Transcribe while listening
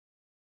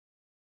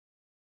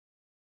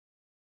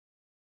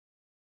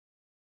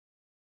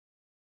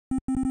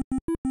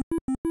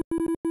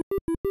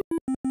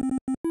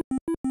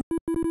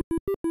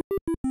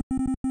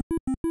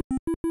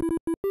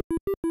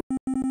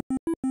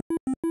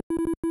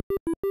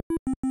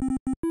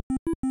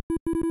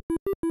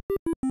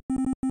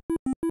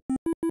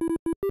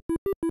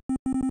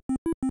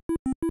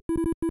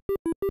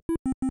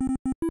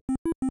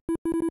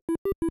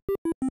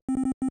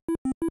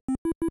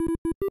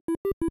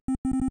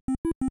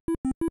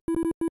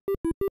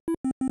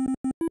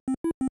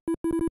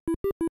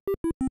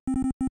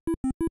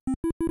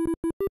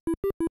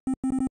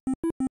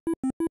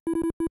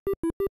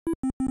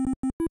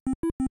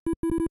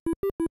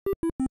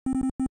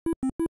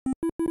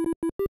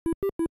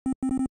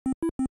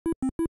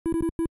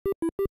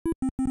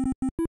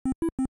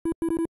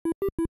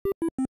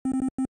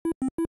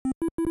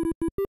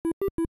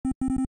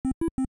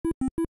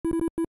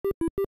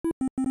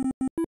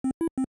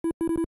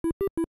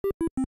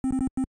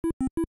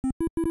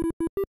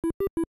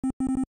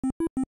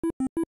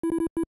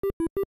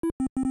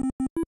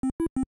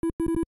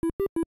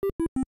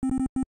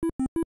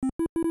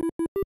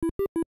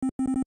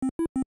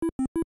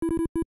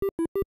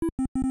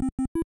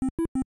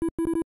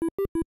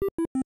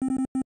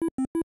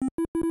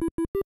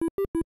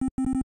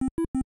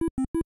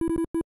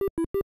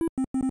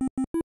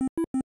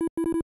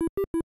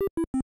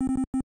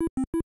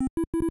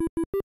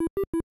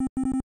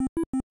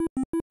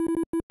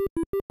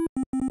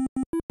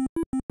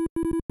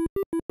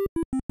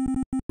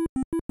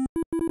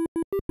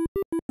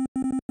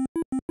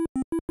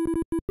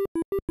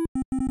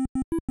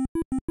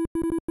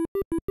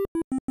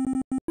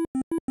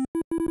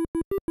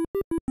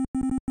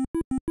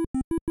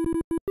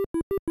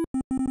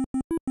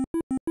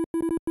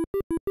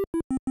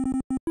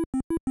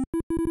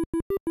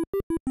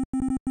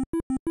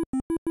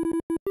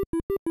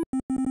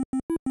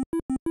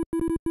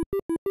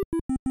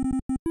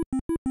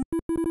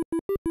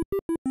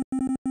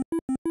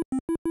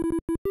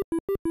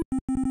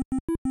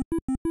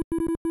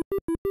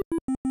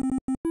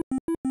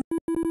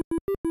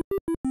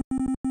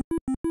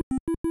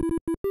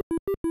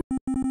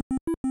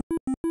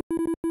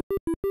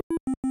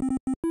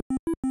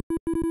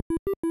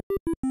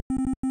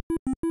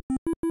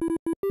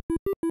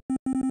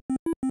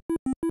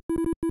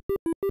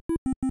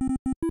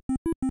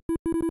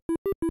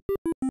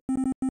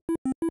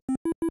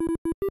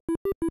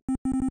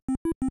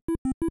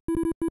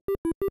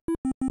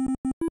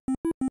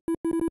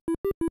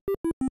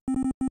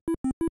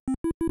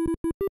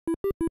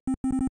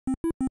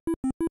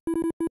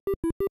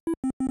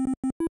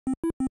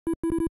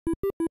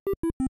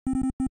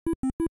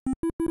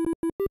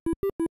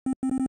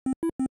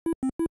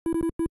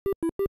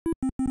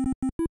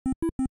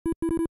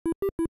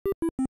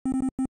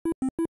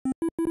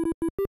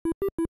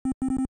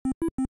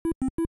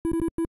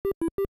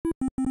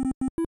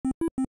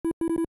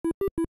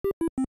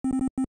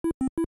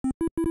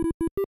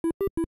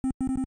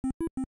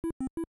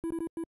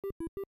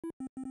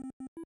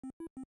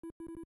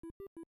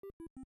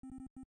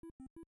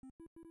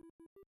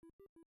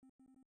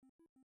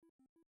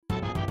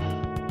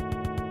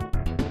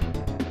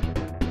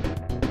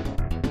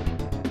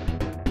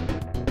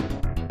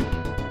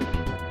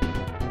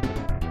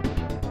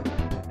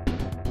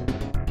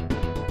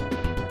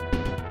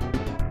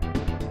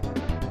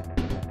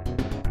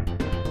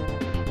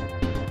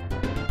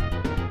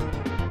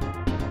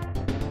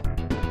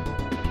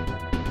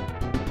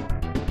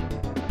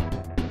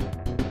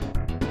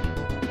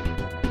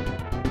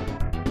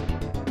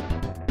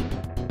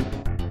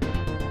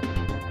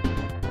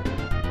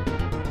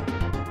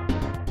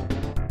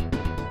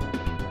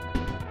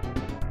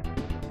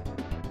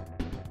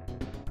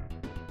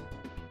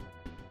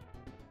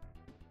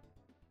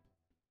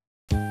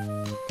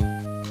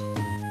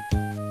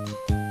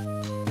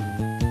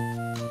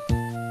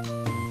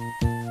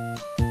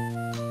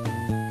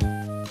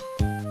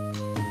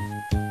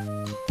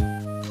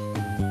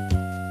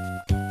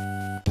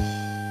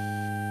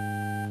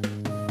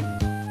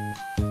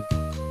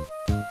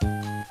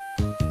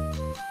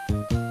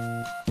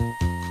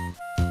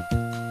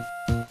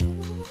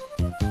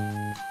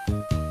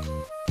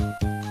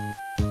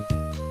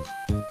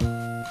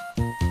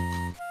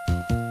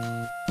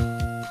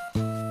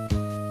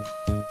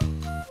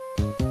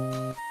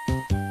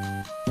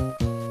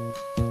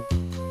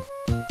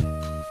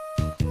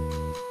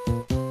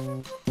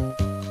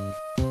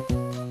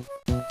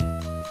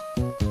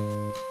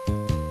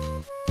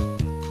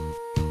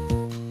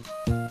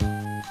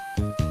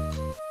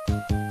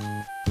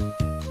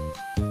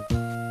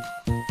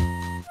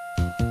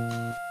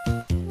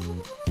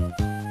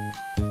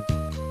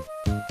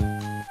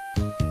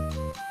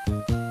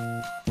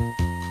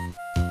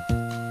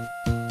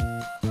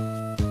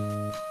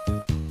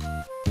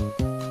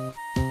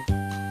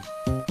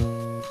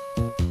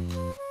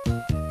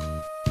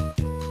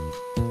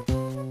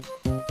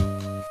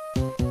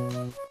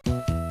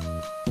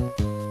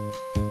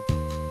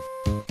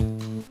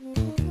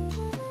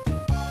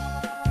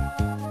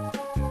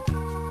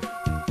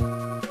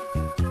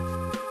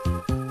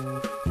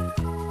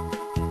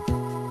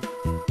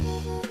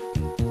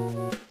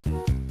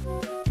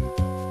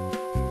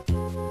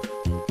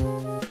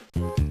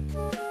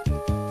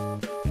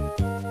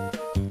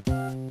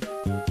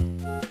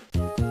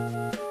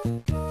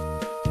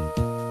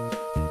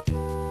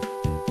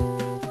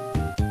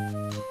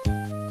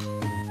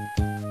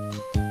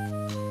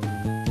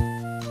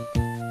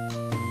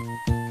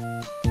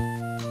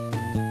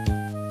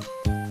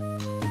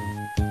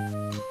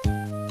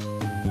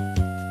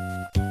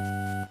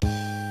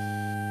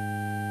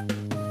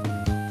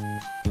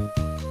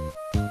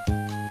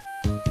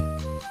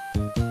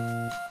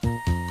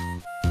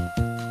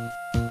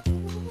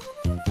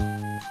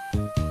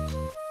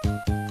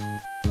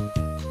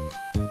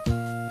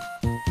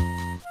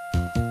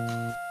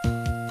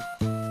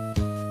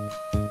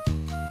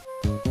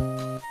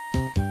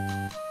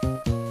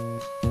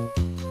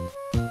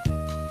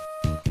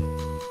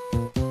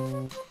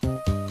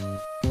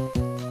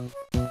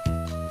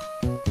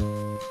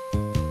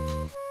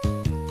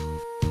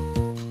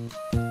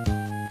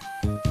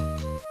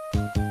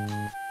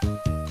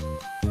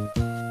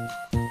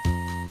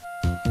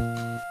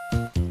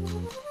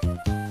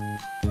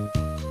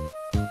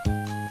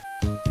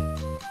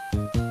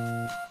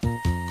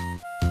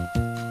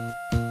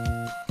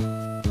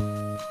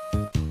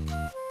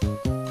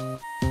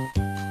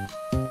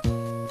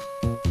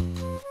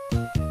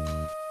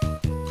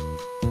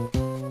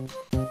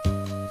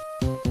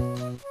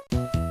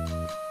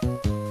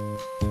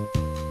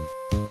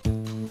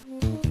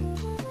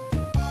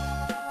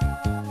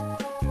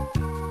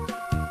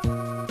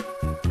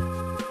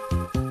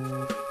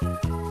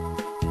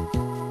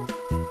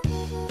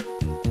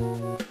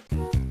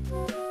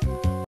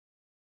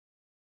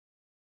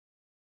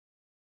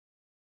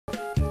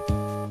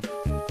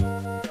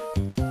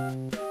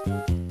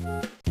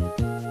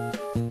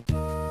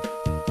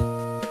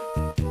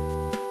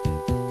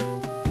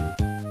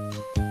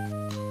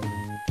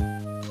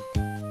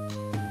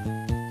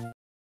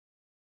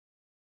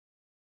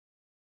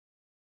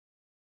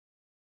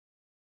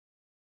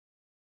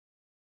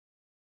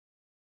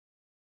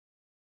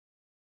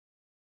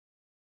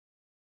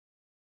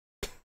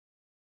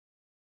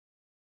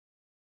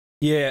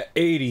Yeah,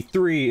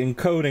 83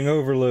 encoding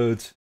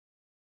overloads.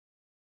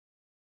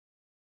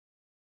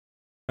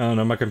 I don't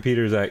know, my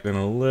computer's acting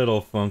a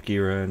little funky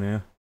right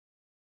now.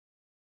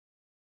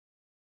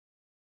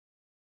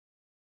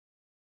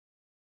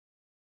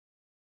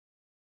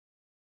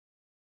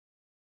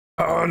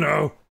 Oh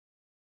no!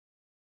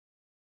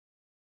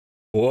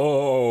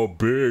 Whoa,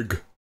 big.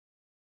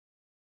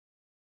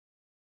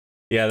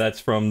 Yeah, that's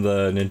from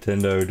the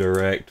Nintendo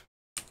Direct.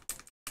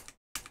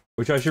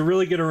 Which I should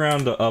really get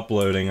around to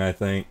uploading, I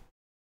think.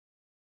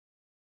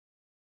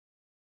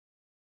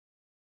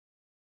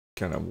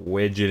 Kind of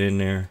wedge it in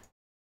there.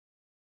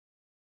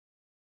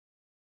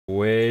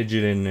 Wedge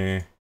it in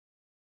there.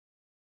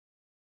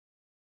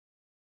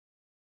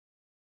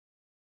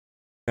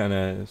 Kind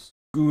of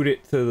scoot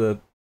it to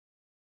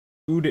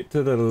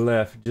the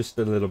left just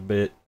a little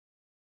bit.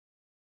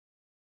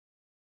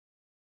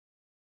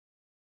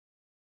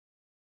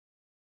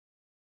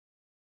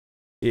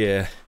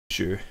 Yeah,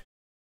 sure.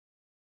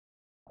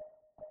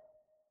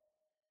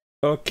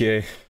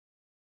 Okay.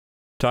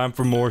 Time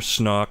for more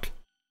snock.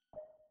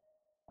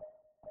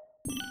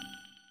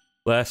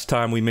 Last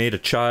time we made a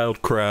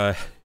child cry.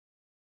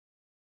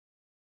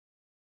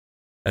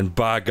 And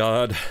by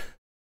God,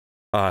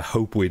 I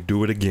hope we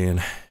do it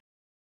again.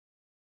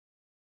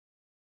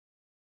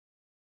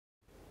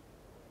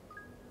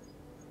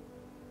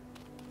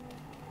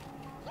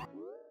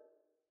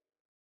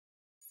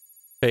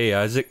 Hey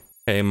Isaac.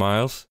 Hey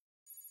Miles.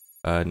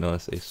 No,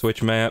 let's see.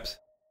 Switch maps.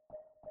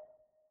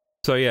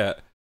 So yeah,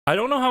 I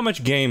don't know how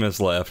much game is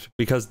left,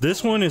 because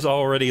this one is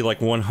already like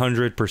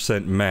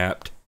 100%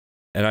 mapped.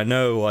 And I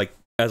know, like,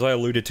 as I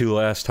alluded to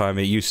last time,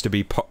 it used to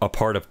be a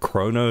part of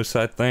Chronos,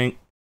 I think.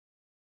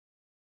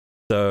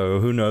 So,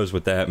 who knows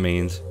what that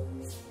means.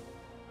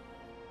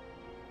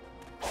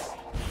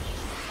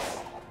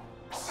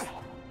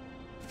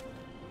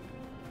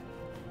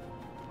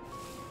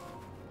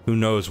 Who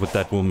knows what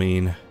that will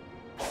mean.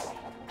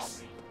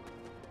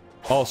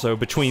 Also,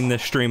 between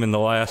this stream and the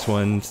last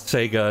one,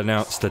 Sega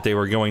announced that they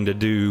were going to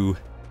do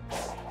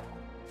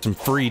some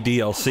free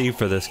DLC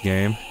for this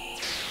game.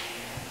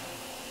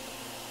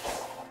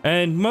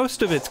 And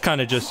most of it's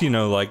kind of just, you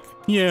know, like,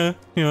 yeah,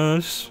 you know,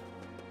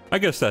 I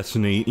guess that's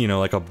neat, you know,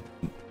 like it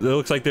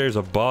looks like there's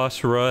a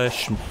boss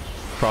rush,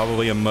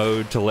 probably a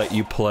mode to let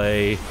you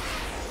play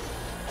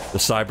the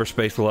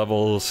cyberspace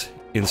levels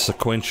in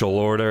sequential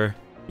order,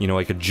 you know,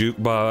 like a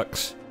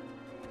jukebox.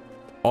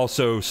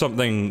 Also,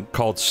 something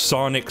called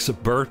Sonic's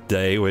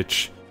Birthday,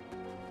 which,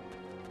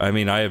 I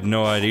mean, I have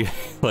no idea,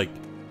 like,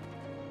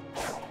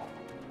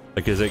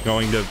 is it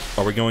going to,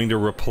 are we going to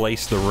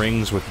replace the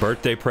rings with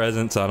birthday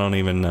presents? I don't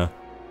even know.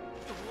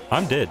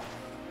 I'm dead.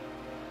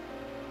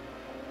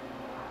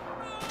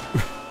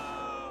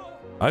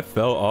 I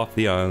fell off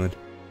the island.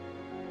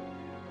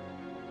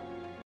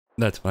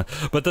 That's fine.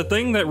 But the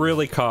thing that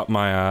really caught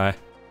my eye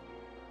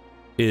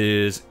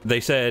is they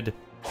said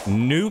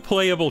new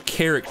playable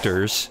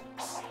characters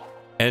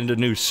and a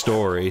new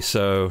story,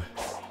 so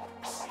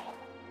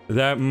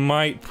that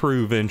might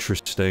prove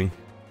interesting.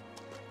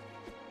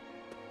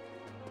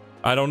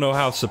 I don't know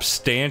how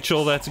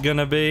substantial that's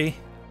gonna be.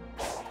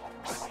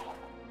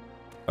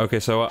 Okay,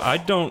 so I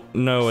don't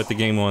know what the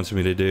game wants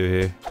me to do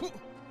here.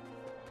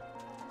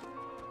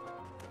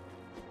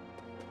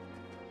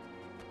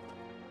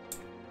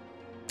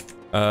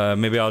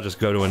 Maybe I'll just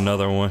go to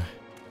another one.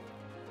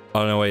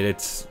 Oh no, wait,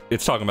 it's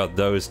talking about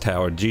those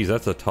towers. Jeez,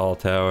 that's a tall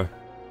tower.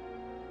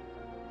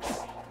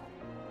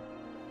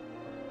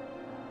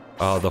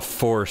 Oh, the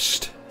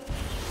forced.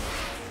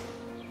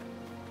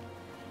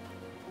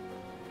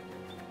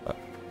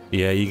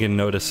 Yeah, you can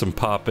notice some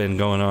pop-in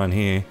going on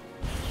here.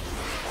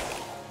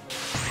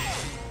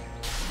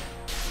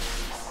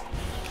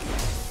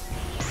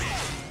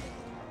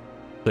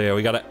 So yeah,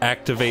 we gotta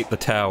activate the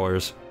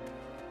towers.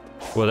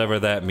 Whatever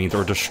that means,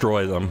 or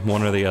destroy them,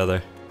 one or the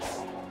other.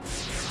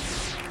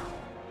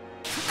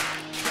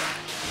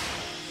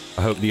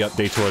 I hope the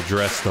updates will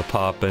address the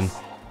pop-in.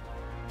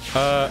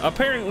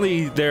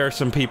 Apparently there are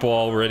some people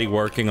already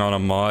working on a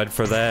mod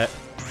for that.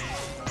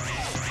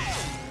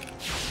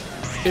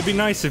 It'd be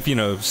nice if, you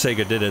know,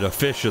 Sega did it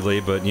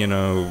officially, but, you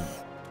know,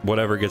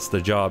 whatever gets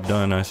the job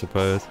done, I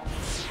suppose.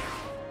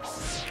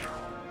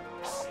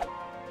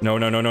 No,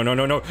 no, no, no, no,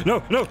 no, no,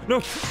 no, no,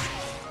 no!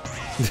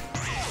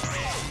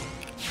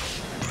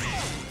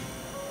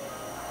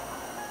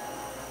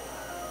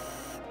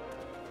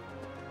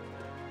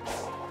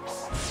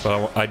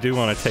 But I do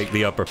want to take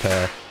the upper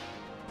path.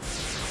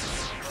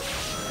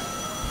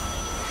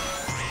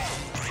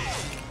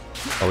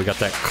 Oh, we got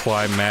that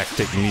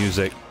climactic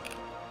music.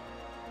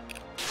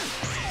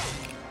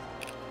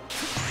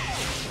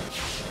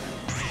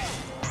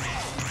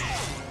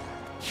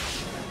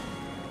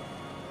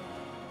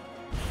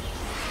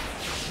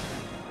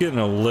 Getting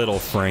a little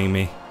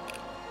framey.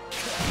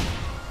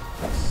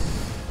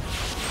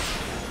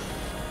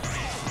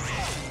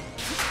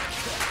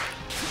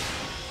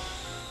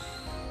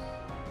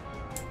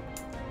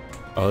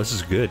 Oh, this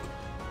is good.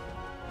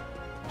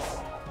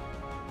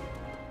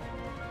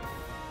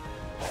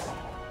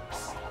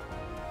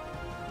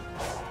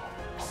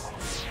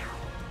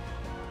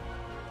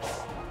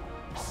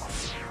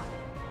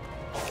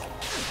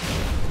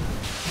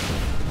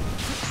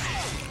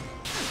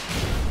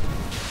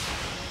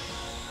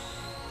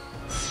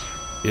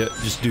 Yeah,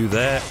 just do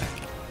that.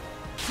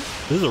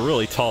 This is a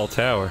really tall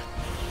tower.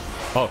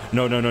 Oh,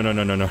 no, no, no, no,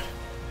 no, no, no.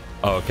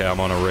 Oh, okay, I'm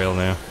on a rail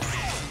now.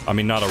 I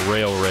mean, not a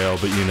rail,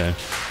 but you know.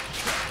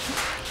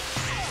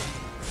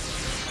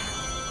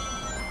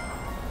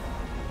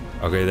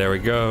 Okay, there we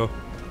go.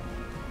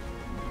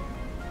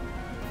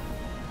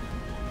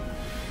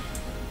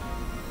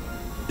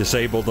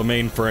 Disable the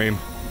mainframe.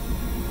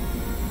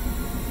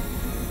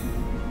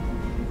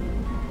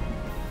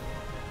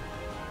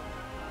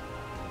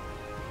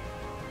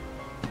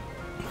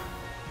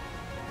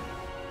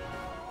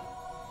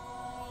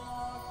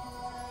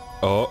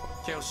 Oh.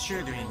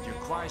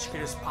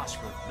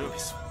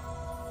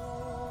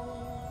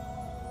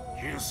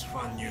 Here's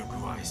one new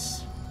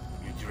device.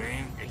 You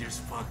drain Edir's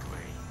pathway.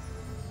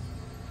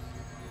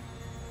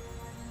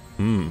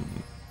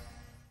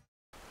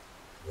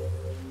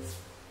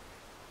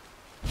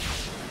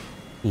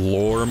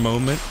 Lore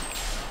moment.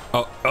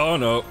 Oh, oh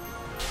no.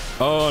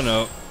 Oh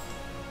no.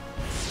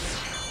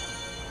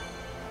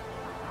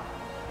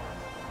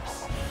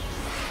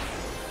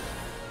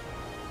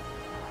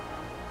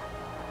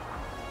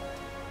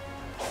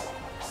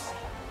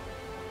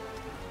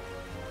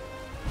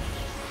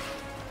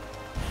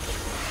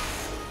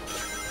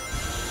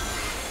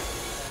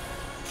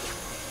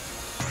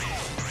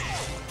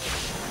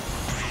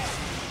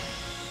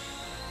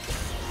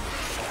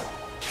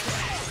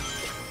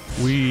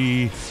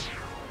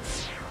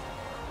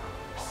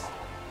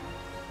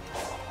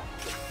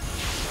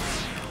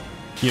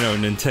 You know,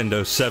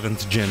 Nintendo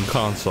 7th gen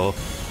console.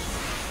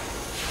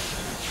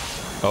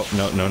 Oh,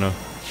 no, no, no.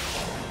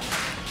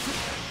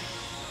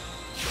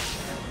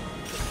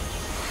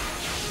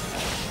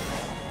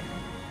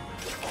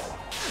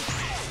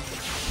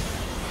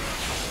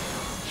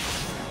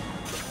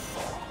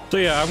 So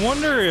yeah, I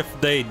wonder if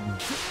they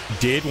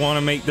did want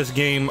to make this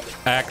game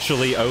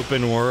actually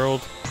open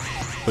world,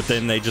 but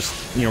then they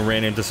just, you know,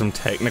 ran into some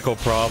technical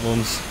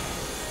problems.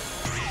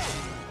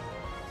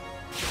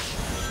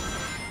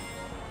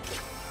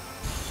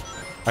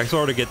 I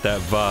sort of get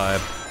that vibe.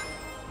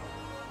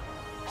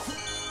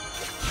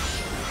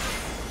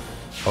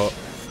 Oh.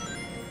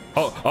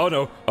 Oh, oh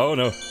no. Oh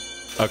no.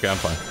 Okay, I'm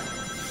fine.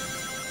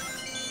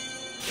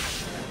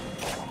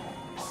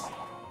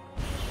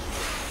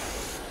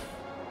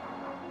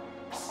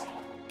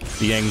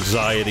 The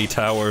anxiety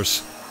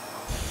towers.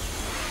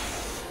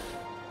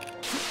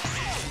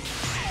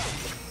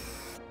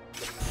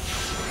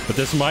 But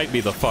this might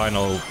be the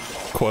final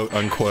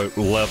quote-unquote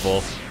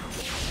level.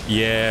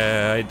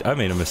 Yeah, I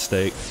made a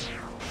mistake.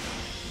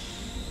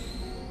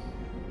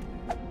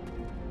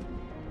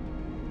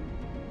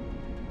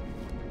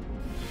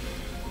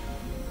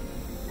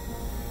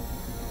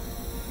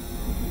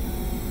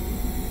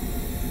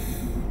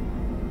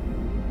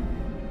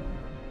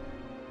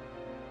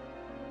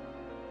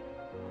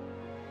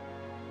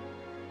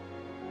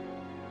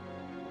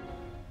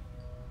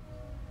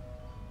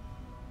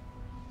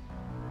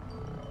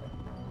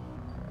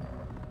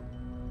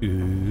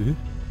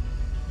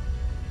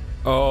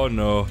 Oh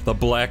no, the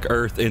Black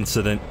Earth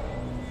incident.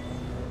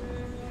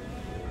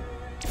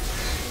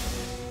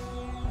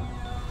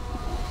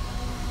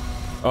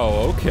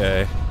 Oh,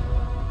 okay.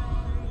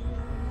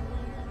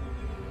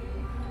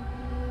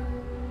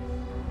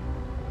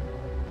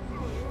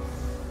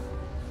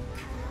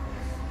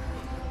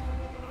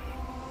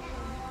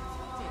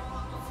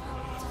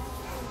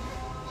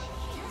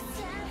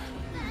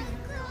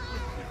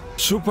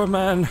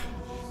 Superman.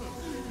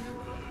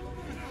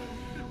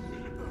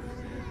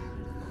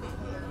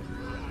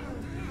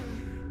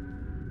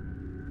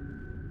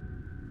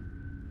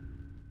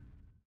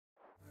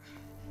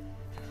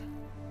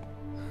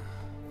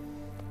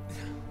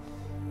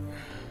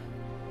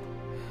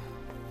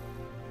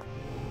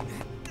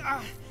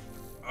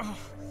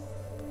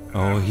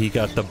 Oh, he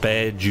got the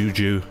bad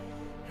juju.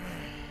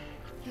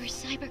 Your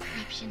cyber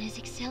corruption is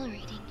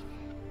accelerating.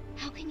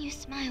 How can you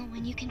smile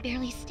when you can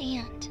barely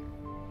stand?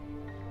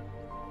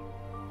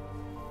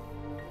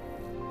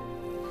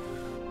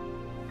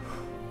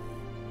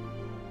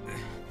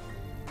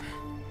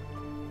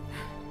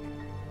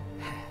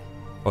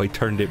 Oh, he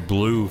turned it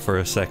blue for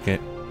a second.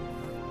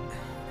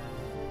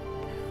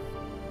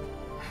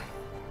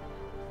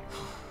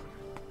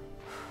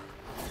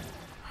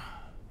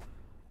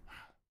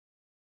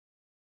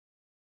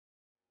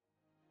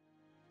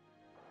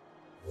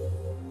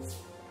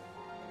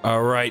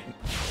 All right,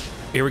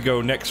 here we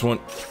go. Next one.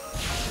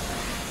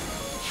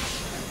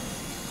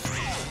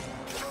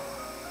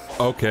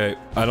 Okay,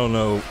 I don't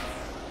know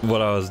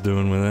what I was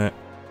doing with that.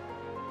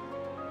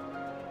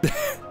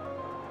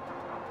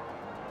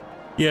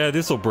 Yeah,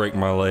 this will break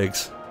my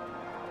legs.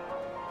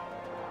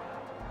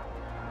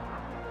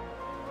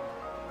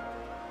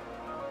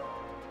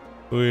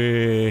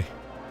 Wee.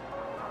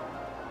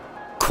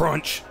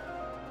 Crunch.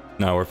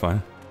 No, we're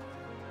fine.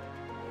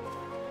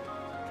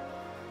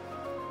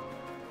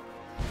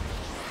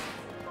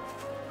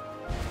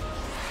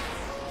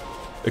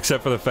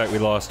 Except for the fact we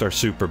lost our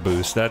super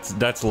boost.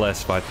 That's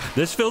less fun.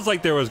 This feels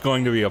like there was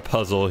going to be a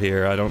puzzle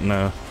here. I don't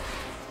know.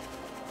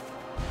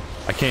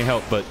 I can't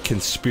help but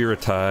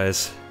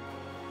conspiratize.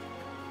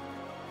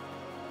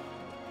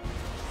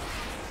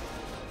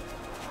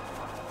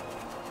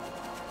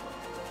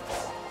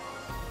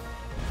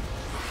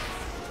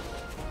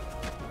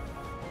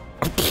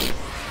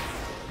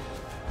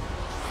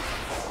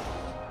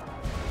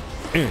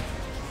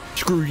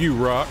 Screw you,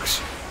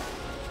 rocks.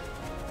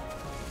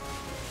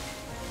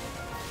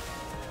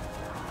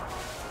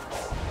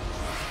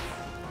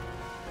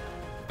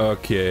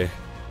 Okay.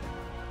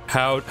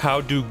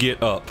 How do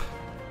get up?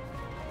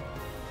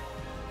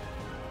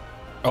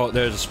 Oh,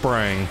 there's a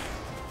spring.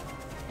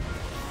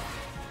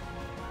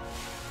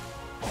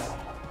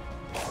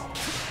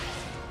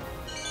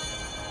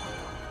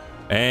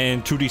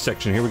 And 2D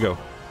section, here we go.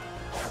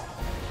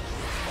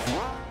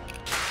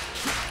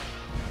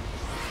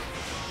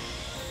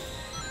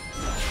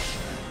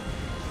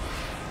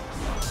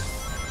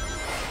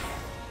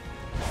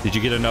 Did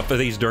you get enough of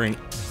these during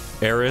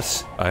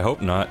Eris? I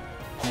hope not.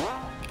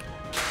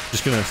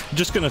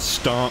 Just gonna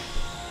stomp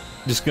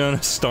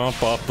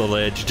off the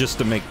ledge just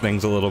to make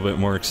things a little bit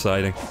more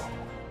exciting.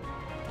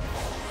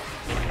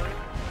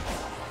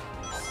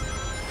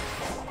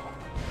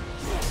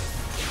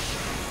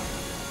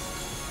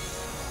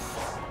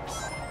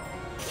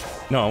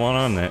 No, I wasn't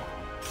on that.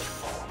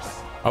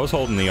 I was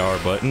holding the R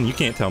button. You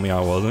can't tell me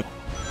I wasn't.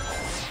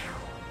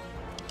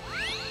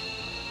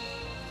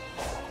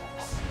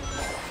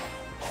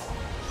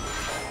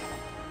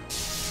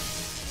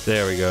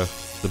 There we go.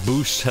 The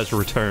boost has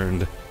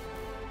returned.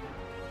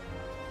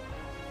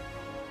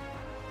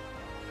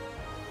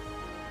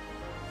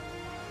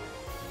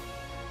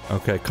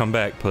 Okay, come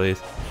back,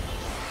 please.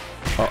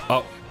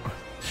 Oh.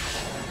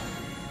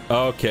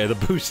 Okay, the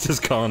boost is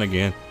gone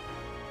again.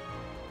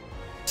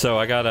 So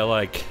I gotta,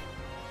 like...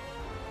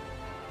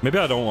 Maybe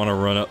I don't want to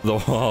run up the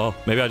wall.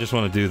 Maybe I just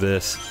want to do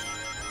this.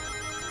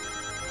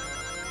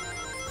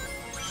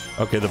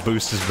 Okay, the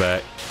boost is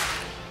back.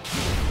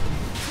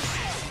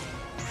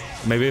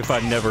 Maybe if I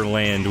never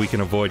land, we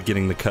can avoid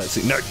getting the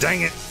cutscene. No,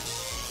 dang it!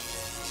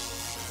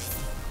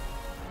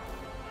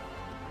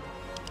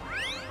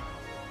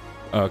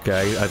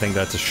 Okay, I think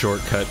that's a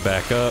shortcut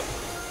back up.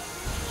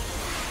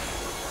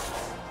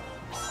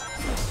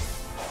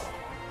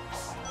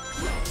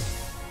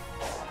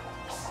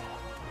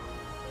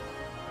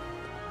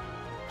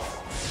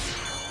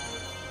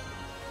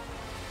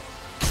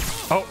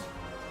 Oh!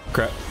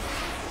 Crap.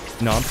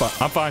 No, I'm fine.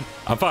 I'm fine.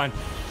 I'm fine.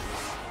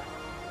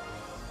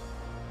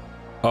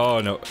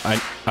 Oh no,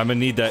 I'm gonna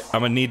need that.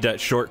 I'm gonna need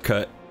that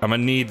shortcut. I'm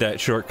gonna need that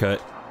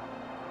shortcut.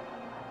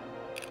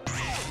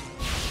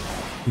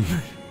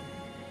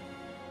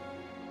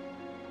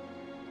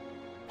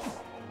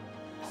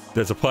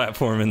 There's a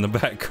platform in the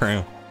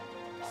background.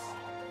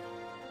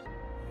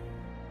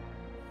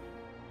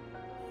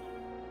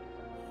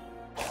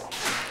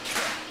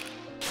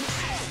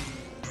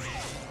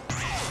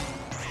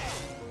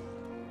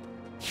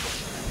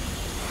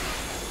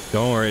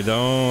 Don't worry,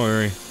 don't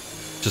worry.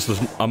 Just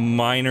a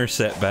minor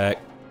setback.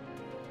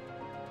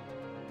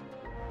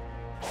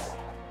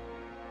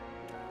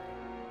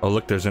 Oh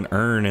look, there's an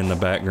urn in the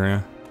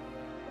background.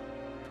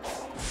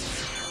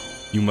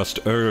 You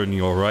must earn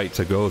your right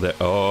to go there.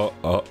 Oh,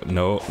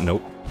 no,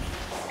 nope.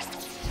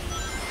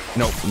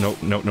 Nope,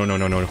 nope, no, no, no,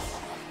 no, no.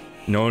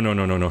 No, no,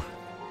 no, no, no.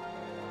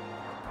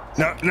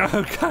 No,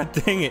 no, god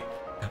dang it.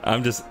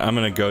 I'm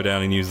gonna go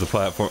down and use the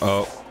platform.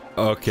 Oh,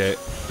 okay.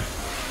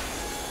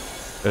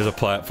 There's a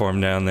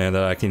platform down there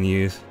that I can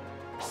use.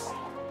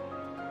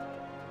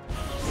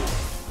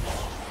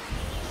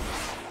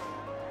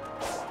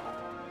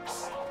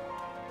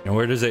 And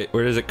where does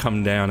it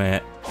come down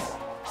at?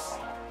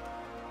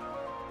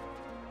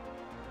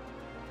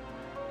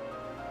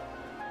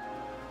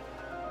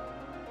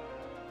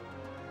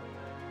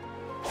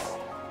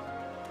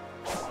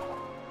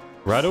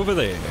 Right over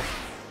there.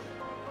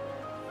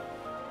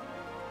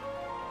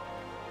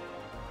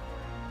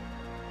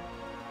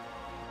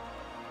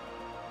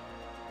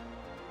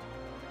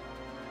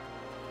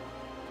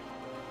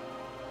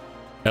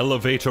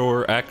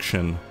 Elevator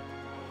action.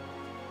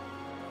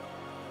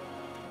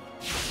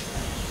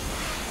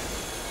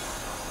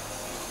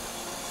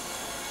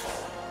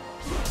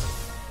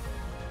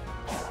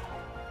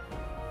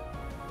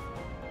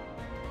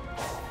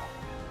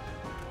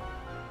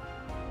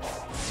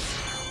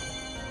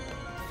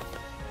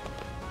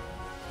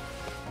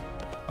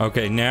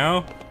 Okay,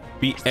 now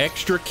be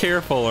extra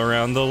careful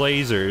around the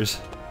lasers.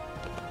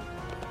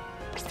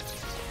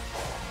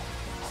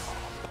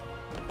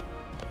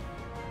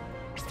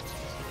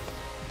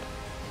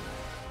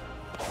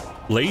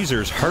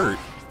 Lasers hurt.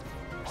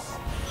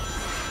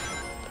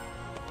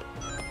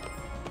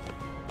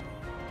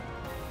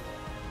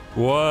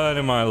 What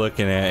am I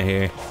looking at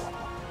here?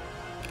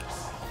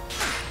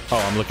 Oh,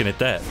 I'm looking at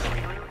that.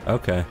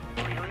 Okay.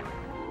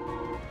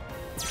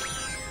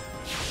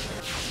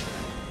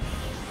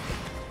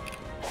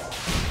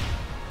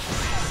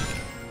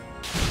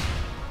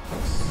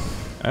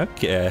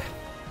 Okay.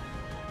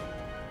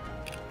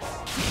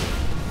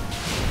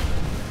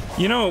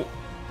 You know,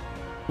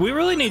 we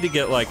really need to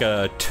get like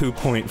a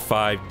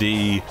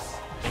 2.5D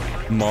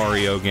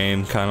Mario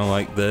game kind of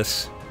like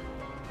this.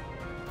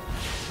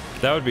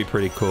 That would be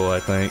pretty cool, I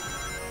think.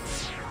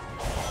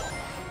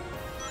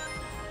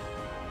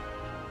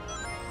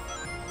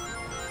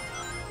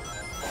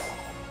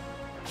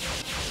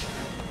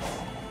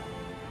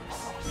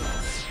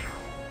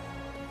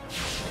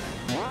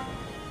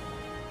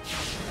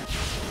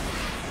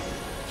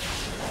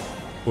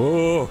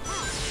 Whoa.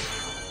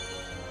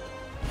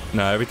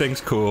 No,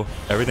 everything's cool.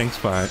 Everything's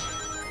fine.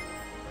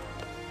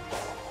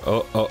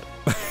 Oh, oh.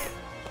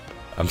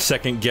 I'm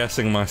second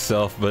guessing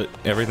myself, but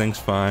everything's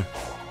fine.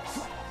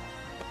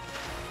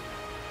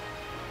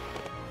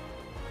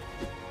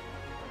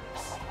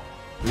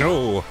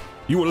 No!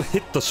 You will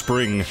hit the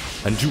spring,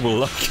 and you will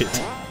like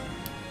it.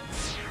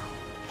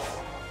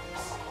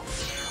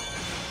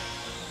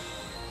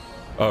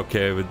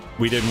 Okay, but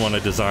we didn't want to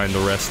design the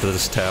rest of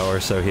this tower,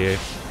 so here.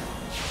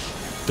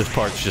 This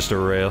part's just a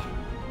rail.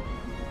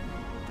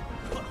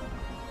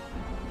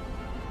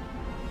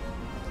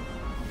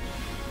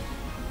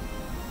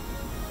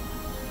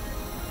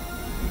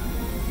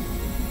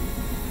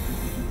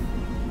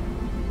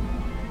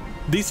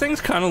 These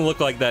things kind of look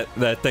like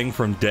that thing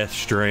from Death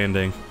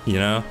Stranding, you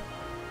know?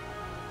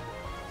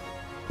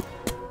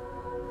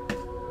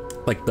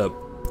 Like the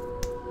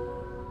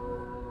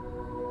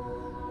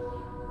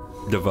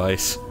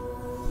device.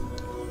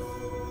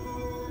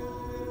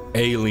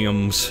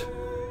 Aliens.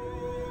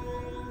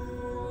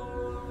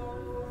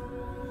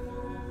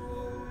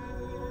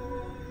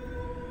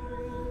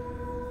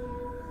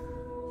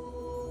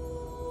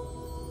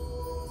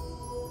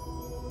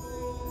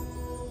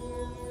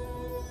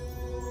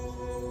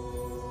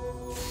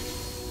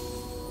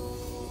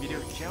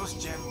 Chaos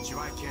Gem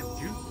Joy can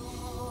do?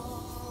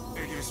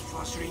 It is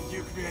fostering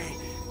Duke Bay,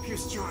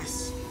 his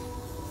choice.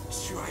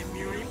 Shuai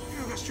Muri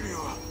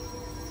Yugashrio.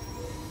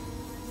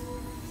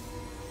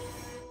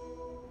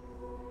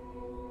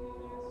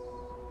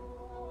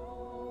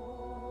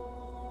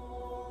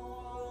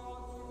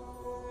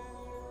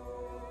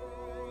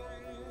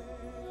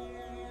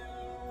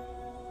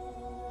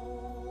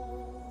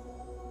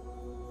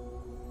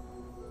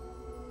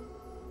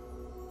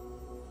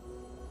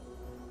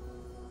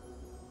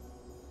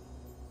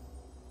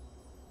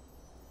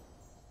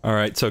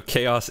 Alright, so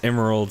Chaos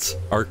Emeralds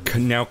are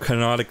now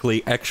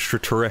canonically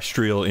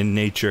extraterrestrial in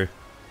nature.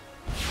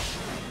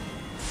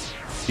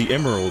 The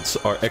emeralds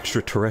are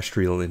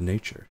extraterrestrial in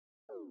nature.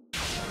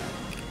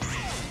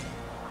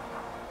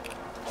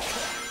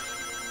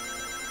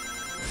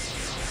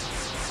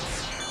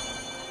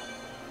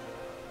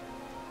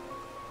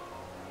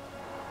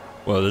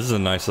 Well, this is a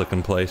nice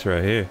looking place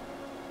right here.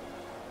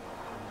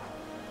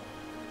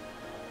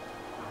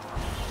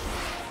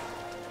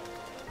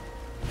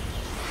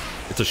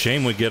 It's a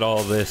shame we get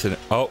all this and—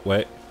 oh,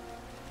 wait.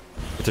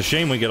 It's a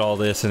shame we get all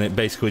this and it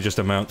basically just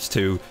amounts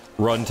to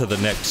run to the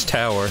next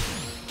tower.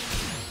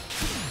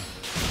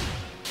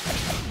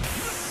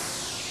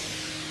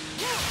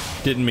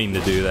 Didn't mean to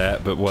do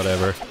that, but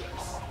whatever.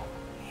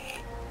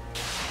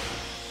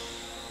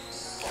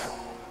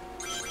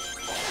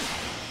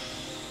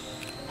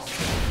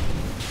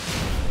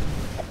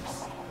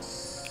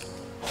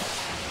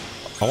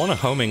 I want a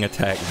homing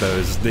attack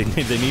those. They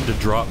need to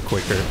drop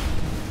quicker.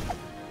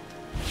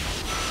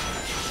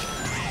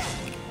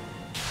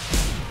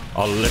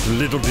 I'll let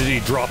little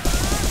bitty drop.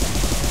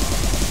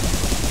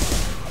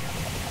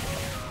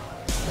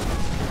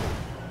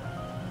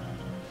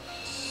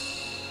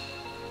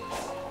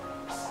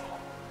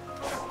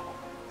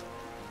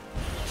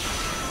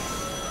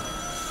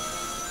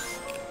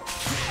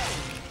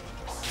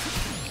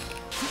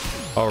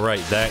 Alright,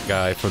 that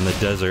guy from the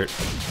desert.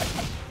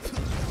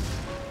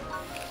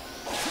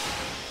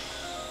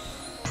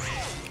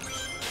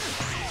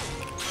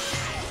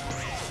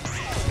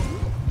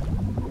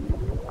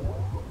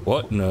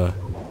 What in the...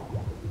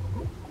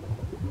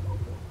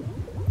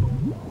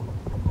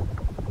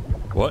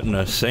 what in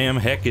the Sam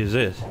heck is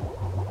this?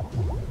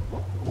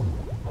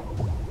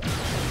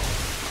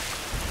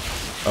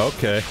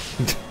 Okay.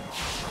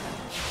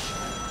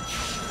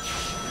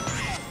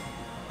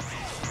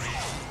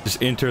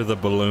 Just enter the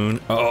balloon.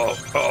 Oh,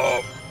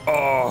 oh,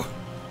 oh,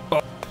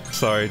 oh.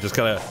 Sorry, just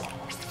gotta...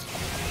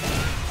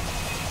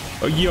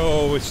 oh,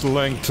 yo, it's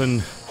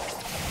Langton.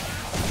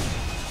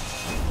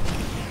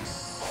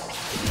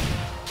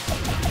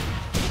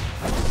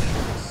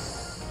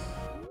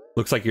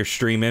 Looks like your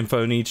stream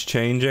info needs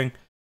changing.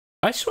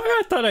 I swear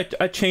I thought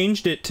I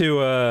changed it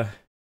to,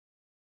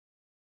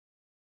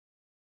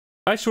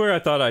 I swear I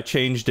thought I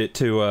changed it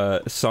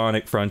to,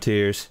 Sonic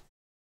Frontiers.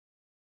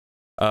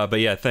 But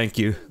yeah, thank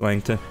you,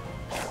 Langton.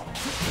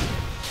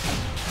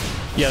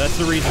 Yeah, that's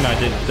the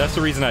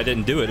reason I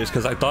didn't do it, is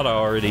because I thought I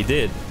already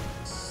did.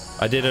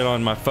 I did it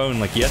on my phone,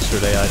 like,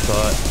 yesterday, I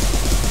thought.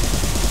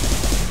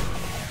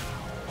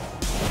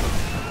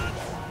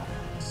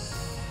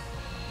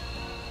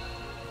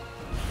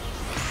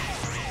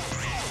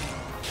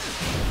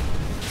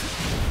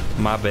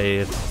 My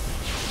bad.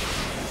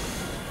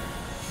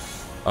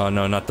 Oh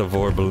no, not the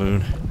Vor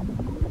balloon.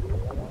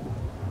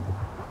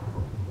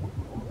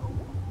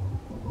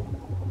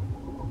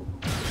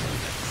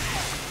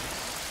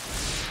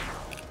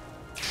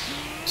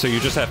 So you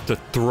just have to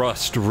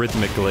thrust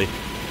rhythmically.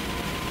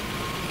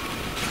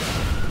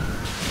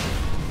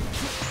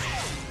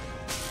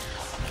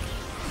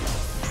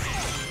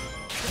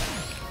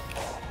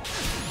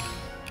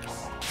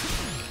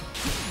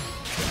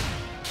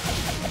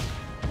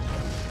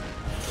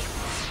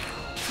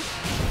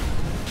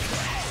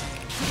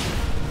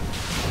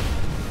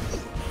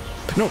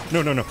 No,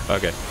 no, no, no.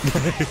 Okay.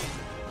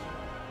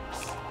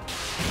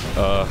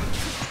 A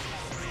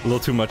little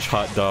too much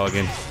hot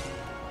dogging.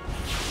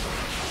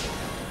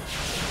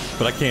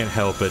 But I can't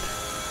help it.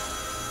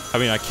 I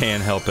mean, I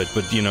can help it,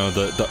 but you know,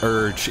 the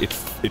urge, it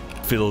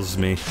fills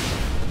me.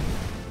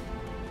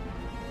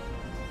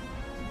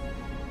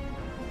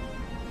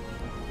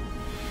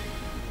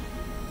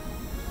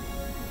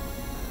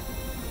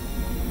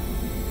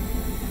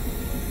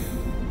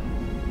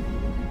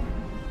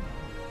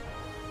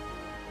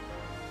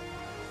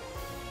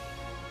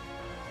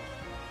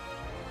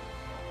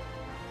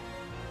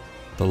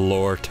 The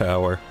lore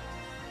tower.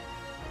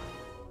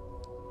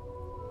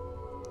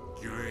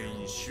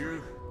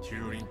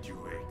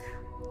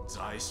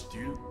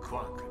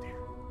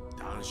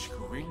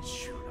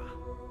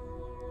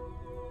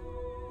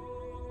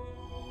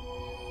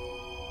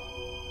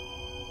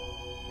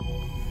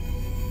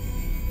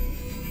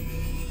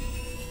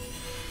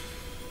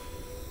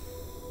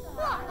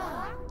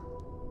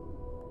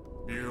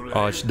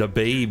 Oh, it's the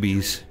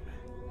babies.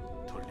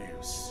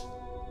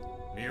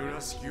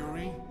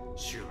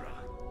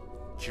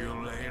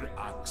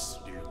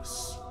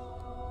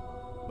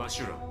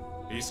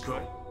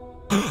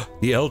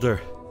 The elder.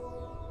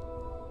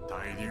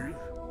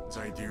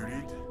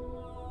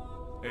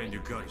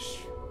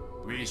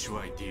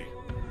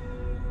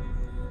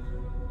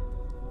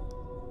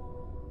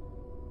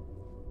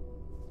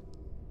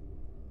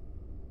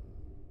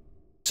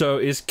 So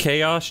is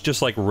Chaos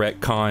just like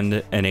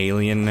retconned an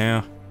alien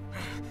now?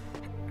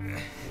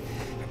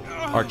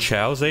 Are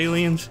Chow's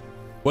aliens?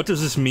 What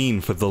does this mean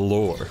for the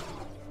lore?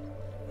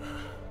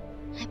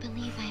 I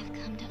believe I have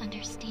come to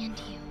understand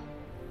you.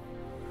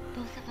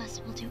 Both of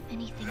us will do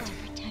anything to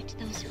protect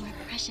those who are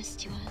precious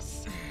to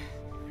us.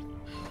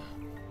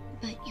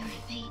 But your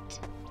fate...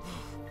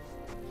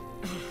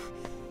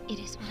 it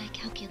is what I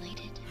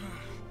calculated.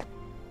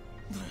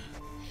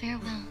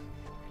 Farewell,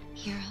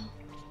 hero.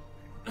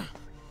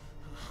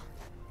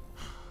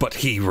 But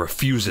he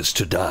refuses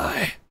to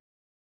die.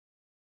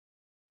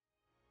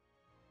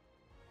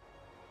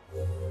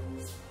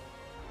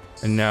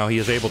 And now he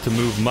is able to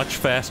move much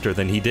faster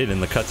than he did in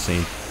the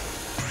cutscene.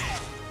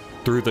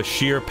 Through the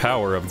sheer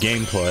power of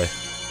gameplay.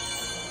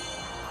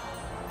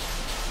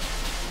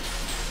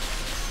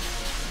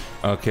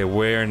 Okay,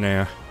 where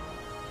now?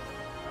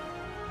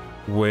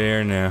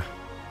 Where now?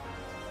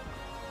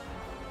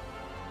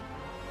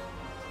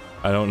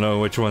 I don't know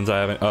which ones I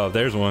haven't... Oh,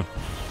 there's one.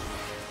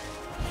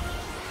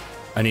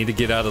 I need to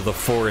get out of the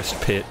forest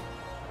pit.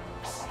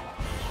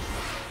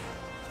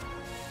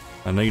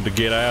 I need to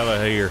get out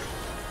of here.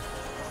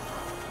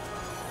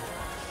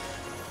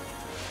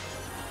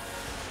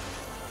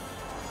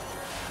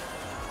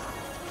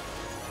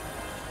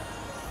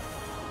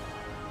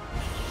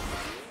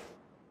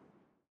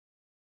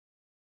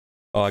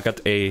 Oh, I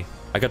got a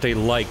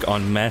like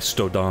on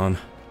Mastodon.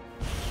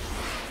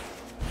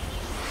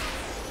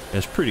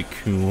 That's pretty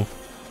cool.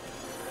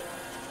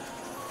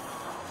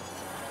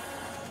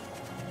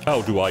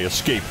 How do I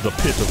escape the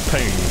pit of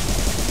pain?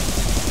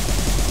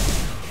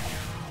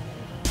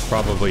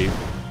 Probably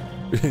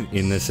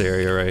in this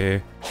area right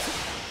here.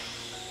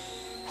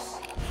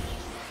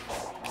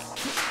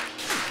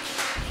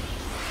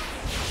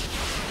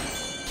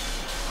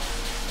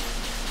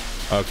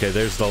 Okay,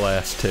 there's the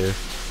last two.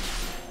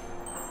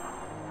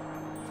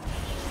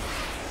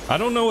 I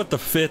don't know what the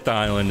fifth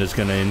island is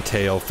gonna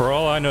entail. For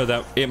all I know,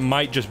 that it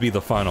might just be the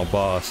final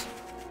boss.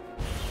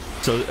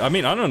 So, I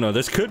mean, I don't know.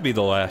 This could be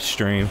the last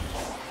stream.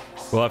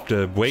 We'll have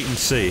to wait and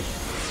see.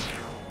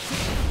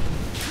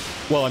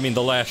 Well, I mean,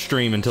 the last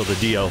stream until the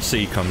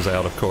DLC comes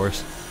out, of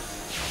course.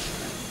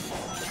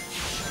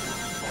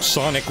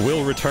 Sonic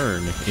will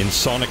return in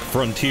Sonic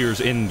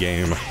Frontiers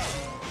Endgame.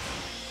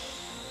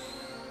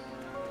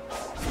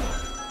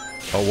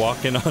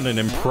 Walking on an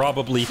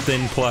improbably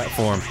thin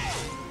platform.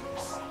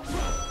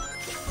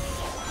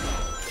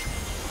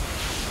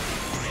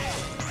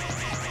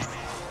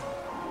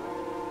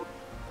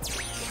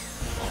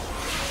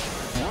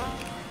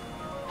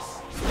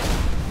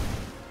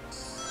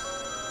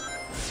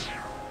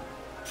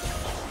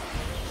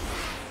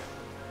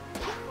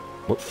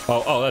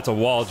 Oh, that's a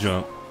wall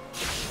jump.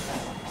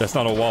 That's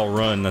not a wall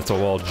run, that's a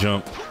wall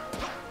jump.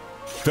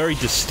 Very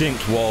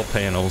distinct wall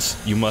panels,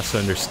 you must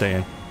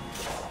understand.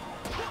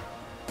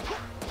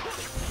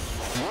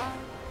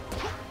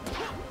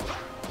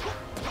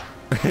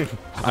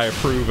 I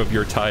approve of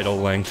your title,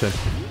 Langton.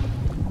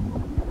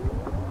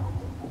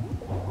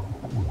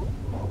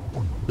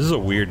 This is a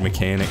weird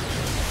mechanic.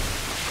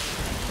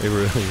 It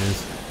really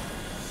is.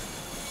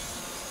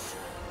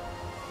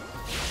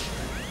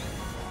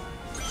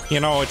 You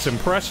know, it's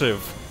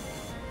impressive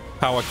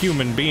how a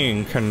human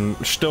being can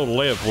still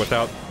live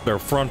without their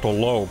frontal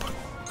lobe.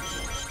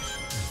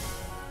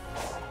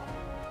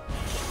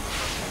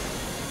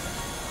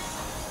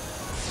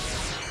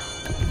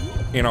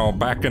 You know,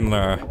 back in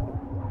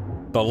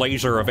the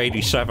laser of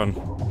 87.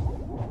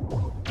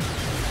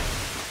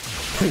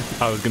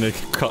 I was gonna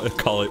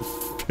call it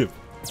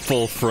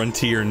full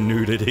frontier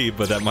nudity,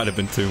 but that might have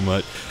been too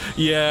much.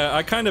 Yeah,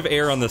 I kind of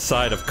err on the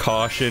side of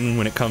caution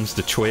when it comes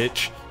to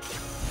Twitch.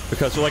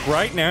 Because, like,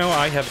 right now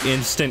I have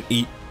instant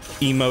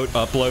emote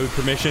upload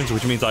permissions,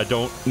 which means I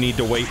don't need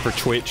to wait for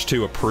Twitch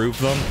to approve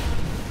them.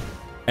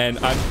 And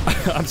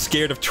I'm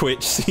scared of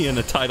Twitch seeing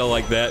a title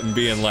like that and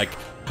being like,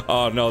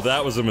 oh no,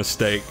 that was a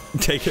mistake.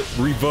 Take it,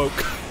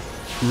 revoke.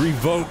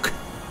 Revoke.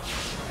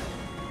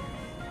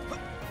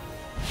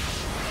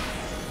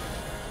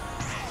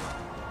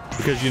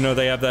 Because, you know,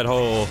 they have that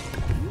whole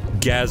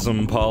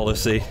gasm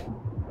policy.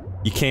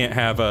 You can't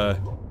have an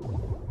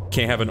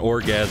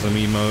orgasm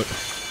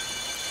emote.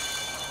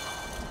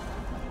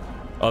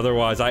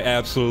 Otherwise, I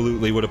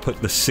absolutely would have put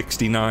the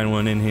 69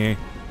 one in here.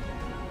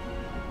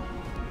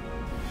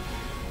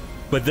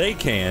 But they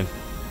can.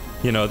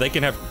 You know, they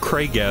can have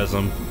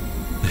Craigasm.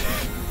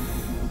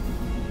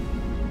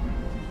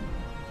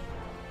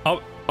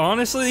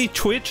 Honestly,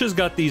 Twitch has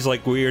got these,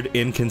 like, weird,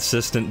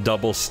 inconsistent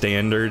double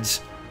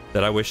standards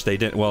that I wish they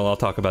didn't. Well, I'll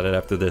talk about it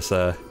after this,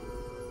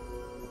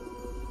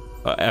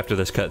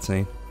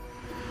 cutscene.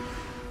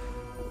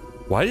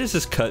 Why is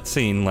this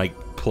cutscene, like,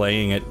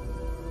 playing at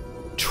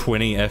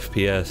 20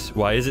 FPS?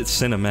 Why is it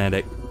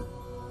cinematic?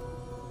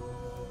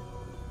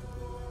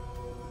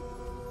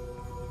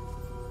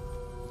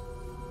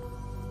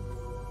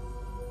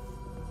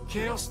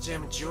 Chaos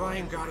Gem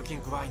Join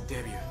Garkin Grind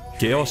debut.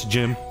 Chaos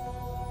Gem.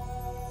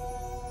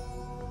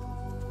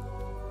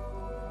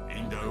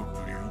 In the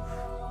blue,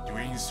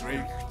 Twin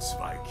Strikes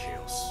by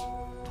Chaos.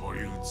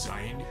 Toru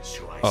Zain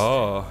Shuai.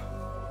 Oh.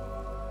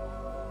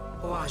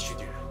 What should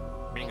you?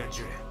 Minga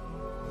Jure.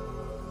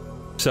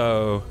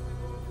 So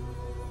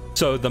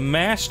the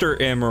Master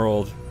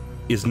Emerald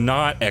is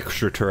not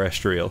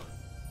extraterrestrial.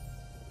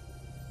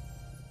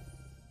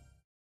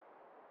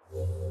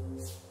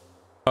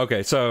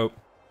 Okay, so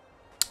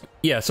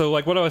yeah, so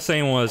like what I was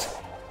saying was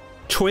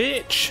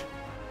Twitch,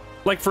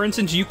 like for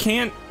instance, you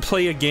can't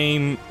play a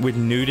game with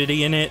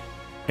nudity in it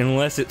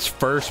unless it's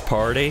first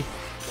party.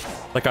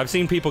 Like I've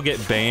seen people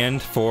get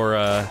banned for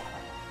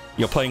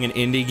you know, playing an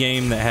indie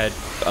game that had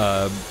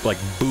like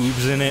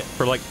boobs in it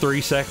for like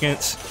 3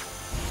 seconds.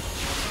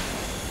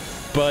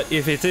 But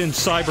if it's in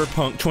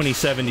Cyberpunk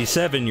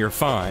 2077, you're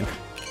fine.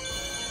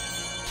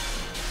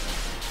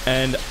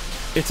 And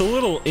it's a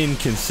little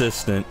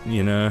inconsistent,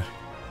 you know.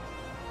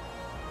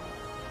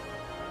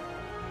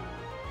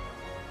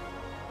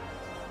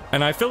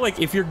 And I feel like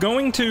if you're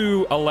going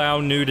to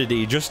allow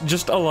nudity,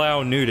 just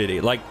allow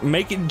nudity. Like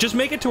just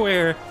make it to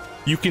where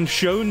you can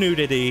show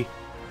nudity,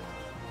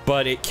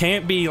 but it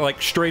can't be like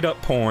straight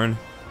up porn,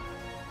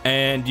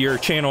 and your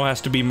channel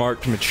has to be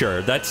marked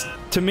mature. That's,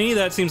 to me,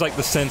 that seems like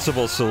the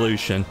sensible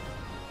solution.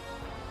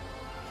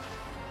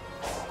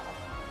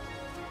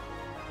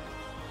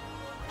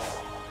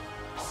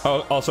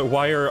 Oh, also,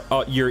 why are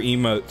your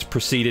emotes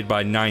preceded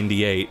by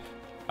 98?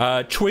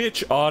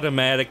 Twitch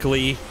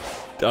automatically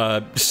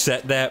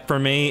set that for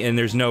me, and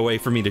there's no way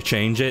for me to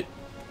change it.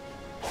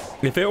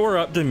 If it were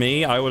up to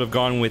me, I would have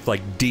gone with,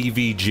 like,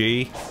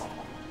 DVG.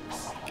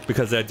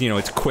 Because that, you know,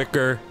 it's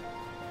quicker.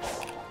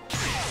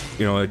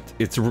 You know,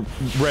 it's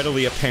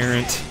readily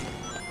apparent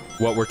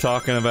what we're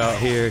talking about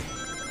here.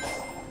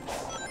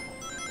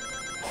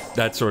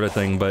 That sort of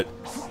thing, but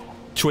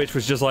Twitch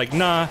was just like,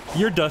 nah,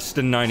 you're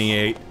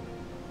Dustin98.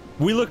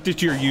 We looked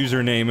at your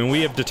username and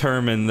we have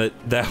determined that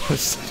that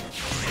was...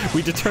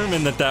 we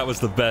determined that that was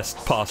the best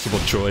possible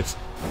choice.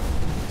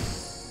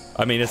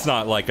 I mean, it's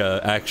not like a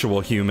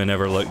actual human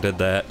ever looked at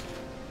that.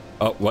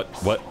 Oh,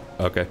 what?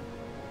 Okay.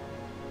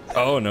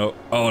 Oh no,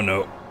 oh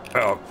no.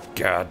 Oh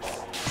god.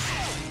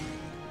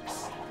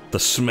 The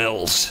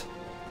smells.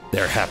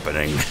 They're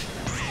happening.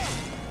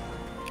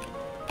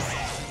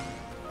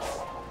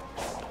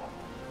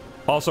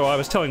 Also, I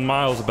was telling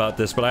Miles about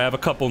this, but I have a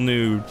couple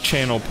new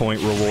channel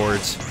point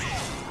rewards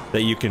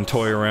that you can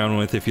toy around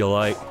with if you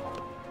like.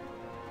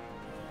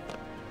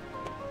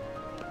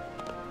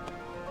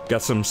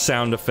 Got some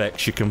sound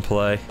effects you can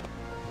play.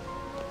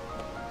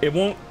 It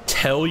won't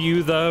tell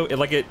you though.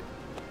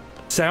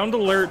 Sound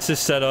alerts is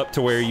set up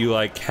to where you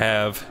like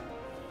have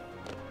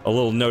a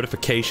little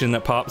notification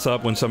that pops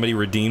up when somebody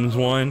redeems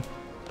one,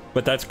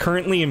 but that's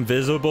currently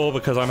invisible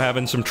because I'm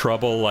having some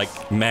trouble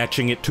like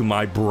matching it to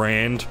my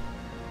brand.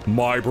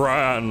 My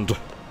brand.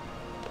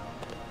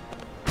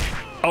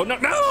 Oh no,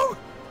 no!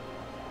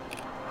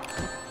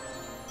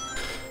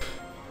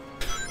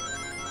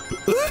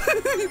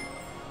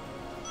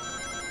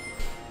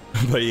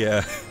 But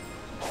yeah.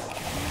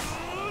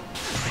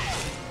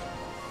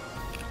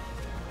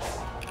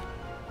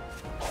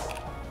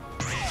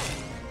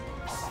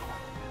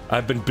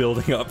 I've been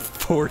building up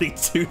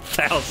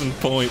 42,000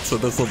 points, so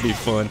this will be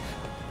fun.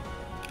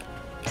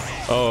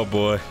 Oh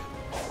boy.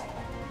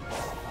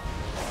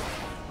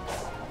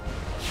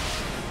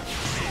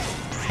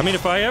 I mean,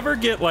 if I ever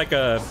get like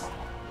a,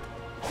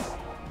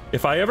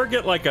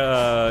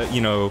 you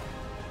know,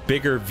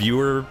 bigger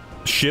viewer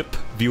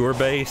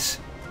base,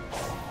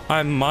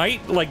 I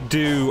might like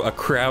do a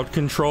crowd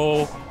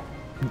control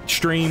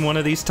stream one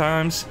of these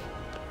times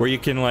where you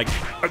can like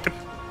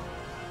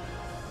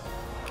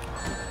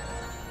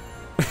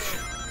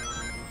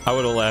I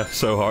would have laughed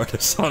so hard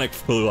if Sonic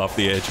flew off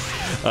the edge.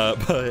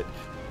 But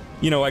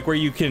you know, like where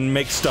you can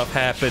make stuff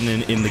happen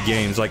in the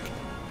games. Like,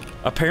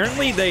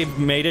 apparently they've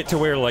made it to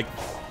where, like,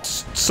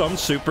 some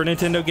Super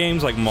Nintendo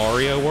games, like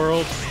Mario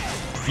World,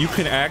 you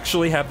can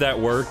actually have that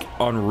work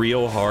on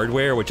real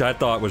hardware, which I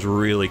thought was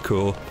really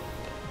cool.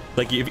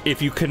 Like,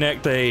 if you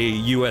connect a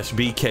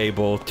USB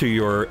cable to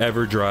your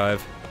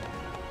EverDrive,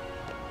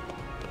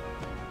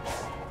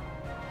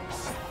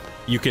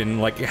 you can,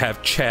 like,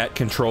 have chat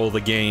control the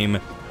game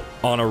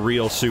on a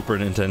real Super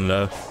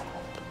Nintendo.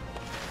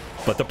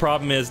 But the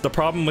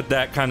problem with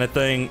that kind of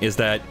thing is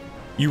that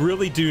you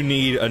really do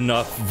need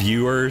enough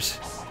viewers,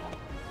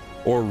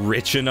 or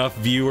rich enough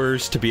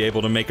viewers, to be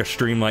able to make a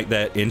stream like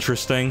that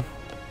interesting.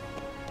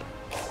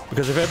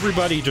 Because if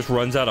everybody just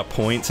runs out of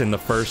points in the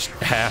first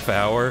half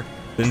hour,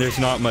 then there's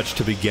not much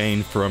to be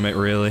gained from it,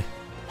 really.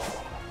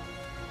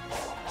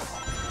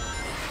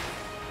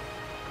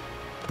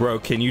 Bro,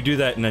 can you do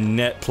that in a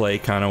net play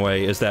kind of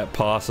way? Is that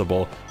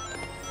possible?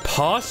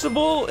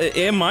 Possible?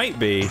 It might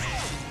be.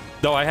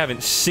 Though I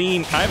haven't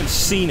seen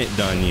it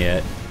done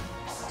yet.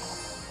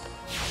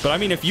 But I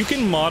mean, if you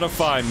can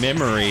modify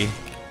memory,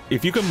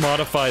 if you can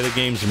modify the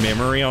game's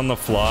memory on the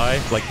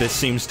fly, like this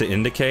seems to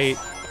indicate,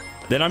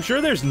 then I'm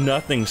sure there's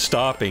nothing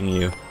stopping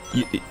you.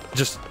 You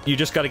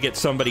just got to get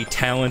somebody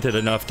talented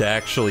enough to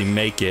actually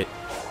make it.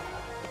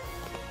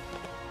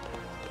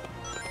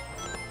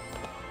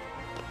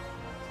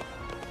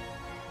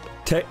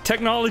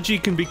 Technology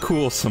can be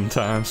cool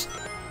sometimes.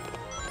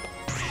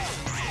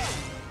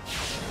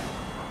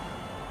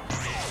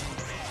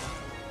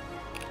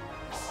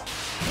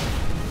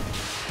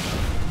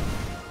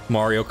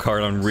 Mario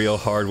Kart on real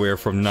hardware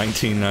from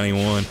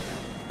 1991.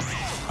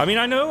 I mean,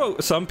 I know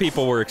some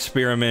people were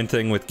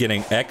experimenting with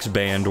getting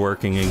X-Band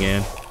working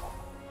again.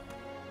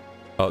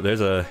 Oh, there's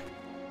a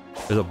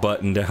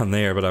button down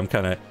there, but I'm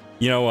kind of...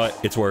 You know what?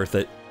 It's worth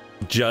it.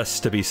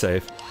 Just to be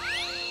safe.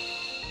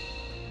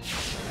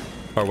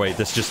 Oh wait,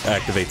 this just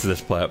activates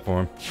this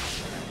platform.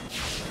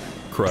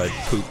 Crud.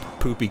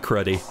 Poopy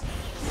cruddy.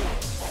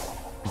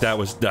 That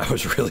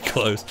was really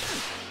close.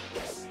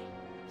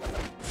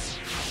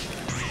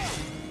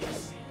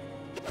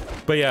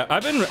 But yeah,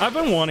 I've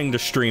been wanting to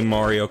stream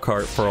Mario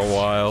Kart for a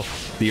while,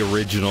 the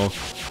original.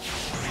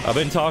 I've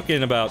been talking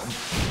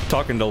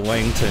to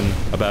Langton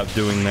about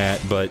doing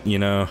that, but you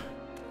know,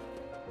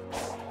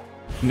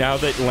 now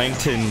that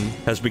Langton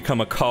has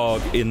become a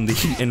cog in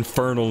the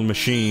infernal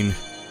machine,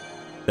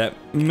 that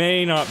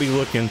may not be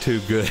looking too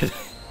good.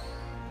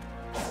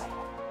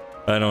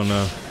 I don't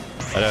know.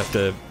 I'd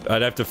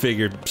have to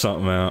figure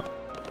something out.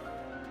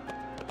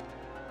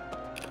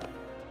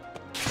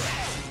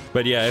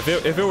 But yeah, if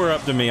it were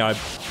up to me,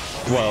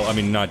 well, I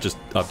mean, not just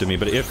up to me,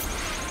 but if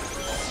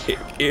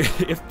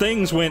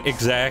things went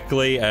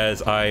exactly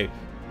as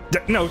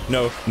no.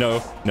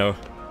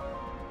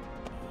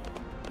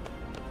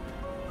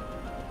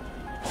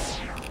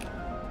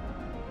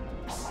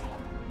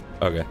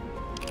 Okay.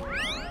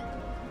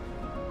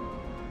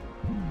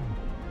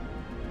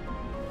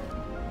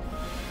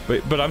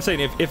 But I'm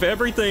saying if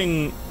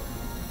everything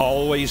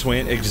always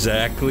went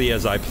exactly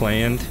as I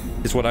planned,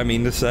 is what I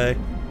mean to say,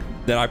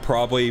 then I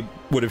probably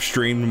would have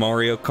streamed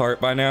Mario Kart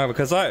by now,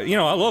 because I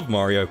love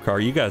Mario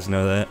Kart, you guys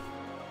know that.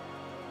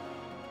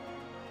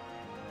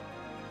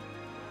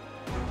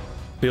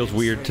 Feels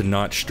weird to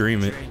not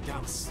stream it.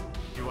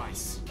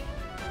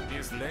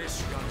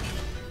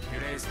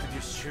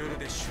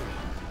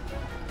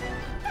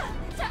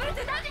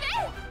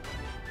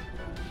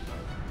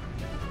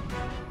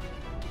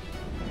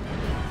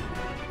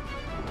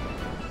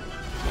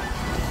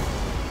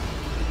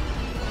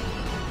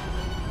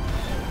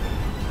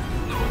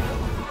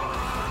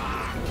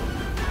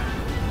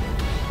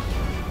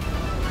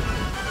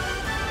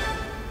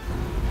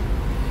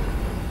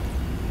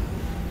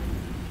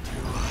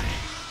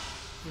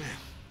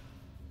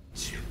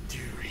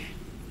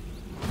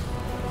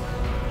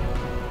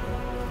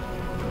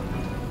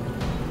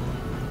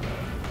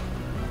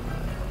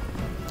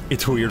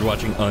 It's weird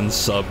watching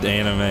unsubbed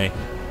anime,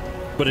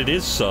 but it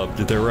is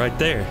subbed, they're right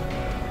there.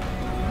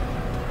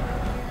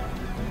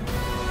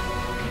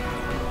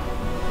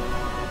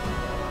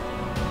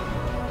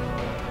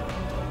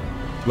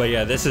 But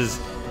yeah, this is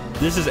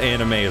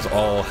anime as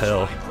all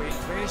hell.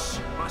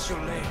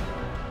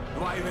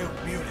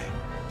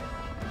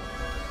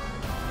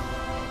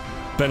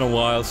 Been a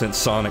while since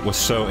Sonic was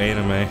so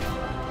anime.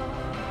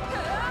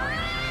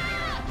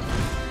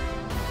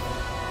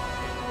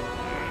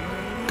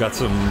 Got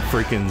some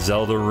freaking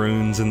Zelda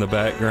runes in the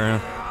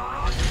background.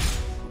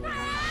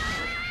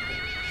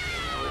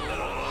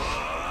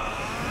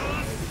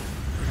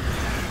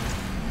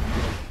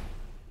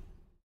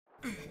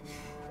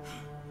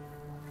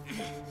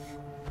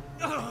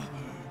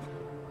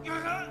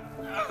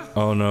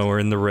 Oh no, we're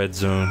in the red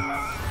zone.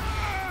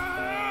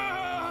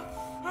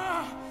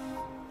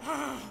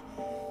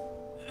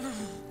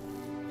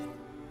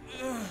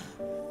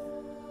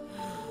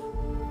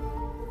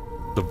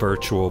 The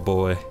Virtual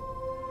Boy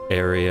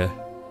area.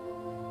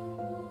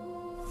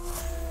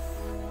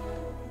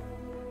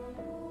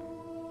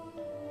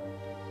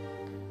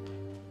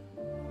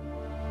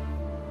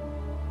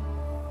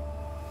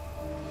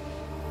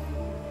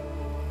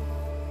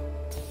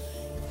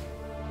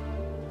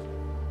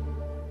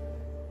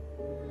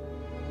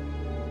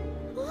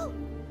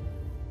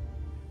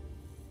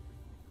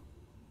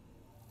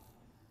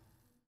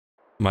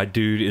 My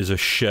dude is a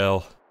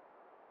shell.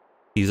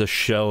 He's a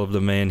shell of the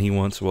man he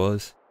once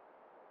was.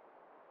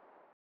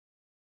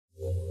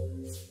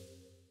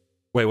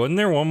 Wait, wasn't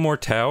there one more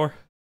tower?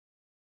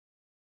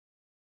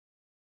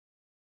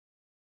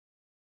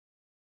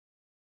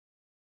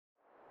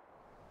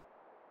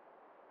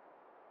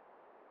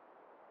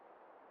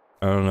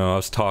 I don't know, I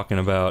was talking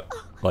about,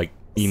 like,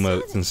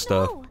 emotes and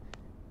stuff. No.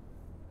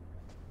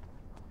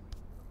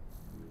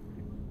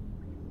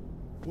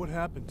 What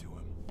happened to him?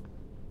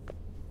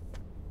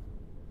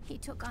 He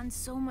took on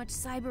so much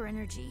cyber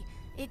energy,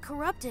 it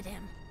corrupted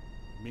him.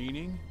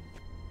 Meaning?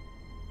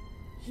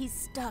 He's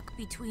stuck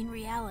between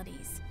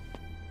realities.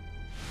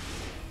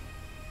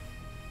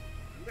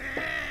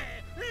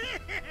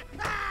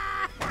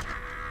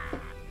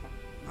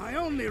 My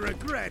only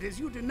regret is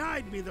you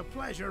denied me the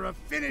pleasure of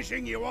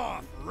finishing you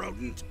off,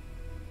 rodent.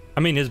 I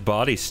mean, his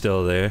body's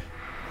still there.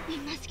 We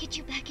must get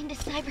you back into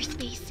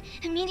cyberspace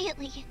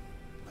immediately.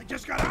 I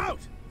just got out!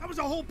 That was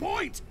the whole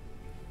point!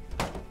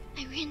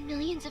 I ran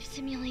millions of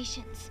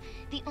simulations.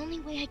 The only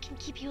way I can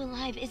keep you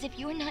alive is if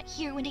you're not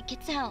here when it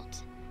gets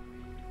out.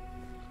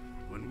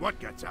 When what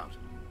gets out?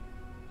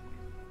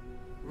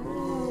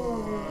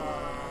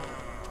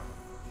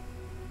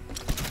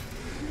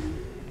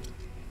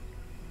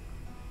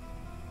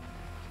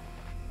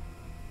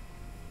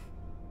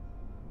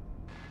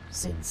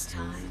 Since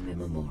time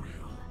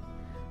immemorial,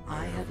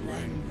 I have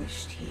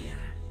languished here.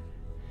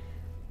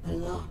 The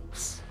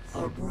locks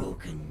are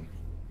broken.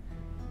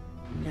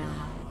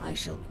 Now I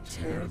shall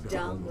tear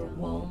down the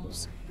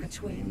walls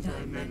between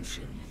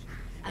dimensions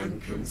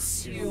and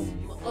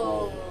consume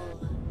all.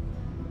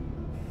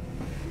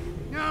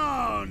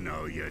 No,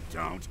 no you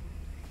don't.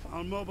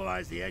 I'll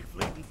mobilize the egg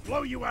fleet and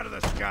blow you out of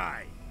the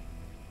sky.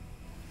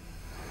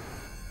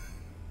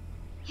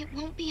 It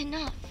won't be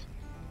enough.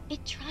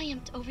 It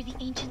triumphed over the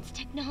Ancients'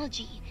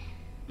 technology.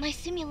 My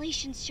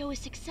simulations show a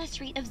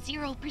success rate of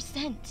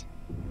 0%.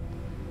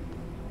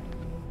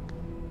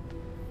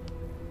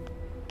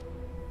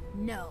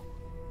 No.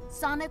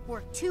 Sonic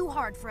worked too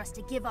hard for us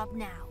to give up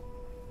now.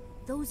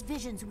 Those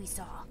visions we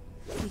saw,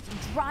 we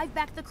can drive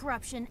back the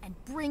corruption and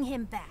bring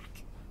him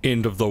back.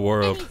 End of the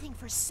world. Anything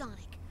for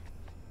Sonic.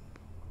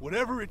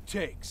 Whatever it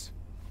takes.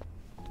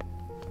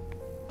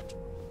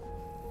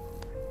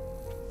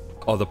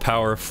 Oh, the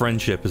power of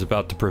friendship is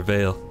about to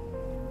prevail.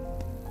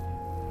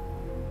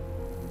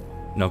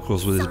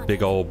 Knuckles with his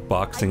big old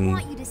boxing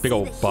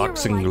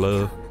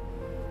glove.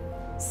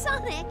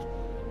 Sonic,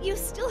 you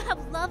still have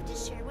love to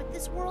share with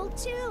this world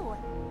too.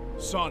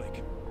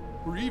 Sonic,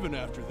 we're even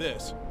after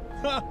this.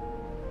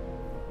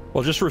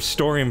 Well, just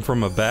restore him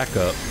from a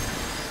backup.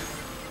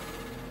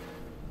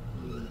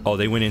 Oh,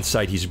 they went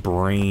inside his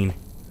brain.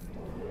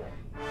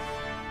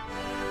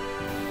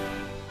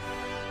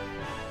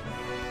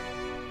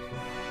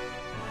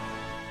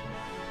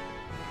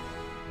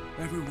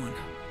 Everyone,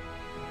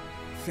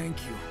 thank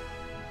you.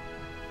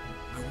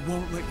 I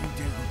won't let you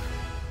down.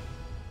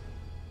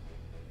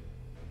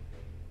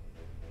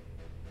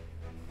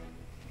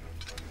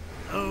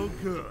 Oh,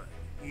 good.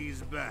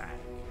 He's back.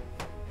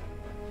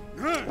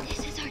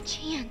 This is our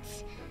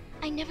chance.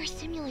 I never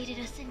simulated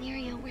a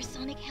scenario where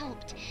Sonic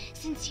helped,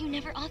 since you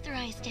never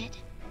authorized it.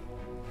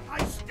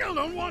 I still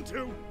don't want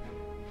to!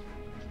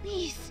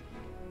 Please.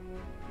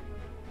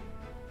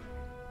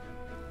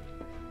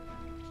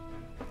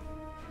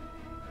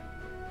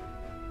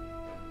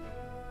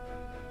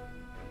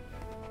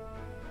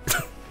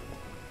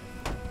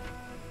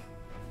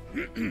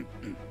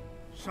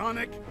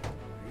 Sonic,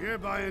 I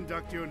hereby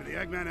induct you into the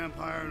Eggman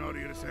Empire and order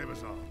you to save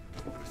us all.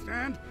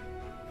 Understand?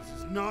 This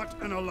is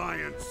not an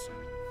alliance.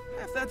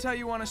 If that's how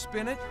you want to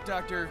spin it,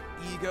 Dr.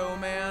 Ego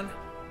Man.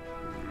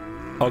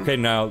 Okay,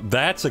 now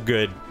that's a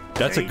good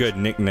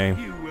nickname.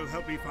 You will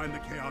help me find the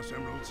Chaos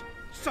Emeralds.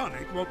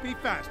 Sonic won't be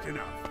fast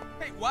enough.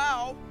 Hey,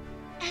 wow!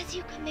 As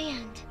you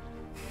command.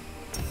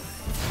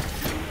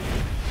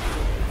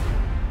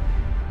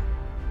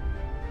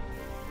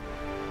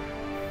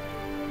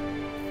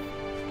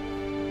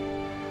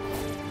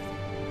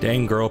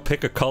 Dang, girl,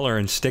 pick a color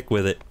and stick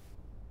with it.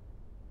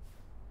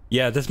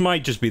 Yeah, this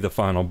might just be the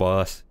final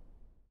boss.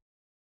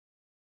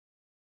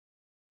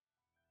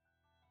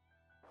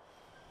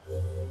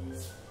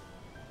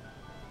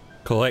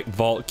 Collect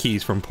vault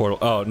keys from portal.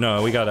 Oh,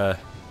 no, we gotta...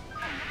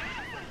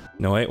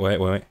 No, wait.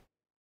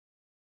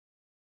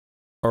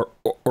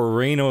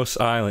 Oranos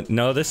Island.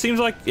 No, this seems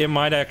like it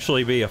might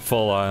actually be a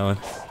full island.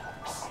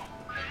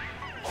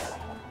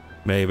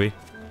 Maybe.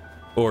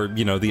 Or,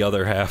 you know, the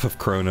other half of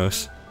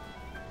Kronos.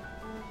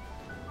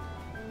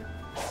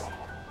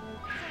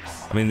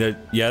 I mean,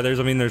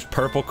 there's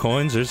purple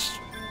coins, there's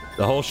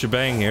the whole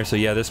shebang here, so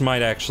yeah, this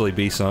might actually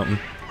be something.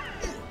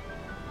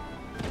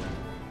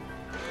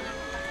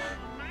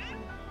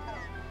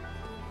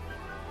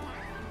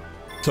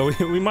 So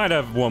we might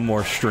have one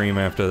more stream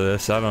after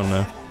this, I don't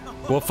know.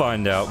 We'll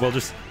find out. We'll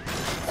just,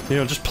 you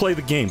know, just play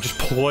the game. Just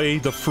play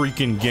the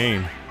freaking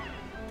game.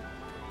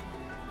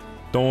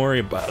 Don't worry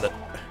about it.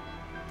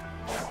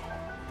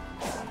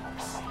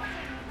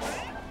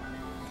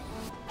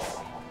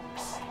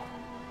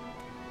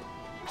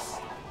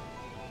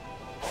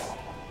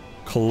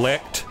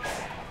 Collect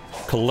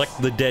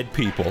the dead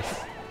people.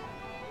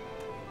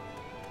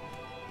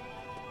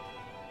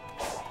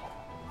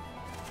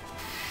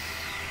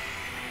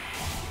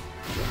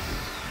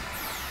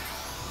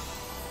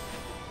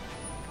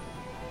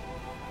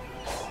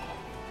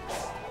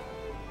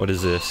 What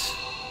is this?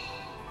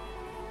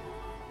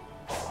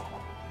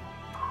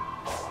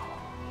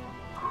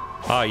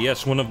 Ah,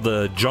 yes, one of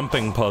the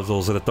jumping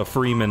puzzles that the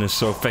Freeman is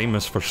so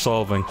famous for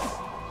solving.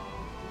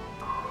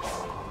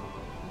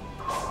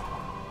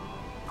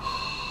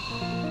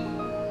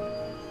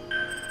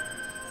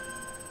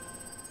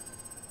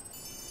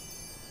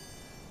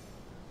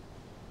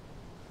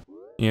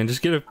 Yeah,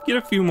 just get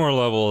a few more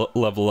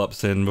level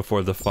ups in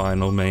before the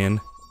final, man.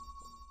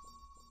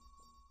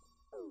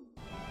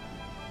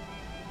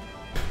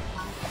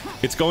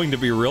 It's going to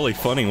be really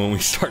funny when we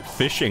start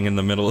fishing in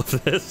the middle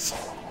of this.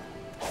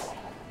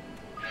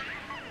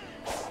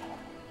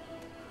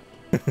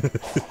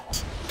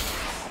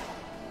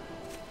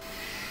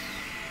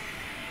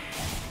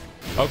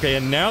 Okay,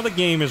 and now the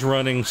game is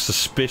running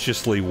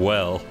suspiciously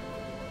well.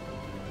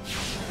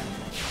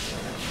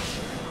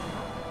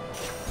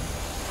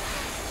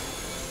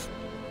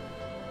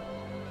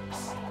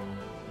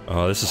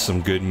 Oh, this is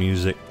some good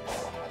music.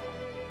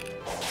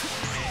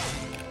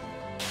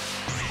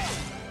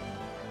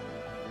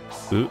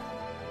 Ooh.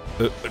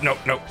 No,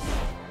 no.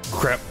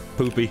 Crap.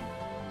 Poopy.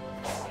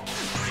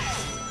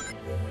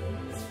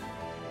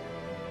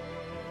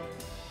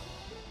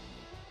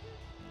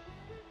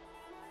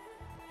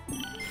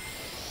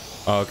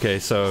 Okay,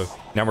 so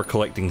now we're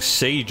collecting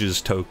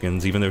Sage's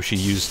tokens, even though she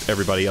used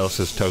everybody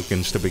else's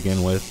tokens to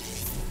begin with.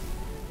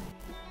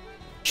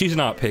 She's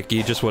not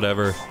picky, just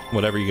whatever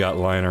you got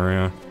lying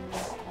around.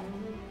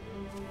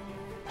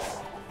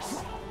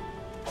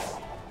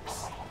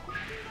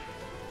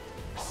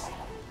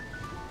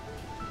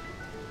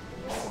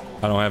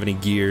 I don't have any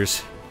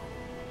gears.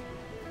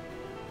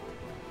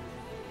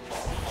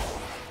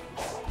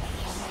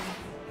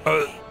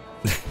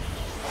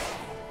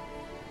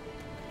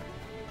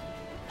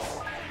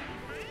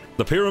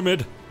 The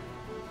pyramid.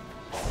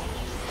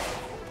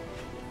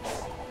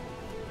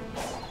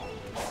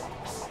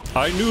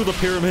 I knew the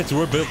pyramids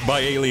were built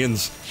by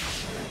aliens.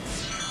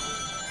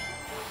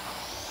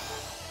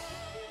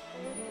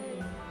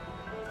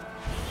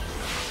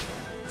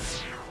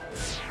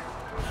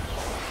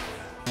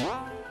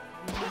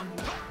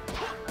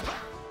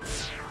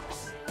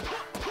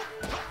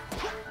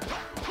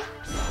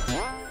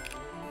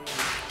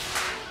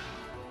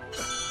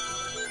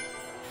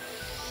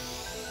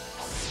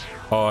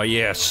 Oh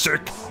yeah,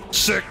 sick!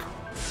 Sick!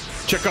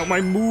 Check out my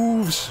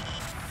moves!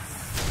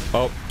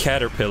 Oh,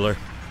 caterpillar.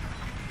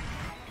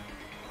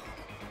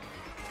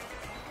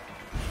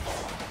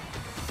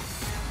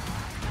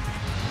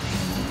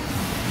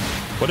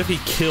 What if he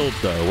killed,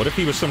 though? What if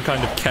he was some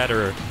kind of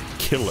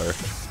killer?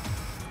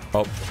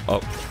 Oh,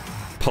 oh.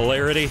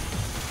 Polarity?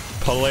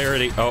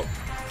 Polarity, oh.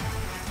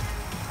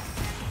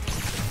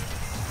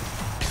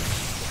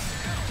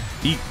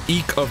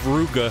 Eek of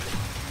Ruga.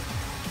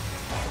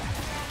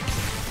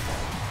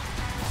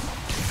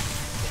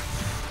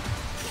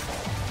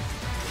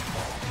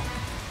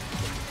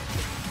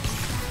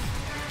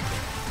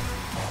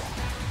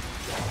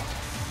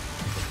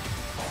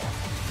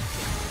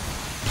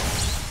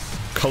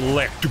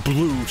 Collect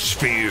blue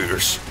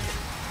spheres.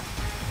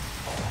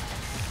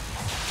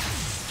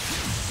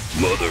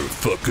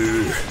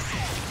 Motherfucker.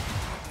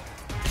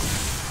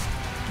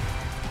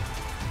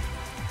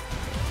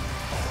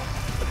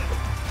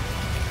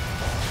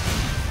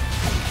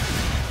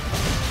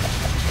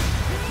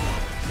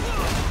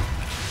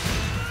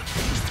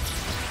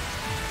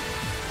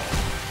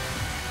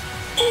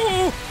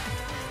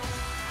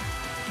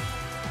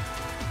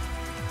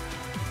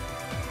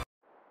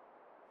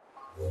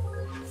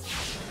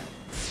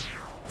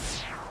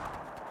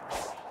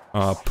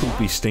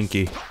 Poopy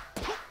stinky.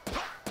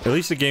 At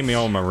least it gave me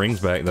all my rings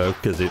back, though,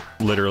 because it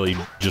literally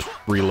just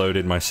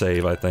reloaded my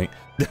save, I think.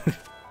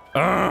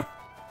 Ah!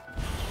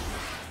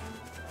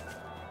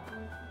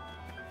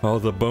 Oh,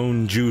 the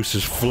bone juice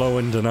is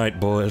flowing tonight,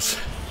 boys.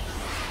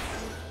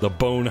 The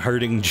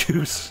bone-hurting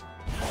juice.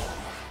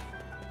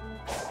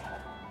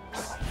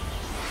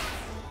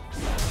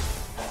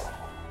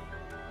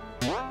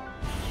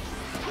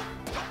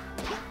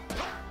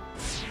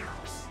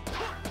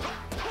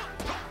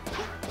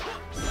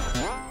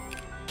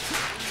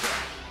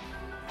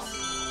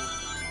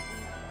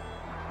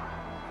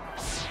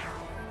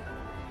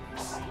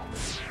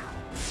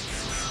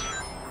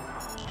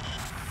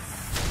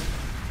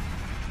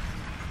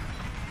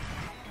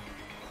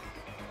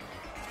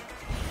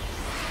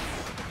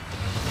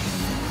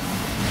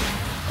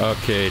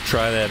 Okay,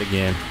 try that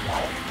again.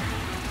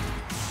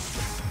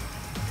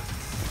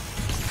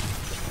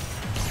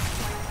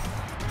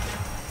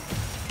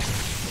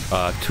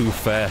 Too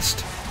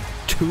fast.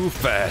 Too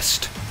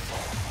fast.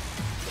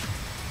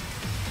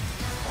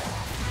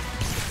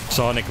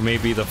 Sonic may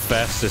be the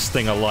fastest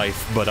thing alive,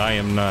 but I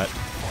am not.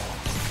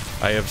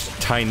 I have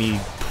tiny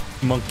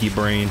monkey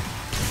brain.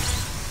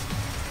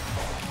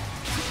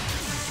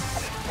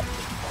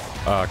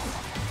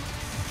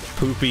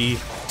 poopy,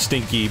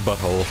 stinky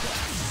butthole.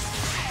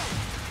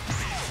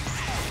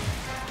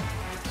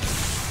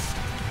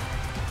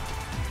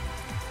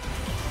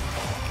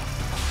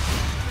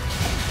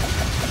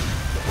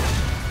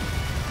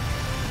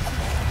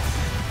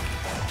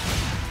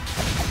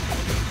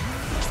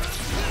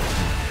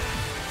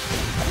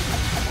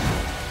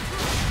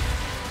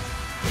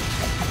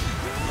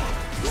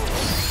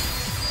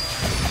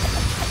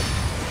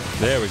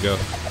 There we go.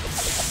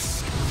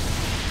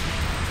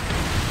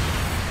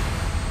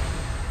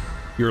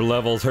 Your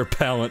levels are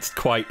balanced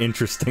quite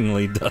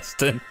interestingly,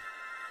 Dustin.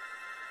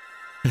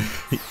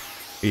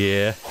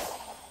 Yeah.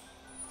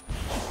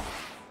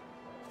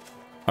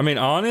 I mean,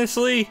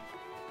 honestly,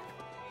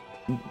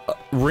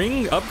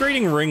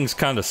 upgrading rings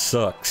kind of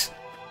sucks.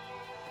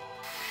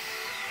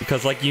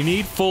 Because, like, you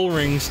need full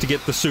rings to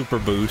get the super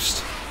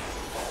boost.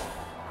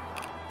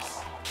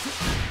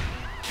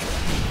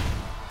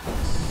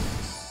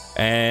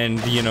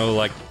 And, you know,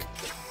 like,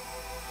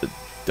 I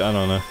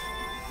don't know.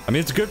 I mean,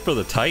 it's good for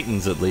the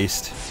Titans, at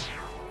least.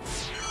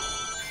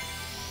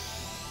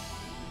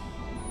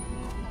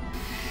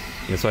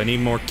 Yeah, so I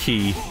need more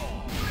key.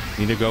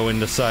 Need to go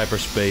into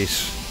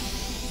cyberspace.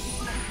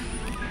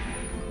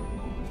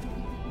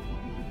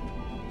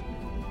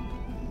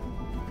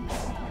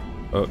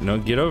 Oh, no,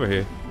 get over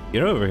here.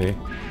 Get over here.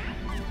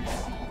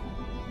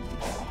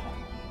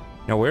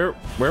 Now, where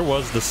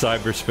was the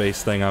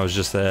cyberspace thing I was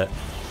just at?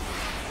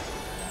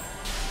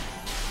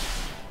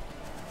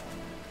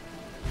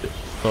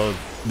 Well,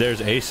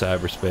 there's a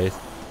cyberspace.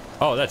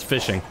 Oh, that's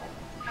fishing.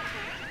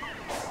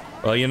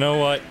 Well, you know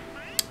what?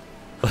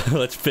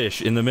 Let's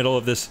fish in the middle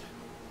of this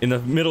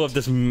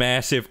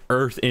massive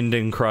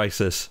Earth-ending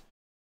crisis.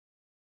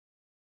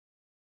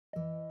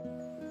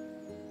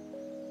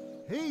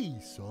 Hey,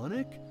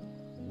 Sonic.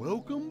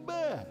 Welcome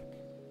back.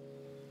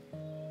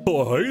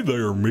 Oh, hey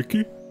there,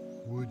 Mickey.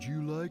 Would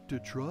you like to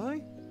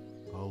try?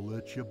 I'll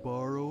let you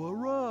borrow a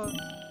rod.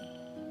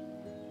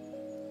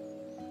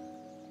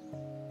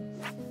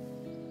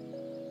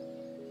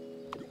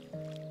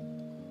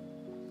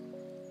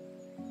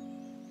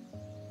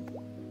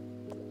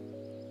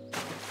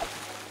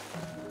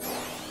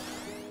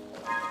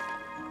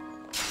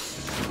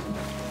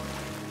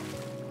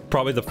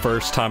 Probably the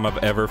first time I've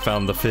ever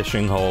found the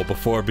fishing hole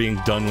before being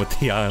done with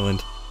the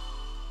island.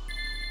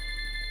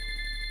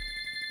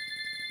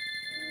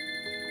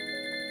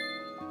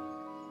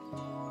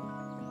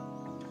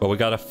 But we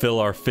gotta fill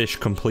our fish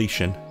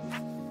completion.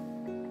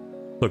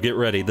 So get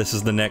ready, this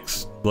is the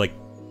next, like,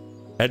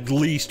 at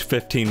least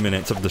 15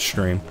 minutes of the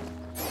stream.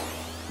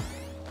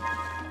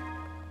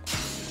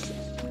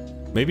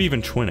 Maybe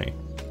even 20.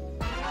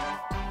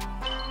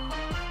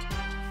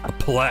 A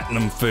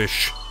platinum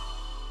fish.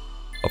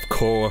 Of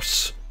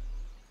course.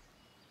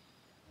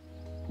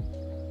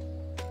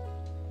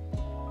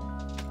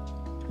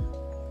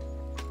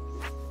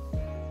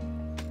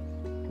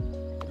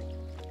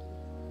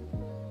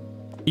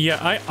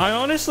 Yeah, I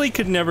honestly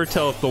could never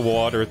tell if the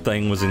water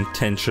thing was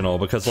intentional,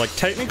 because, like,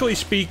 technically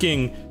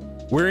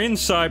speaking, we're in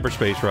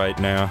cyberspace right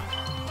now.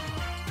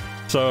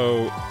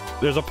 So,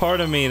 there's a part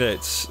of me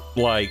that's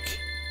like,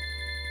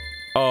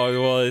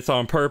 oh, well, it's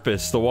on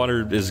purpose, the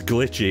water is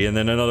glitchy, and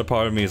then another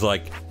part of me is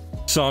like,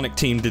 Sonic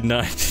Team did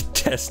not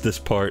test this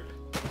part.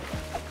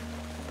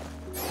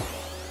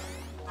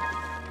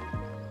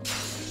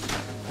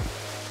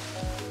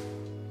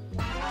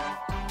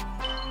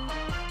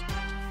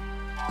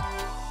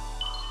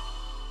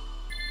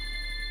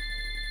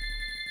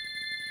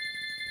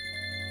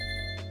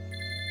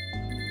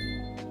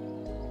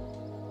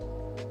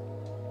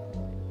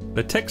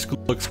 The text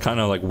looks kind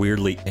of like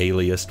weirdly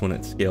aliased when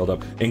it's scaled up.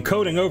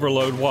 Encoding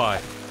overload, why?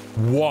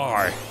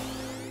 Why?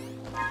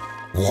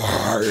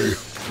 Why?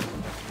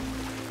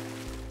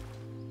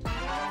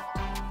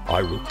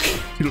 I will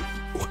kill you.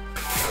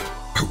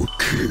 I will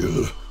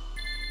kill.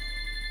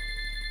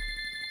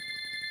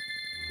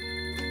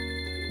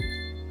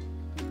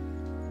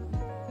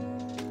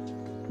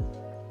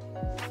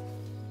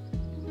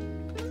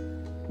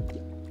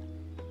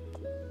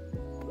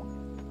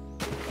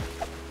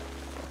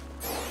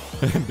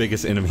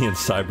 Biggest enemy in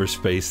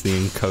cyberspace, the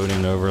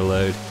encoding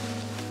overload.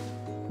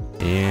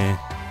 Yeah.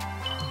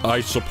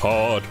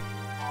 Isopod.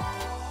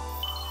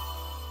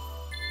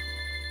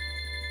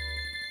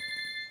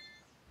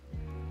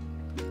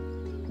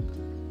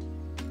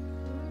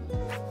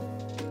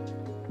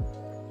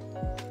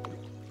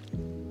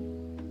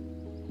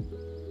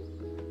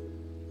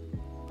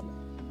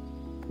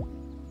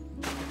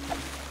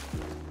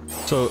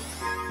 So,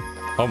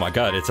 oh my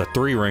god, it's a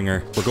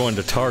 3-ringer. We're going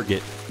to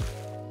Target.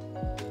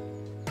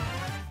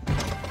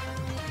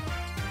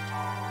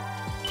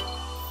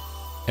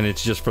 And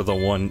it's just for the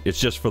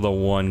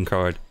one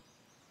card.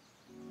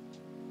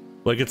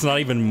 Like, it's not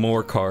even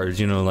more cards,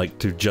 you know, like,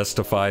 to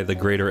justify the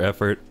greater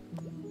effort.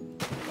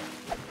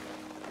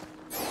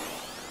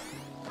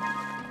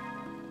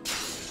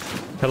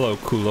 Hello,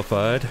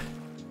 Coolified.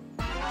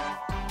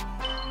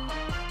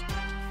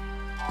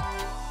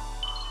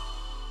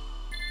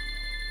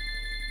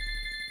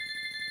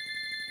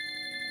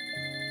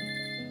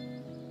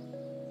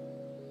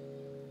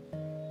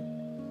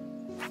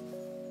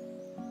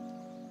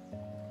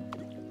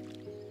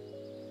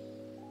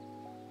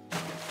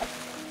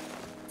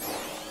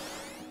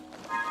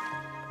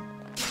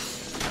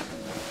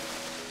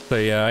 So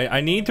yeah,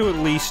 I need to at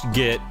least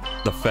get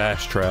the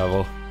fast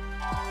travel.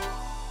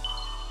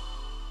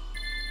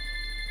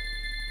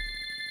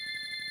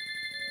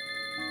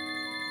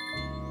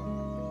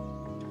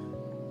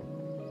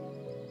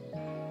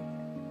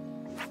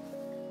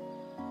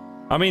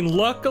 I mean,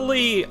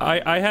 luckily,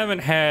 I haven't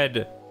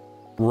had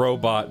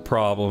robot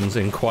problems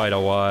in quite a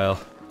while.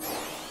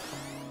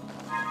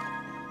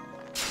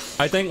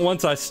 I think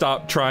once I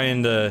stopped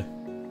trying to...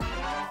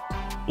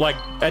 Like,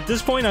 at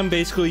this point, I'm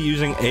basically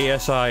using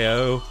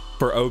ASIO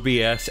for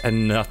OBS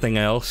and nothing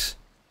else.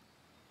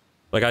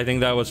 Like, I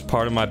think that was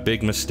part of my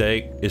big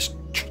mistake, is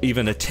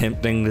even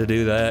attempting to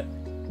do that.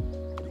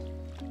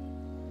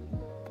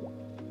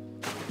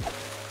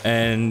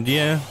 And,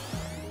 yeah.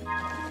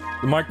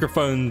 The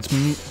microphone's...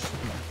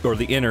 or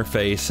the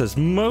interface has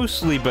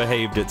mostly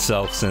behaved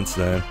itself since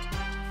then.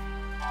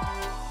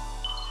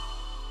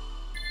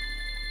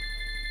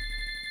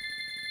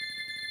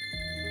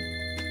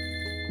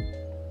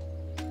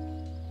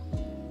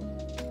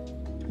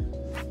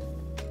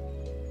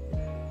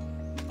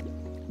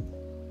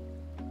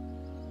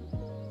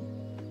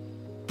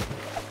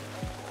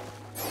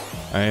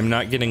 I am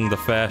not getting the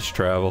fast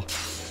travel.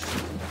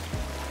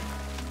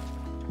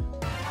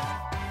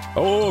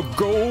 Oh,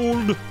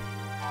 gold!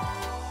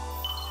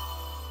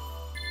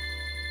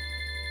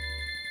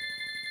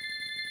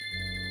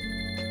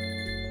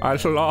 I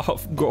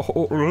love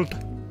gold.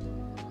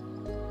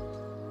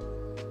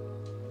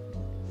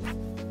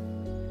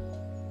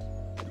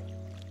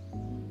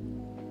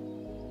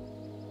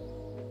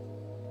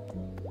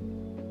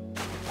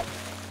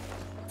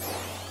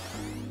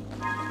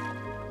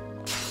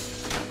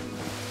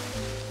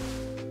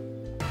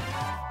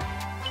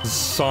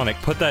 Sonic,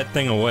 put that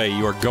thing away.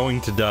 You are going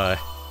to die.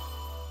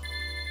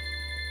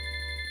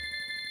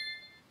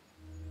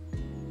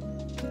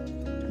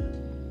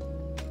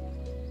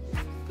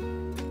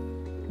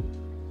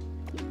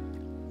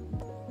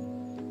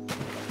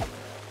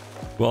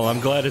 Well, I'm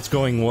glad it's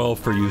going well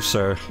for you,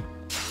 sir.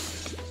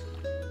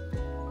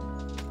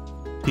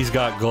 He's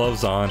got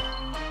gloves on.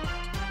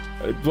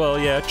 Well,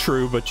 yeah,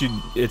 true, but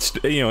it's,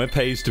 you know, it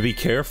pays to be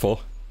careful.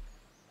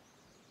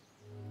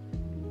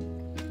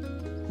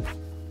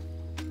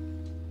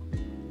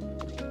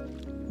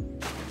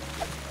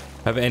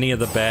 Have any of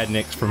the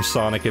badniks from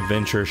Sonic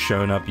Adventure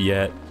shown up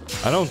yet?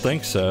 I don't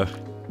think so.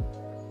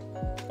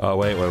 Oh,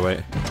 wait.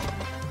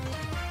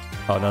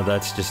 Oh, no,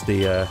 that's just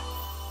the,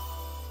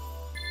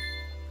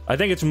 I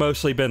think it's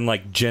mostly been,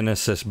 like,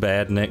 Genesis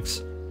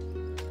badniks.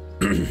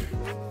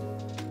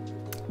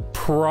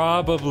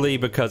 Probably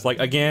because, like,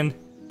 again...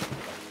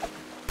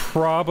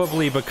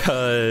 Probably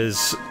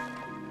because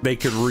they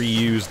could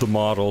reuse the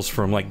models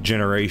from, like,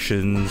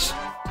 Generations.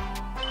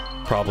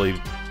 Probably...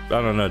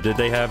 I don't know, did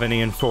they have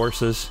any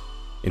Enforces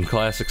in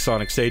classic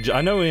Sonic Stage? I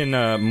know in,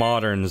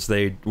 Moderns,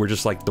 they were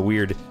just, like, the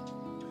weird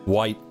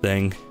white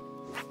thing.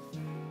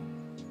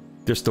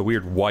 Just the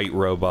weird white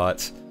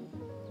robots.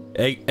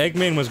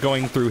 Eggman was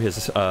going through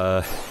his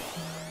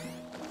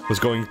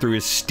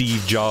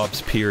Steve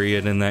Jobs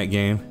period in that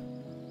game.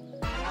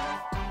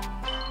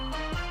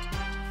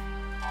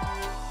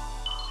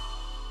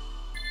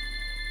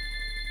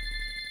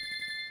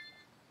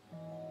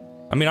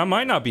 I mean, I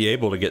might not be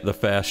able to get the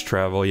fast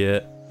travel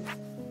yet.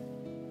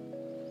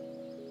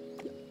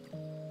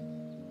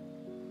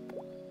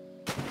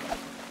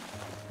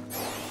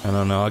 I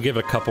don't know, I'll give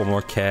it a couple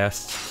more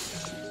casts.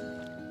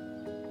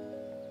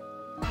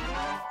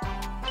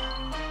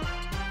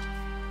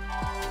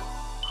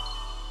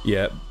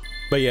 Yeah,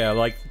 but yeah,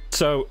 like,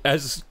 so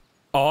as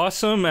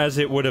awesome as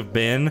it would have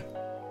been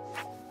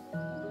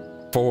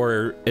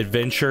for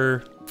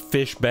Adventure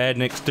Fish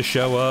Badniks to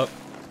show up,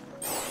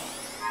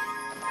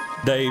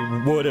 they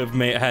would have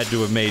had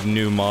to have made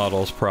new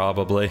models,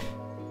 probably.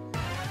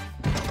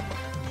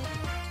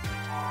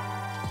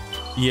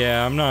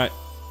 Yeah, I'm not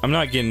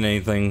getting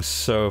anything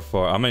so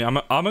far. I mean,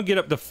 I'm gonna get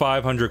up to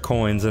 500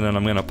 coins and then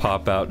I'm gonna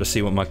pop out to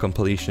see what my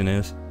completion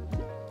is.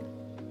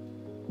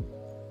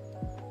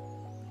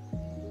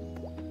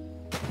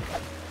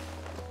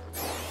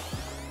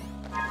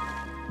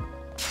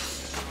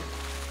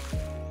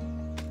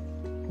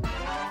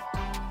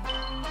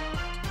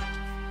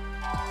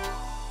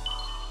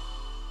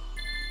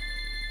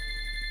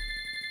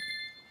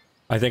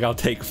 I think I'll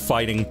take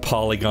fighting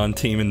Polygon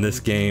Team in this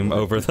game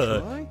over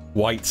the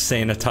white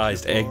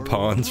sanitized egg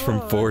pawns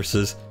from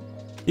Forces.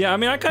 Yeah, I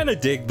mean, I kind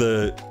of dig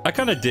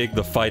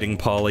the fighting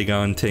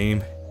Polygon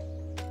Team.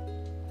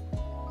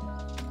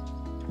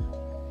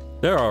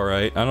 They're all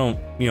right. I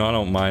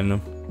don't mind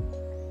them.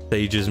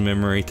 Sage's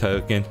memory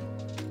token.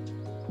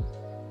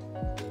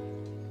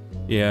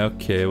 Yeah,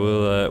 okay.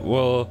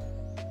 We'll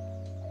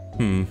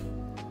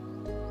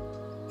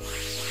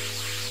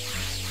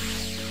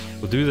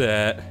do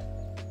that.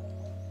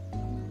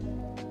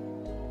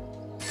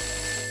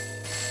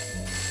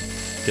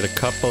 Get a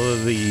couple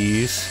of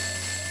these.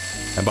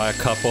 And by a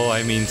couple,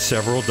 I mean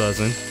several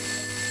dozen.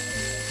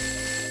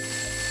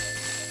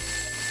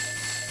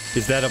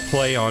 Is that a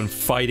play on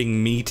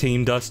Fighting Me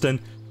Team,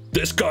 Dustin?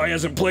 This guy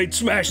hasn't played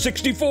Smash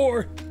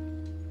 64!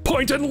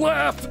 Point and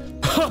laugh!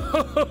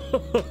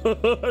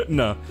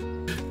 No.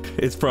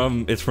 It's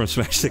from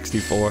Smash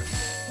 64.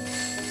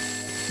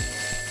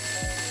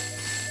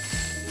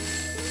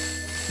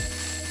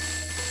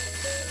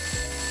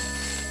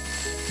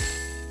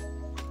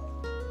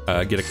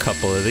 Get a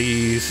couple of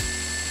these.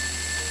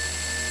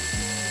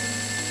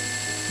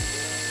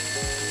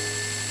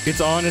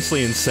 It's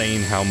honestly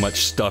insane how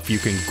much stuff you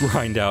can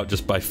grind out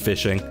just by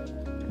fishing.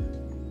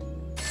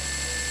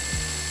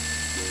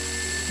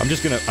 I'm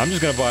just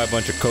gonna buy a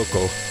bunch of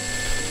cocoa.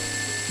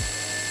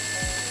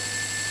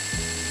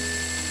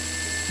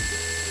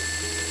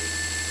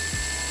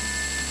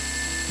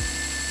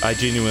 I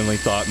genuinely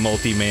thought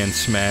Multi-Man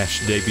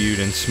Smash debuted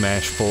in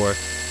Smash 4.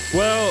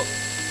 Well,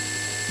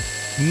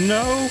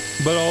 no,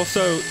 but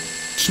also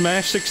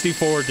Smash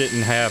 64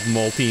 didn't have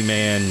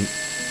Multi-Man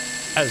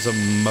as a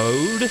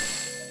mode,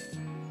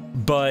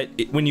 but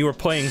when you were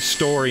playing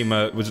story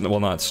mode, well,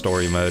 not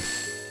story mode.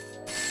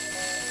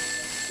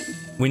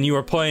 When you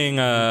were playing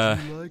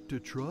like to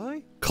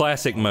try?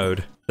 Classic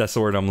mode, that's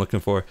the word I'm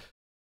looking for.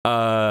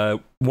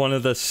 One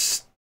of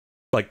the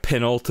like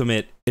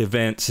penultimate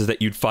events is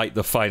that you'd fight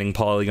the fighting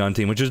polygon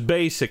team, which is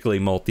basically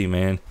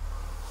Multi-Man.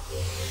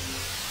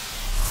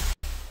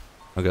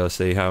 I'll go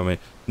see how many.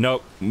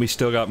 Nope, we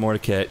still got more to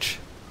catch.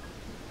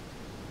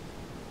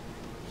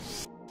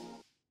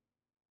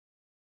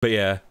 But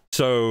yeah,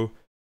 so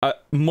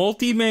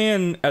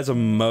Multi-Man as a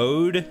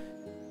mode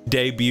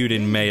debuted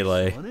in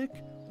Melee. Sonic?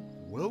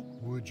 Well,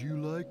 would you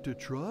like to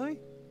try?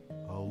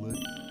 I'll let.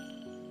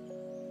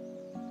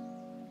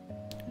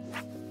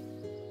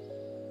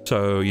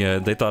 So yeah,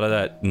 they thought of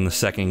that in the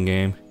second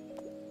game.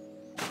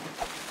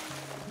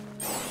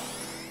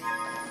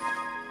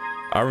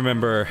 I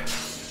remember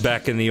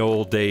back in the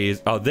old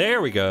days. Oh,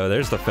 there we go.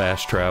 There's the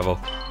fast travel.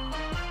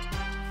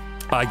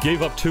 I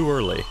gave up too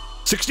early.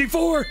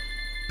 64!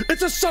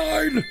 It's a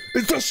sign!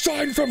 It's a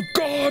sign from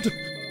God!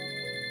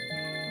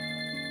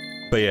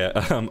 But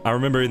yeah, I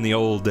remember in the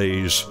old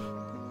days,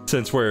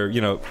 since we're, you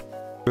know,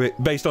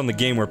 based on the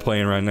game we're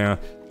playing right now,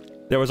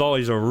 there was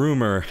always a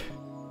rumor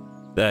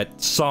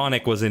that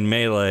Sonic was in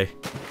Melee,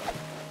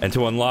 and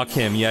to unlock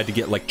him, you had to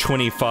get like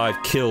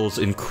 25 kills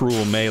in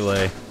Cruel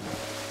Melee.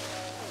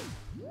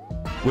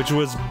 Which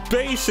was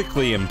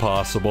basically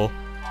impossible.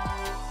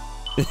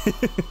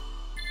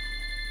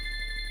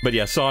 But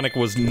yeah, Sonic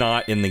was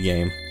not in the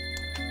game.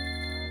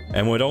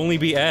 And would only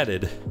be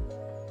added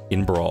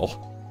in Brawl.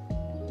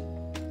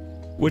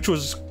 Which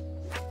was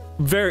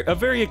a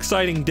very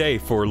exciting day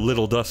for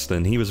little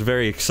Dustin. He was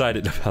very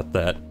excited about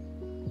that.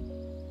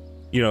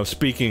 You know,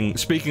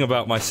 speaking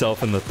about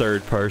myself in the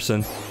third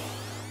person.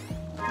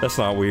 That's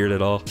not weird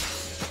at all.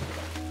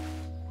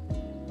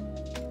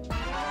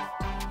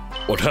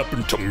 What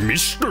happened to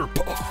Mr.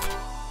 Puff?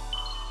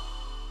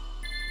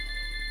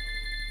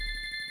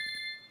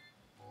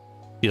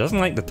 He doesn't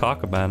like to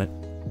talk about it.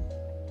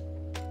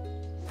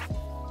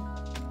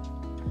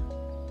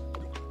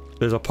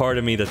 There's a part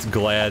of me that's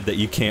glad that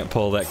you can't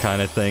pull that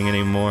kind of thing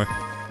anymore.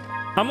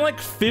 I'm like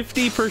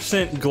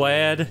 50%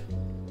 glad,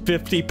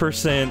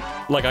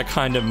 50% like I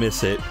kind of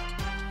miss it.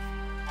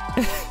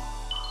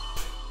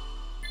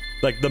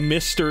 Like the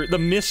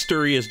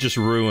mystery is just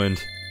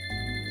ruined.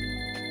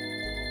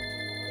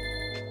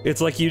 It's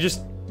like you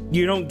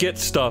don't get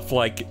stuff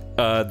like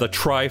the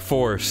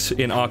Triforce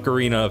in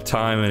Ocarina of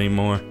Time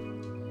anymore.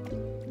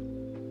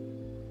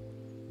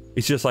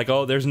 It's just like,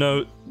 oh, there's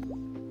no...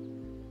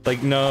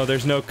 Like, no,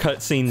 there's no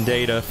cutscene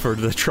data for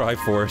the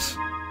Triforce.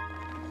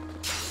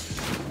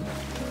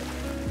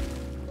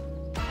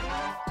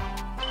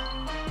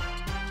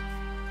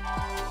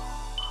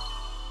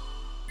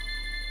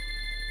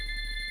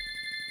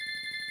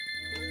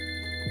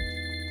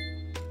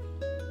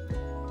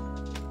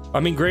 I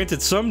mean,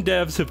 granted, some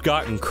devs have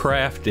gotten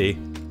crafty.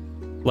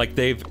 Like,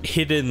 they've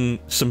hidden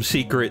some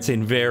secrets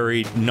in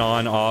very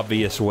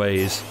non-obvious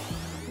ways.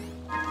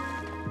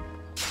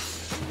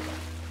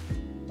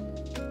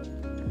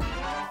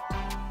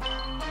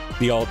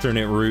 The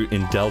alternate route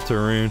in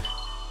Deltarune,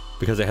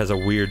 because it has a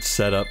weird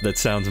setup that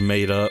sounds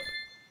made up.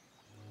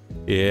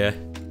 Yeah.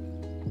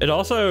 It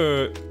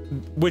also,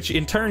 which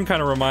in turn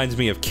kind of reminds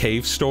me of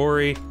Cave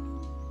Story,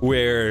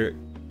 where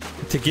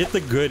to get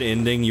the good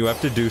ending, you have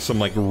to do some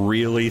like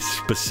really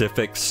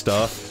specific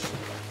stuff.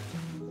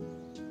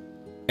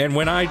 And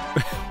when I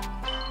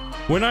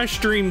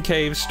stream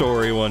Cave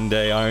Story one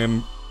day, I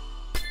am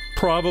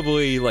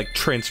probably like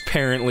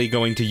transparently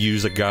going to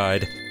use a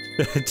guide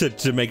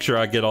to make sure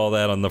I get all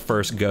that on the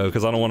first go,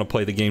 because I don't want to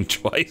play the game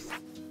twice.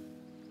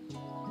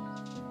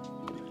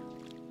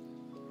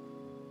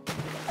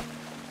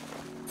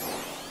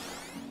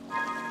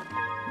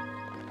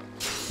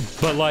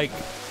 But like,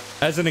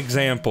 as an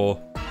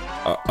example,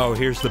 oh,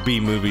 here's the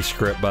B-movie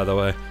script, by the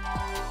way.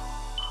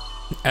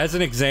 As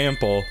an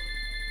example,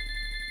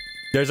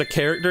 there's a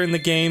character in the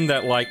game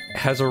that like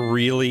has a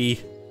really,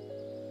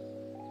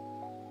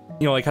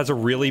 you know, like has a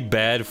really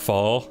bad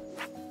fall.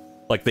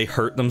 Like they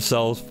hurt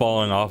themselves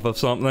falling off of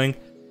something.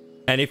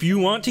 And if you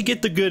want to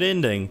get the good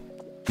ending,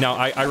 now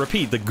I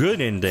repeat, the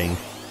good ending,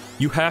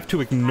 you have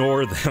to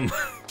ignore them.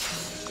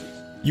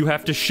 you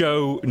have to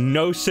show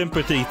no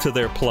sympathy to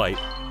their plight.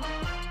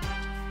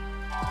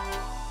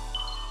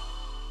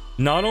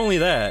 Not only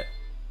that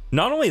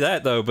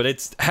though, but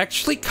it's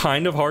actually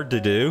kind of hard to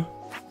do.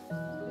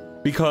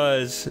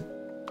 Because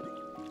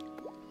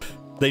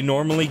they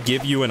normally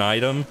give you an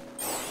item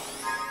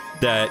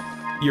that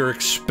you're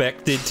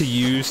expected to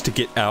use to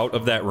get out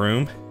of that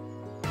room.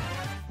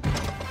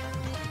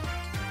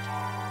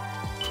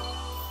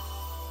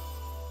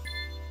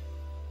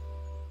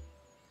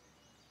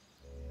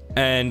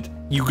 And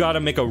you gotta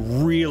make a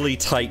really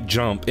tight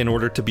jump in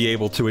order to be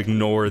able to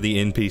ignore the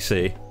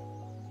NPC.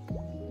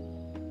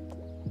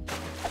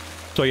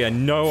 So yeah,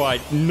 no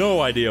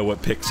idea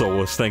what Pixel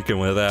was thinking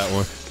with that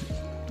one.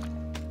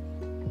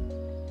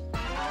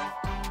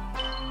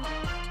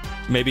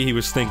 Maybe he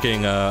was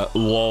thinking,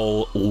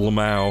 lol,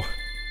 Lamau.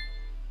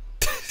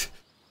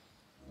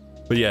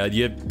 But yeah,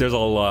 there's a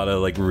lot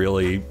of, like,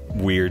 really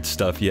weird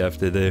stuff you have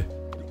to do.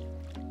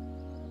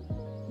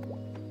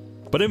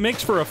 But it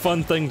makes for a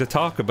fun thing to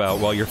talk about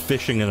while you're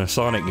fishing in a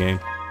Sonic game.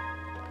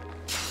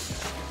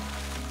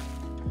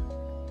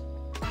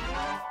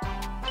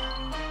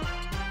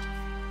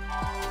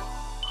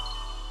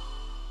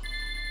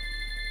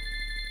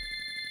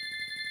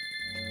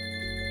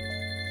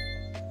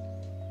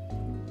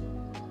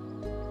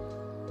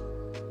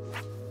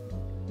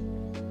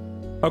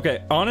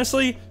 Okay,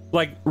 honestly,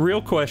 like, real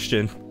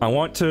question. I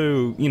want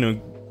to, you know,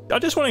 I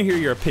just want to hear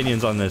your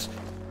opinions on this.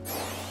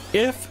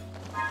 If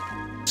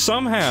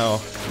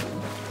somehow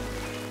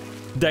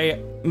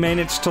they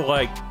managed to,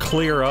 like,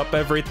 clear up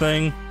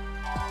everything,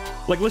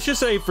 like, let's just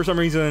say for some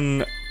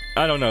reason,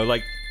 I don't know,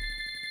 like,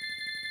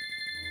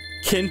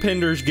 Ken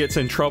Penders gets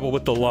in trouble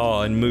with the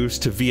law and moves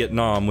to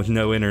Vietnam with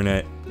no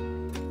internet.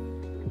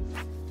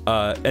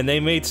 And they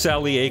made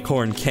Sally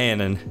Acorn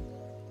canon.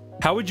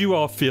 How would you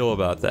all feel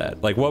about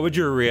that? Like, what would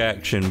your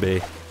reaction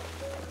be?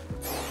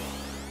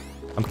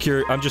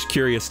 I'm just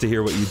curious to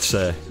hear what you'd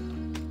say.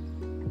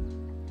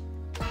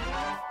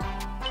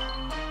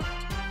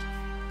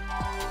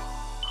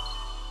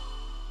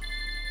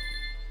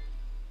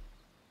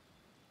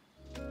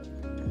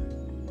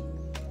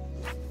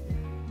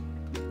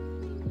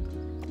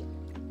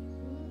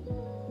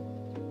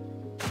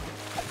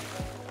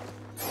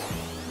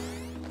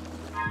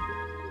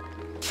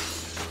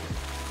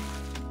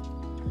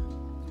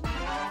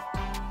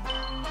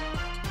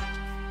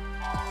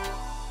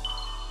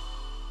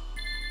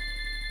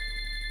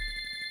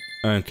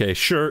 Okay,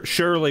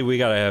 surely we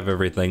gotta have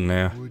everything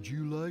now. Would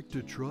you like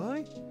to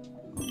try?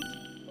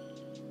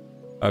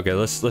 Okay,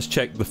 let's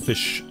check the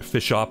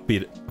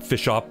fishopida.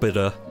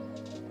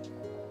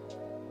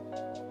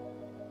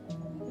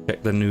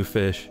 Check the new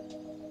fish.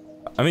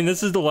 I mean,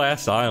 this is the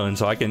last island,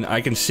 so I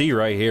can see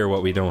right here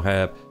what we don't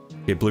have.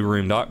 Okay,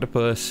 blue-rimmed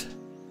octopus.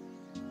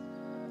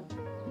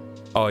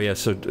 Oh yeah,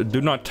 so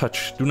do not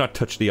touch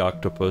the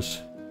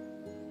octopus.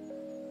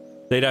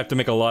 They'd have to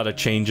make a lot of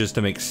changes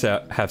to make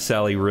have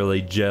Sally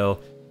really gel.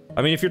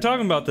 I mean, if you're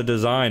talking about the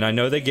design, I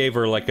know they gave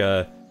her like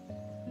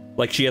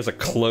she has a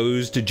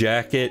closed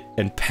jacket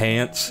and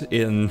pants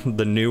in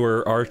the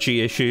newer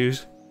Archie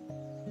issues.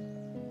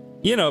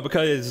 You know,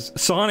 because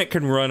Sonic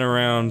can run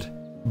around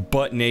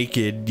butt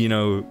naked, you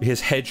know,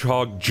 his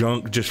hedgehog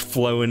junk just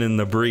flowing in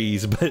the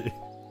breeze,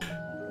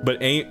 but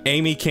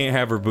Amy can't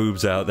have her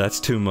boobs out. That's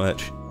too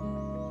much.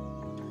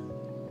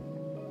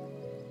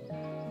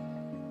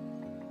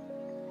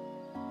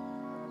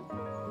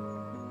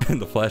 And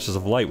the flashes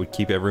of light would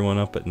keep everyone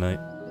up at night.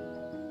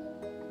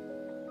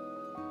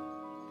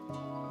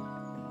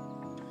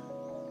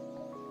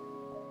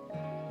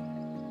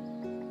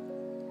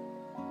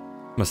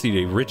 Must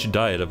eat a rich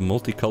diet of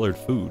multicolored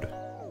food.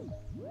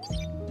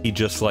 Eat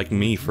just like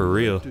me, for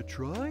real. To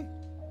try?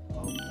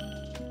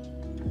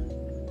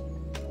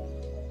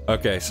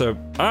 Okay, so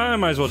I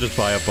might as well just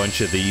buy a bunch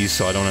of these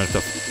so I don't have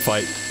to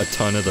fight a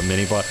ton of the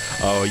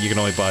mini-boss. Oh, you can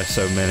only buy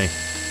so many.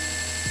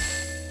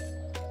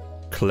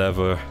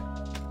 Clever.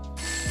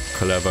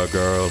 Clever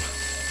girl.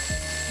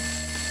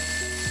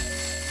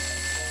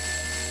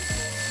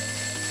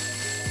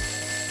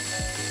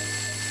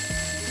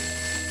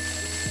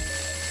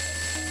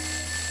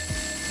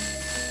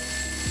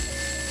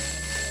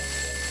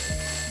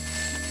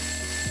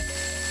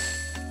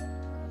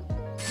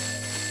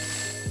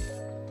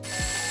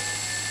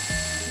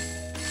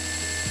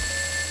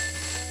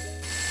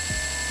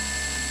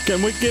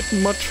 Can we get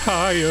much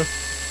higher?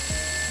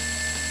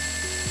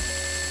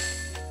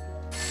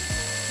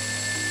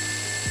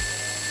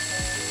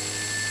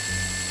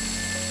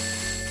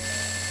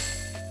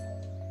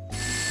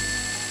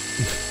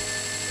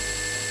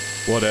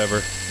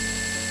 Whatever.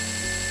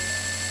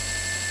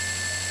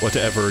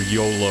 Whatever,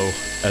 YOLO,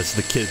 as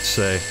the kids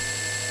say.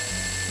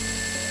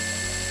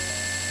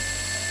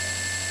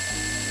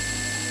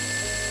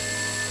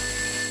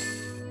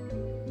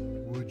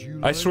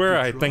 I swear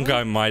I think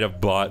I might have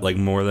bought, like,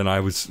 more than I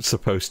was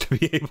supposed to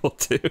be able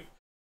to.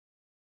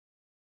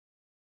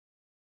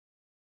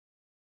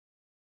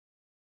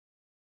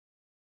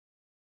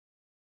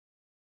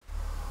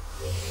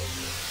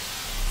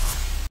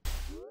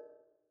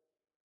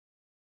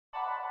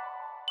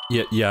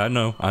 Yeah, I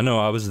know,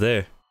 I was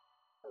there.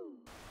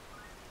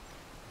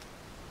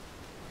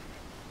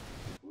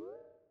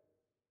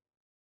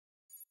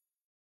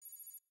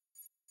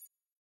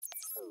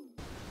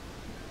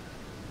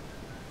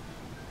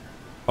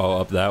 Oh,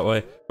 up that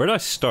way? Where'd I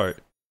start?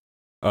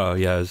 Oh,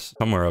 yeah, it's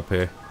somewhere up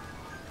here.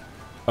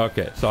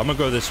 Okay, so I'm gonna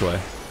go this way.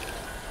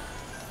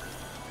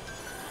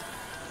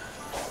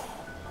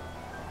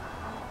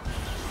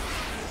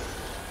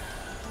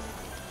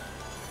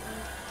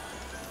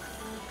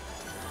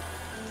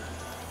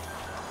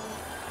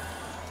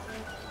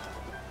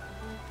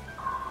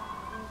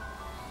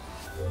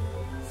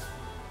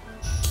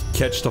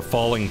 Catch the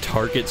falling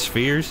target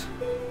spheres?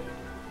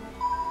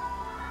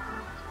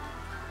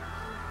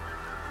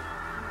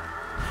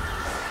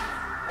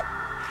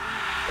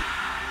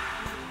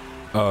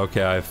 Oh,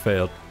 okay, I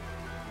failed.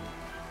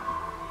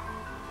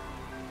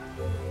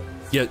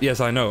 Yes,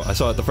 I know. I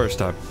saw it the first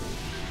time.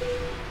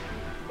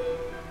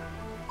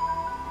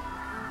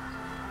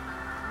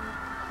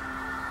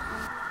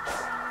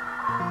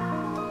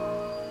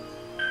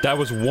 That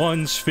was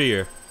one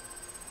sphere.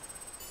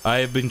 I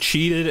have been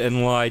cheated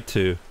and lied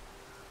to.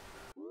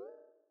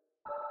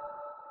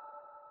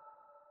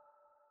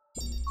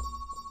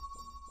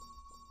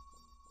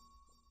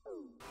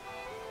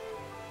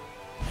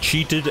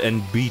 Cheated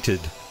and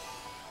beated.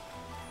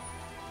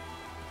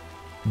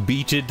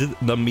 Beated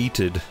the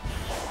meated.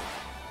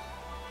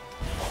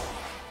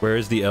 Where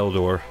is the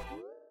Eldor?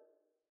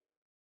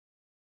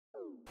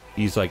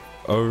 He's like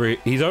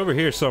he's over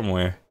here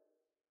somewhere.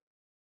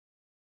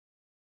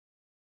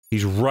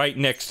 He's right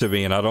next to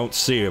me and I don't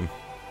see him.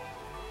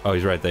 Oh,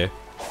 he's right there.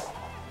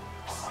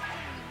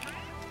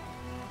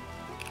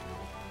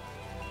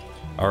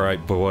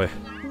 Alright, boy.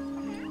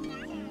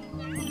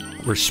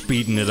 We're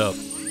speeding it up.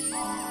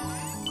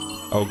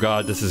 Oh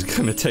god, this is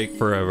gonna take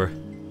forever.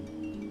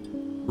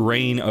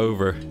 Rain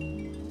over.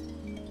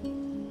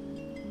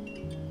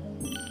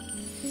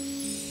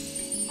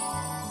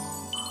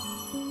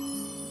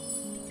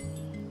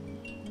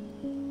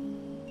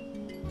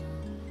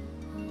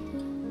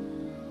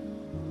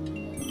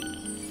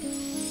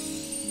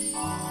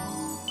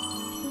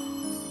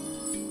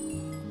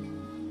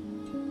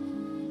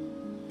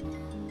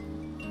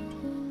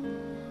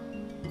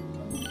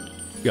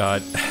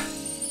 God.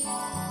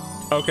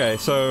 Okay,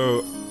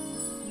 so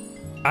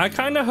I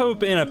kind of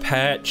hope in a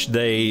patch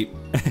they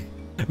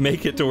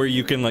make it to where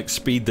you can like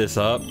speed this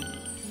up,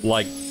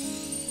 like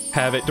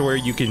have it to where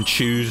you can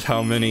choose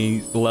how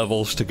many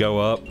levels to go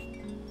up.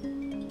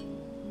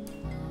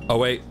 Oh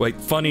wait,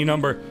 funny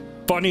number,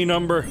 funny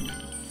number.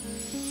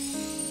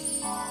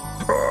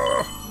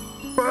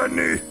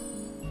 Funny.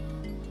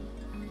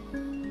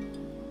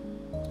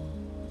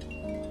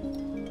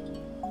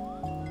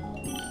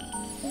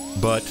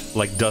 But,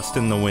 like dust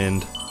in the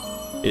wind,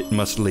 it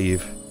must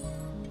leave.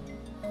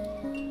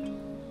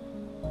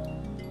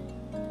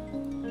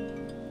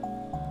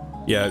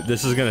 Yeah,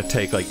 this is gonna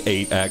take like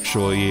 8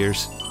 actual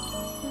years.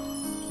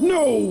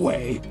 No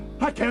way!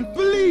 I can't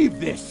believe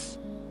this!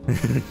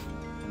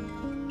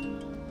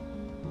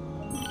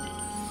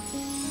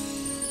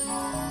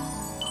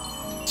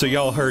 So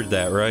y'all heard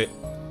that, right?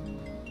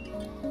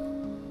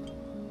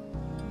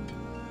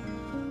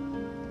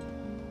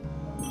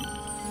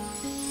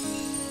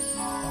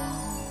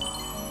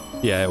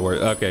 Yeah, it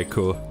worked. Okay,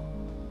 cool.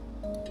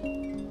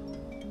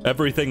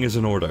 Everything is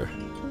in order.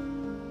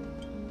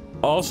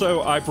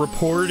 Also, I've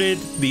reported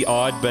the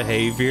odd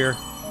behavior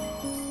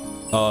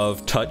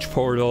of Touch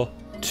Portal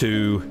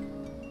to...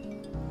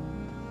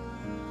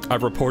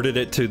 I've reported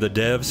it to the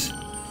devs.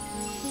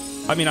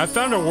 I mean, I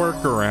found a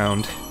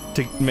workaround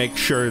to make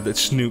sure that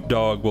Snoop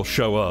Dogg will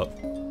show up.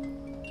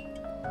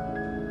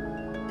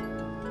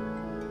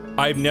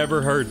 I've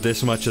never heard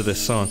this much of this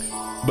song.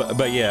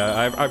 But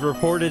yeah, I've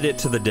reported it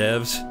to the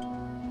devs.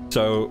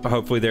 So,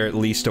 hopefully they're at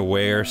least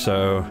aware,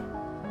 so...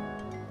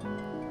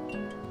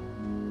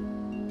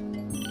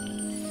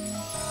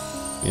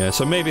 Yeah,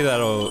 so maybe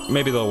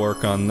they'll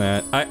work on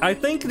that. I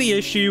think the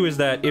issue is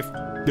that if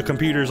the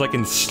computer's like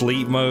in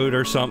sleep mode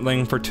or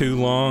something for too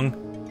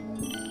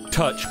long,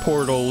 Touch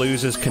Portal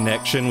loses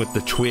connection with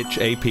the Twitch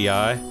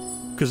API.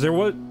 Because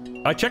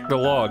I checked the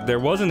log, there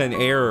wasn't an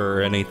error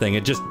or anything,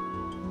 it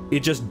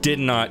just did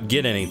not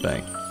get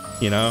anything,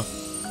 you know?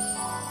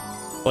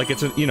 Like,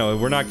 you know,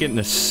 we're not getting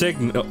a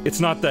signal.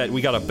 It's not that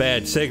we got a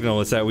bad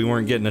signal, it's that we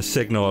weren't getting a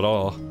signal at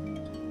all.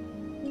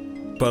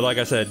 But like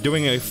I said,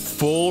 doing a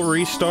full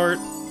restart,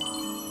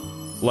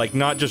 like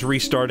not just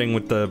restarting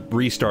with the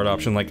restart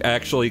option, like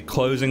actually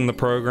closing the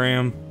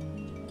program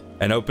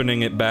and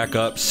opening it back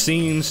up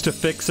seems to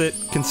fix it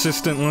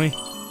consistently.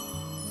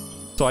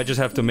 So I just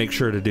have to make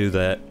sure to do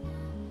that.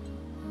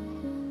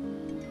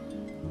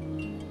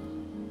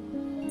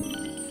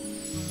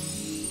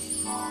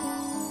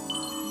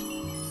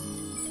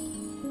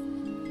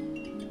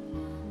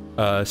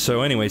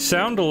 So anyway,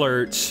 Sound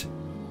Alerts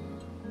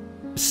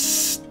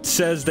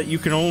says that you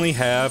can only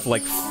have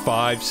like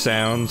 5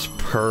 sounds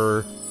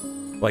per,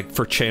 like,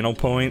 for channel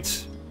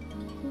points.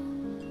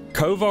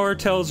 Kovar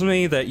tells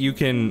me that you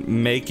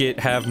can make it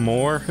have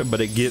more,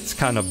 but it gets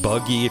kind of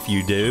buggy if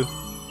you do.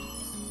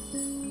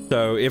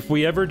 So if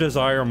we ever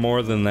desire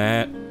more than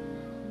that,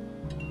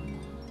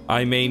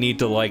 I may need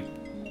to, like,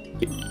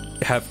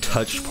 have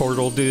Touch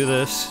Portal do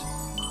this.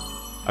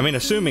 I mean,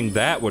 assuming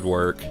that would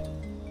work.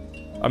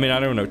 I mean, I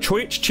don't know.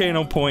 Twitch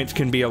channel points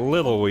can be a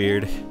little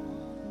weird.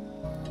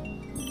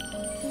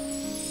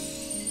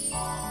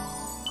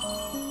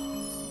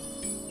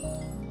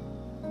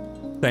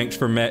 Thanks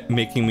for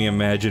making me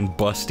imagine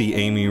busty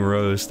Amy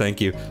Rose.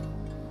 Thank you.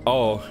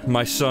 Oh,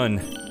 my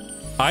son.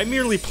 I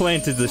merely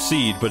planted the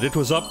seed, but it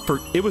was up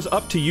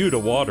to you to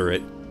water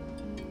it.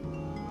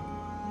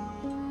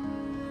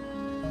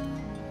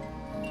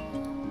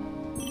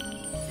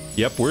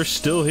 Yep, we're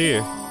still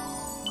here.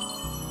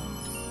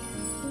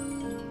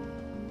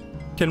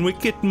 Can we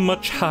get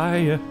much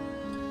higher?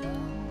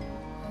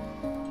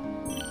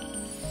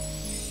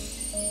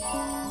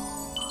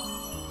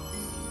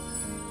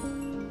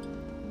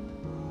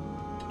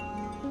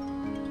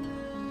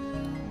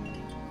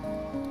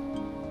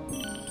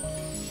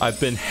 I've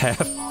been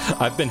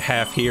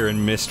half here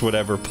and missed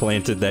whatever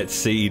planted that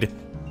seed.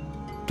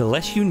 The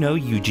less you know,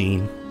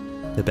 Eugene,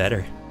 the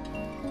better.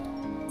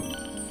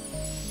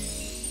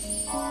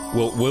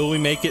 Will we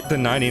make it to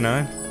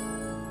 99?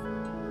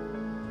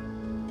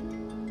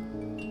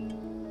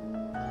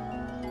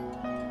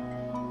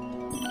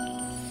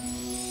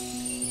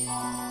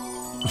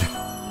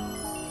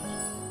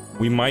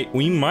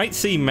 we might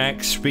see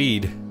max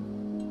speed.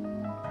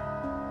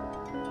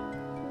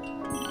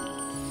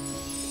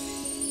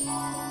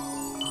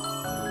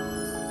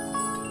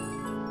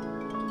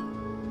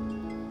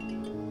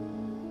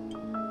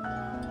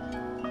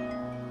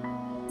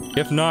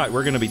 If not,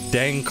 we're gonna be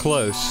dang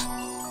close.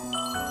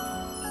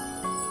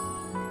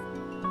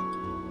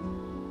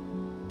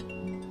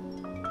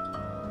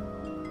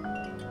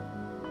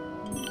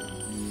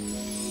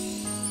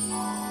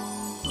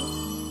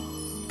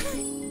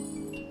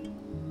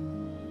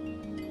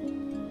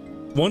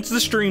 Once the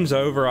stream's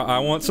over, I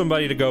want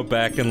somebody to go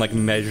back and, like,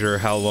 measure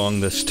how long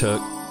this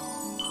took.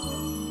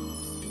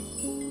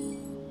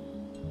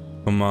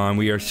 Come on,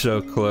 we are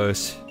so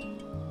close.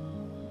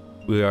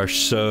 We are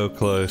so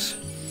close.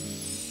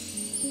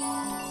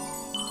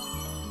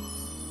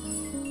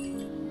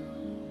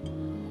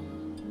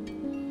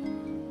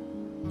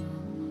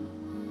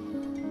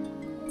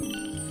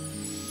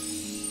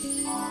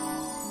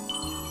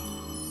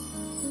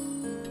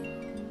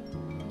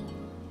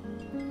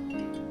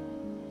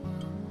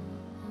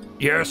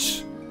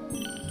 Yes!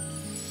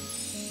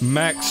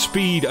 Max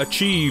speed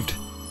achieved!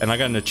 And I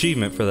got an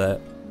achievement for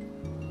that.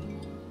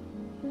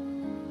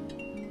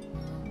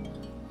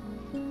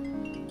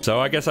 So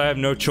I guess I have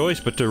no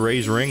choice but to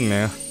raise ring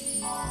now.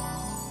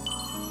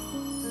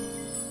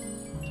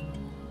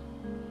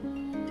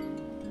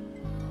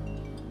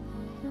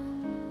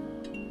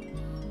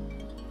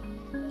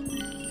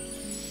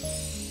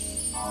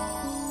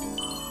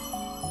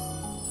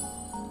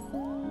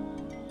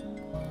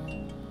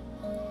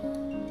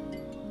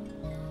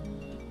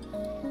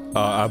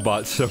 I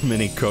bought so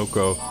many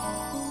cocoa.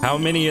 How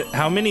many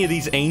of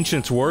these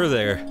ancients were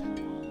there?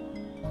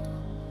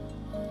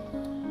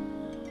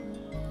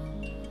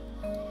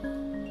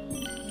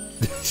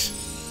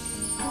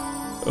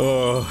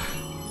 Oh,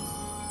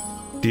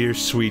 dear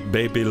sweet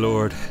baby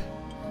lord.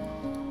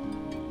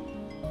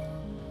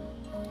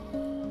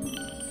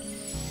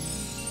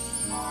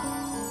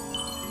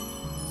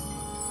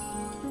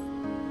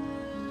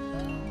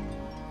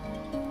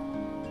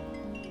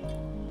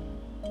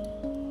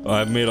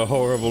 I've made a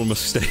horrible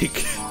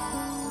mistake.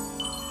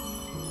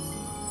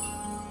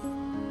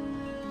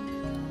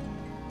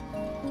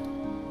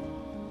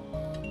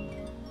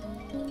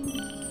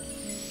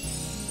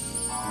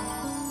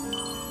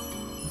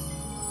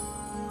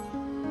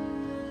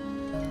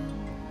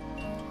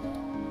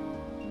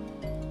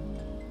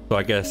 So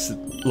I guess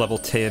level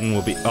 10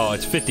 will be... Oh,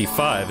 it's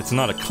 55. It's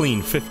not a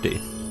clean 50.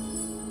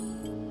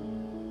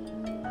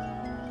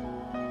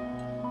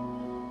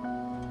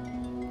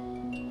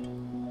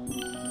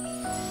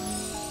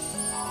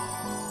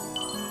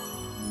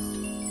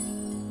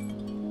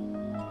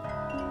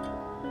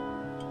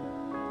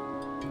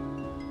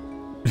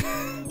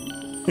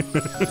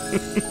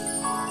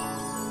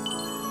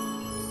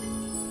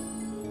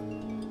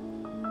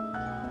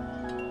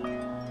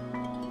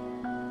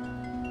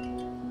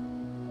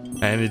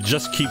 And it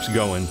just keeps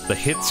going. The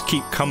hits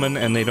keep coming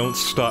and they don't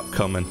stop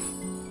coming.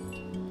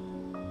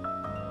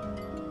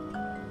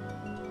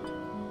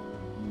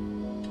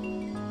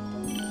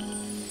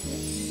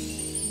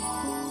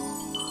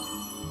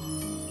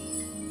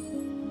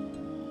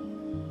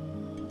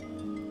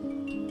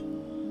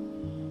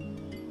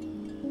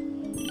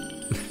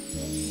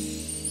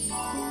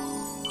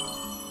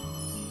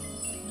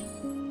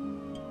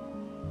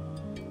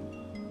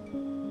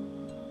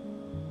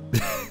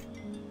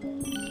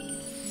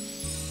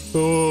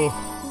 Oh.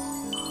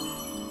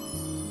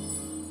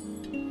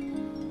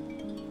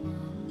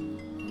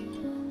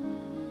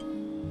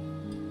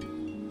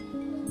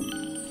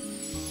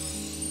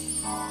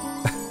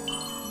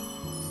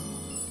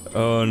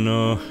 Oh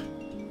no.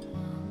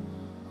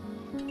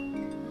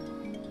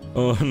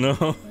 Oh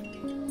no.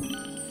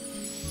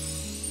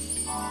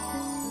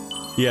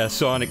 Yeah,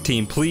 Sonic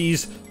Team,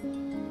 please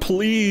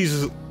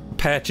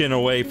patch in a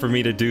way for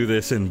me to do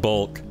this in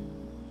bulk.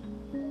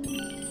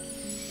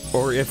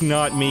 Or if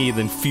not me,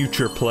 then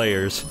future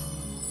players.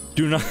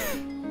 Do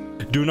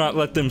not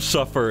let them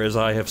suffer as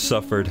I have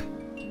suffered.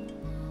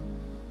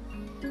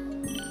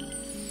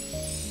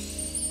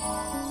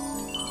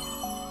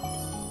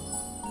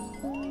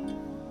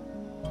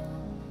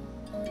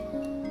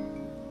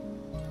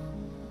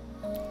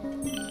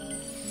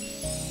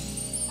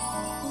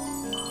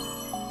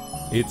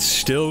 It's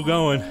still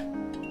going.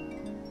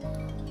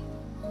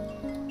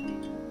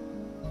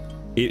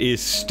 It is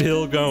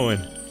still going.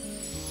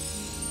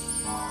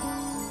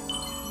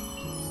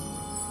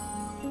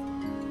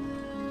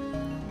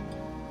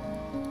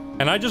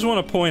 And I just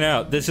want to point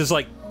out, this is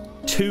like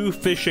 2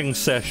 fishing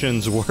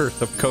sessions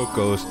worth of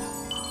Cocos.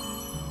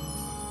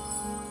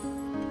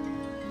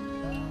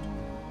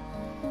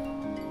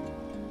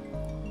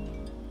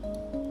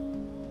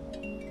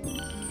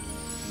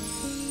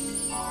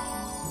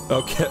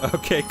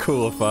 Okay,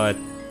 coolified.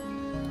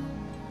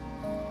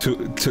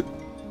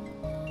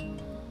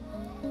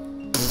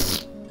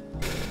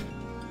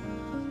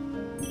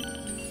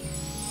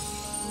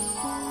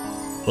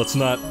 Let's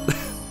not...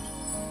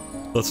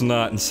 Let's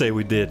not and say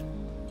we did.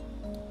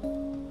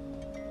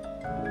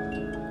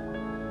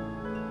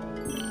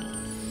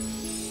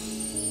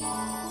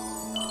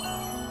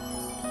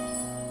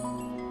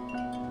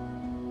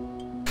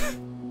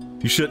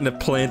 You shouldn't have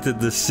planted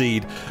the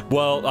seed.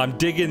 Well, I'm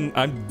digging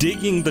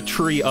the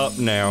tree up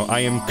now.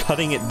 I am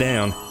cutting it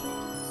down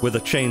with a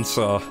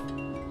chainsaw.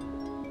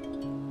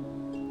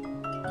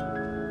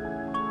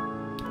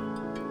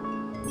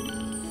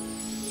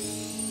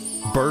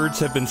 Birds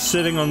have been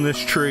sitting on this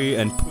tree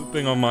and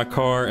pooping on my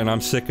car, and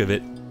I'm sick of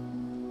it.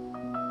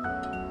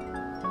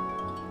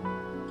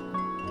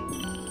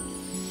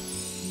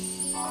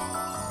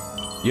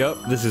 Yep,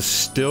 this is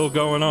still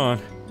going on.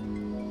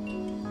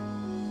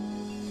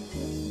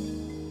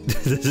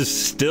 This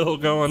is still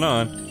going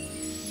on.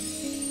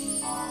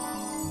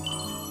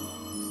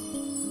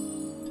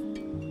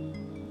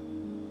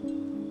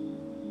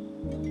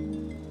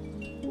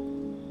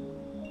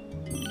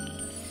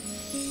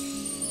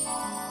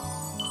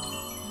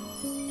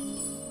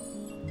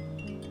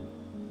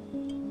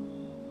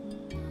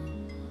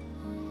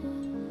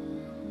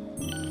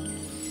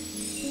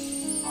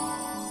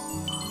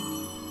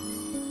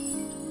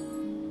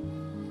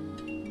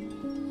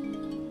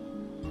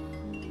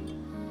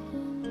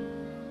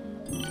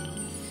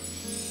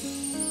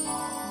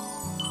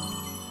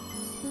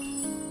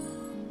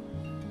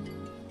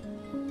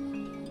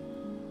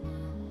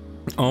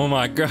 Oh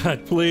my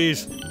god,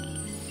 please.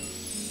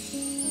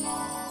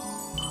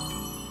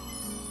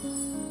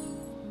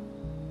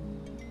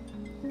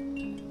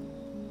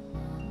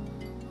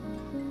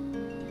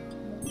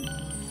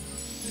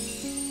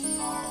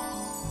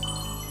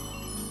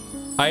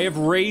 I have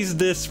raised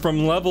this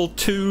from level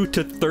 2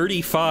 to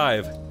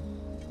 35,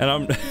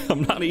 and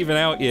I'm not even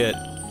out yet.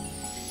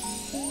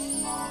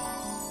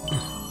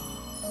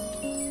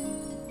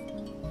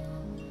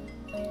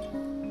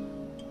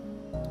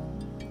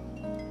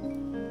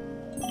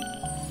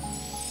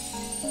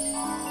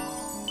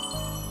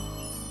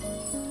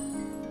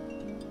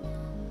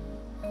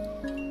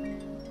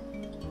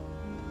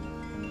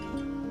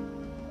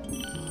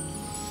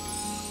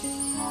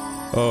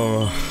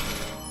 Oh.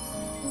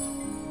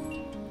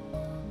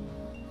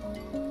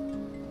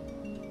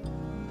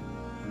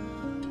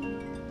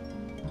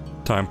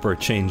 Time for a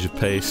change of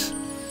pace.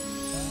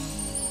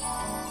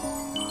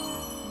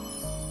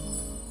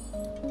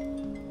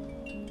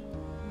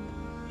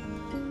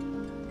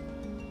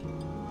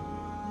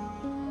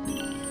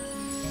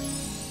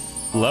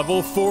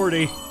 Level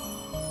 40.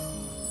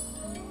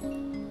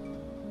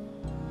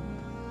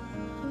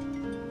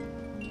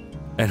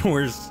 And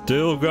we're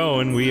still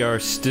going. We are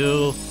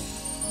still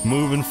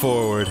moving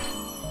forward.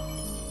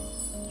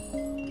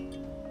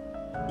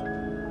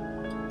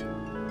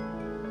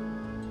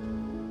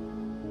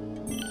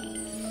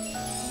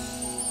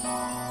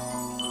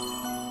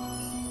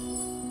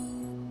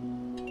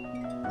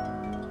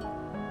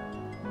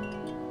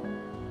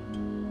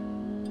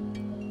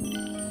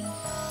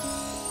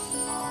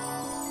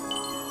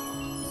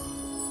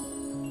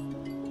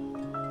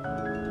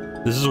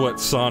 This is what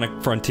Sonic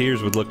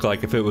Frontiers would look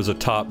like if it was a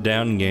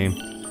top-down game.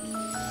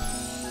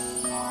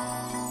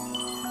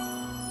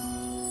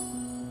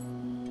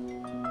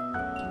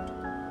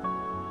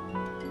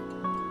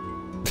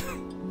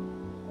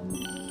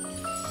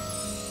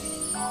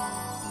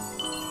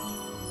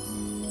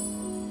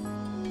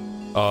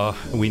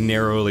 We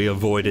narrowly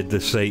avoided the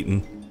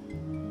Satan.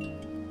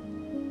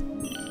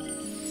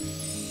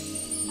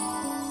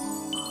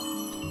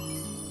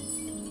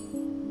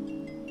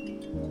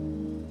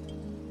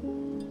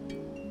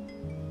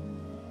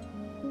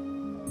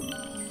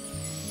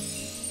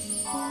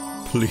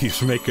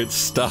 Please make it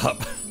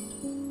stop.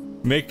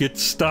 Make it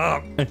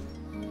stop.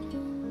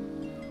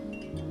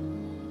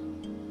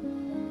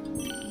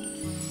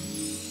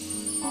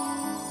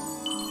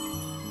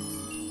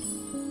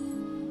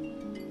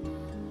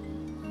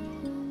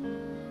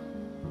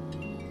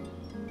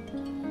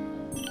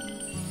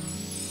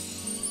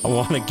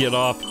 want to get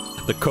off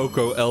the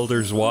Cocoa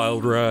Elders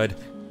wild ride.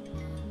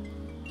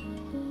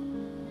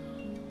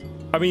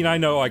 I mean, I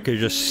know I could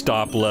just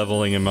stop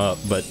leveling him up,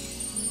 but,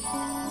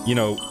 you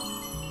know,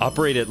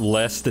 operate at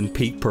less than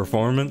peak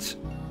performance.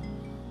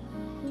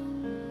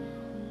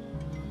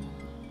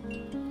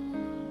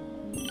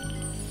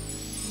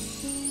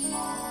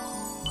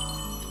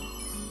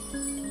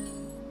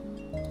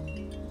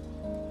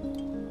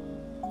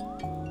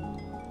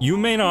 You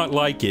may not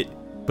like it,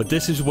 but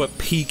this is what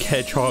peak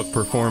Hedgehog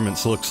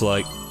performance looks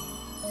like.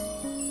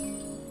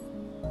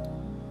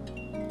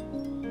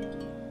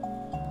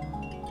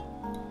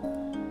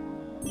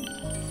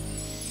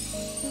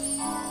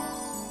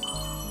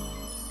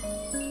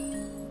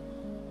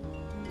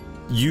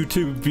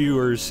 YouTube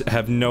viewers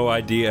have no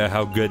idea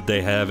how good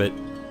they have it.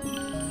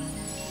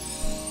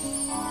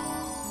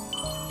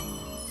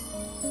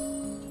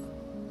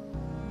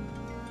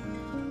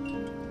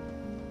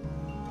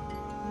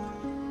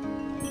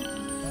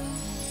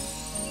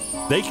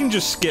 They can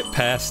just skip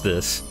past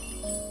this.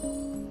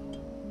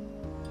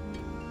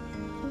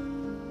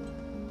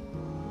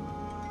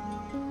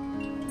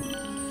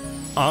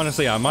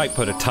 Honestly, I might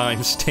put a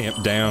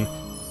timestamp down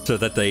so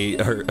that they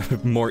are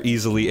more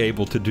easily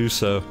able to do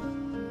so.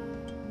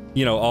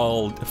 You know,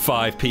 all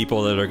 5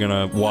 people that are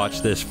gonna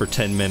watch this for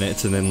 10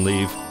 minutes and then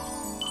leave.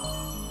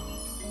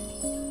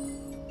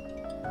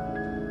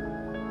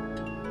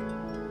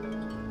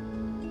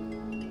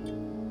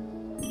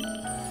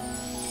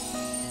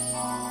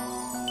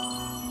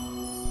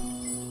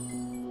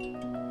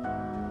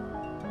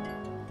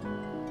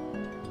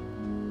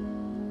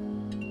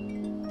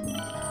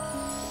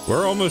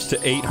 We're almost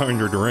to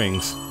 800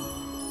 rings.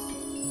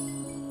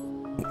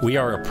 We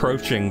are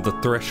approaching the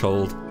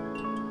threshold.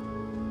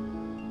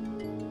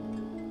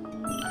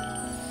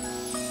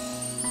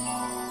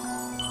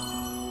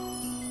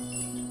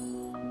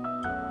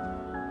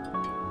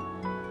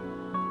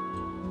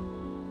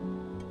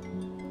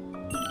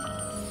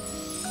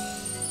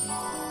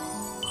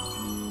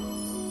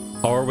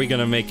 Are we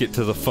gonna make it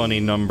to the funny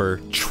number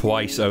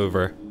twice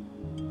over?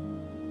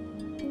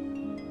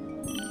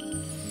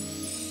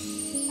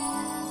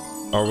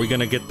 Are we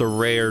gonna get the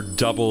rare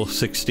double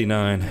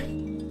 69?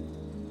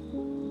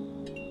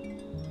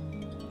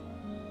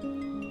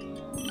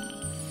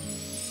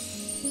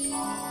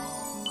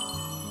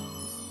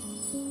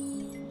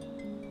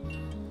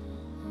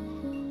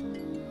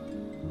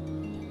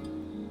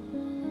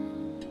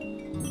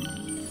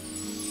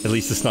 At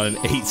least it's not an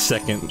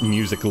 8-second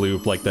music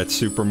loop like that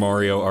Super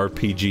Mario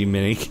RPG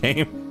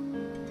minigame.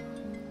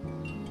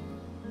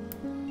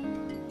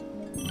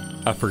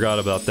 I forgot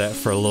about that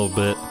for a little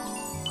bit.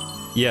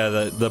 Yeah,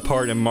 the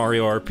part in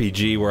Mario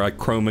RPG where I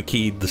chroma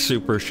keyed the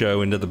Super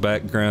Show into the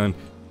background,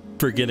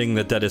 forgetting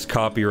that that is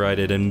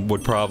copyrighted and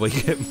would probably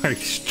get my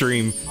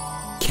stream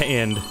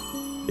canned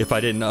if I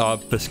didn't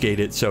obfuscate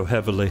it so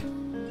heavily.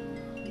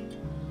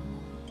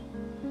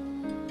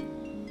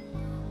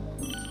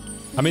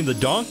 I mean, the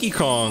Donkey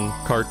Kong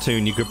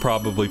cartoon you could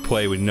probably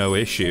play with no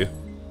issue.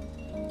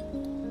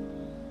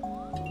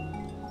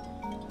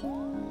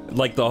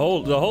 Like the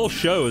whole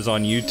show is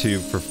on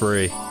YouTube for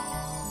free.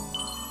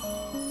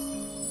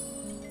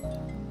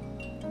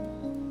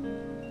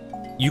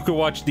 You could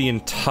watch the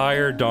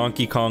entire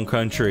Donkey Kong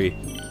Country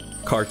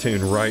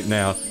cartoon right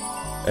now.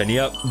 And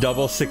yep,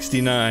 double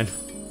 69.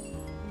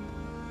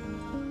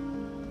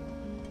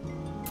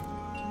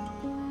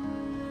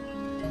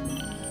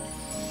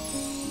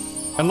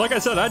 And like I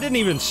said, I didn't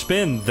even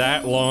spend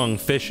that long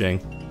fishing.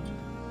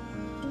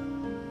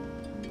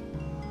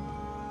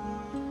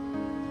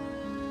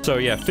 So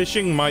yeah,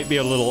 fishing might be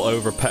a little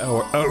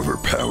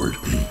overpowered.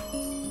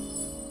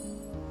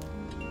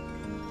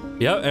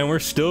 Yep, and we're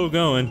still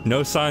going.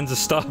 No signs of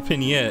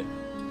stopping yet.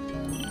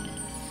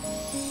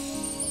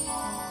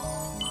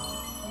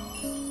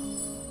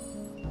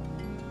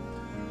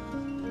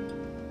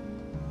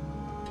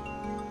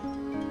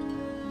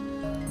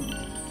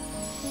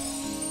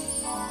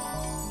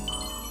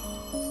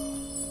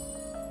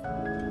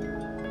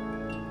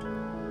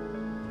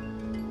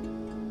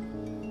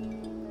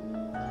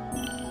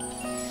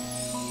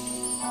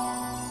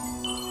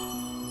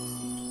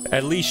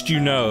 At least you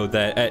know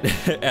that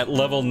at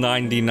level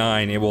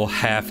 99 it will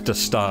have to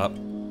stop.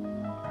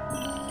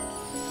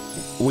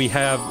 We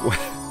have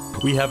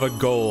a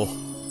goal.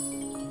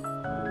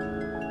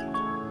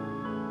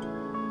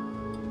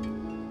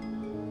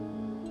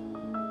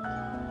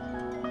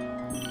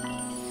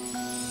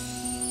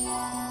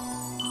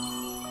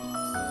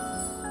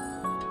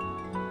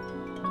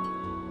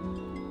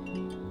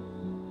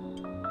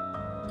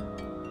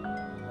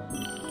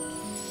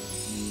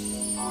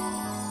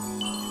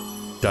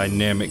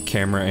 Dynamic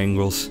camera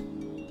angles.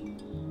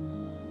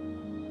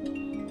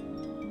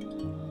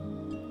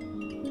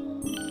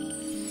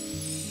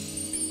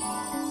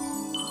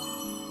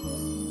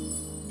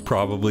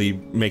 Probably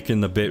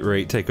making the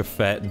bitrate take a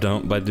fat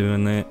dump by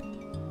doing that.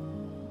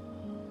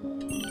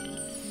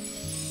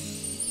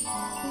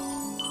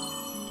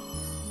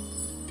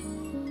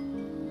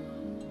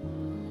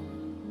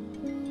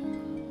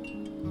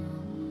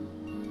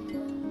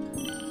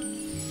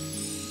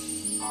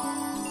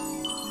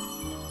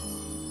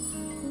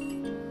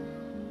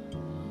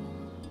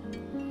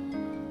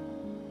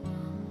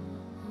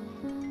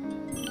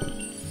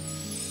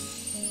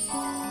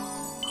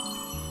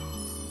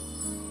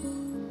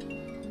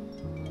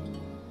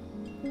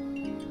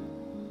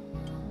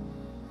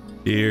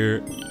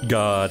 Dear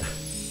God.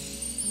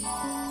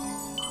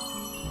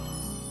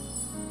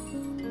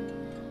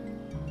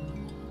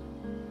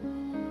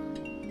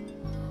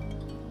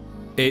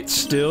 It's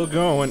still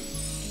going.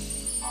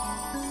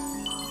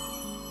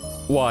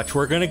 Watch,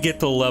 we're gonna get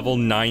to level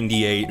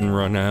 98 and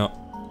run out.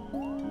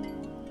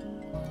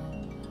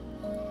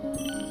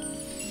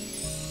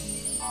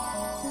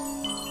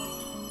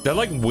 That,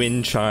 like,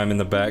 wind chime in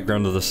the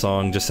background of the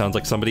song just sounds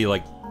like somebody,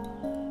 like,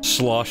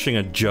 sloshing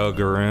a jug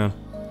around.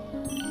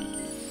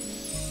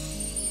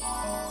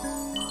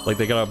 Like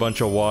they got a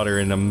bunch of water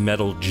in a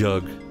metal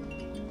jug.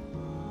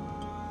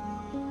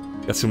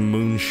 Got some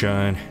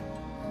moonshine.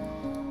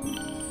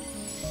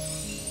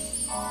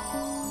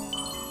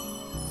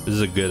 This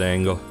is a good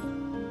angle.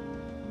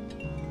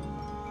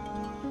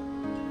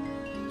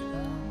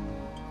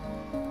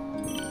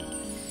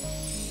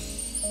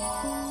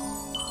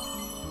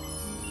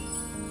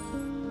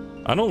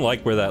 I don't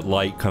like where that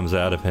light comes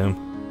out of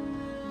him.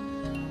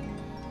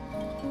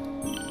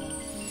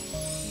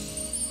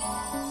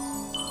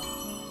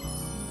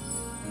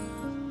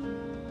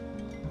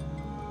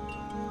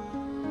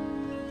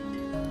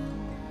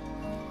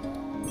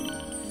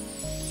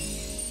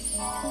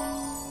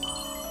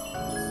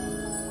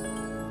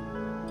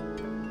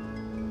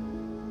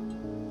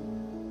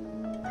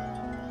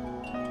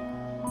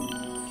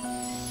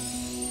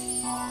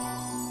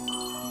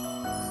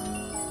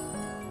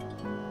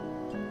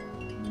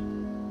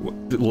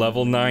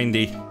 Level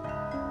 90.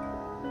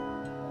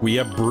 We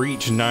have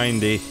breached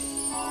 90.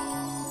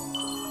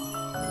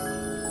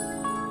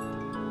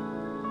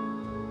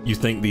 You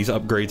think these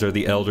upgrades are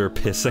the Elder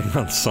pissing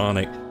on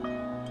Sonic?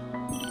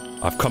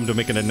 I've come to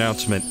make an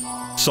announcement.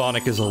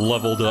 Sonic is a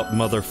leveled up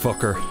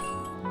motherfucker.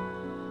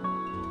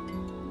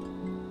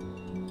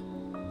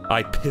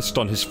 I pissed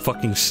on his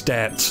fucking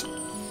stats.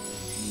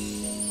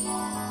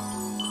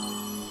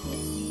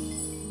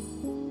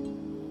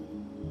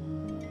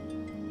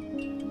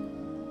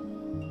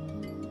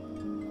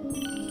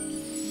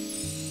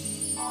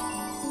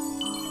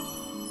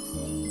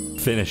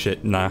 Finish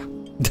it. Nah.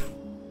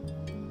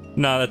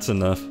 Nah, that's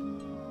enough.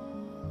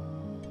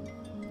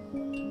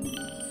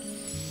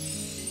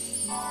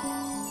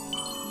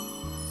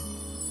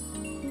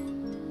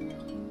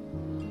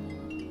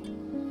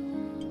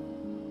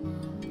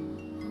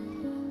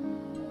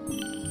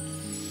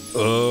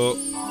 Oh,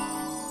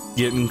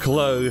 getting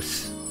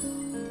close.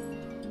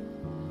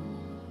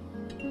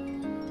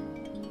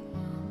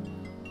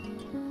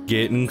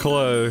 Getting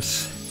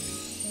close.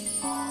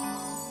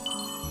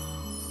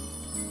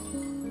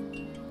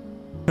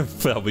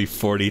 That'll be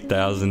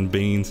 40,000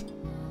 beans.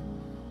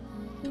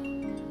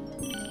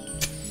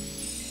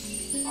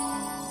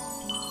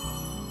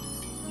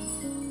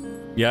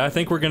 Yeah, I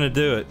think we're gonna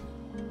do it.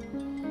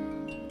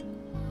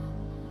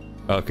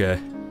 Okay.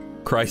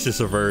 Crisis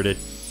averted.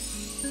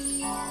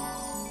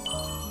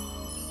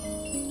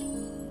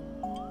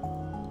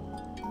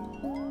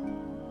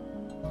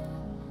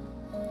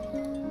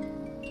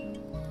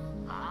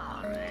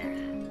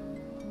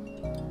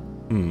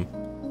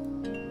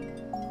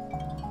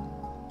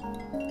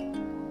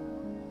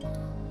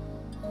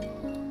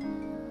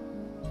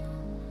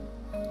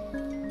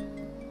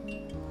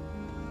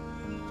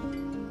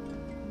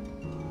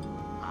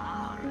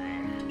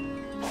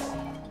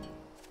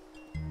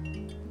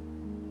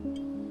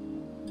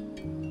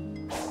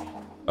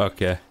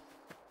 Okay.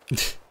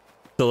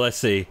 So let's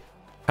see.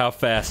 How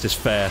fast is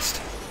fast?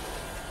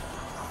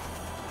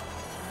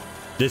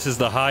 This is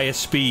the highest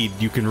speed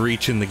you can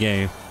reach in the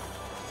game.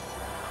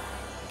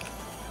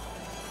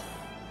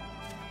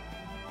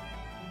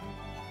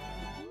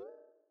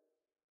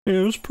 Yeah,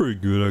 it was pretty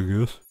good, I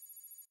guess.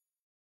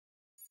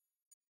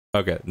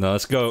 Okay, now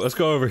let's go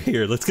over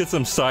here. Let's get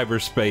some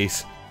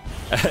cyberspace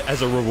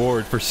as a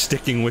reward for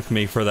sticking with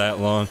me for that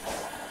long.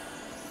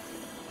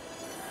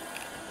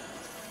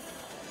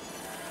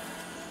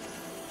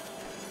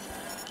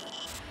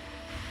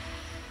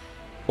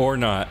 Or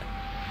not.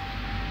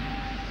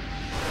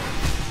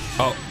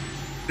 Oh.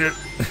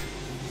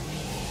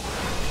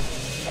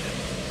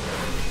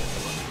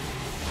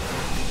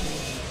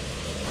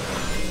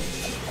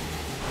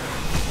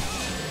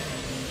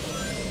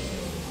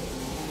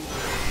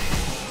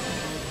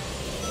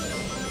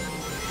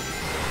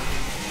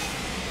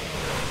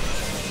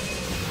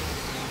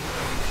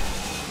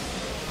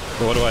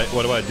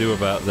 What do I do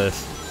about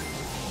this?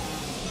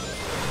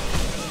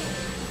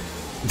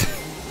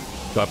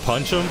 Do I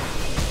punch him?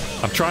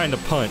 I'm trying to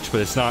punch,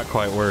 but it's not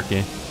quite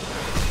working.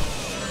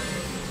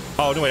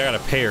 Oh, no, wait, I got a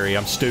parry.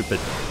 I'm stupid.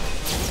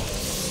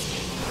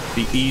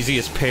 The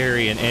easiest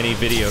parry in any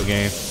video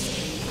game.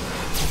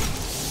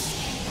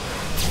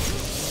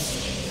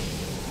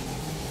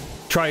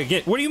 Try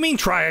again. What do you mean,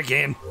 try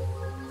again?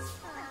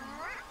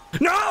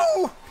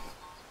 No!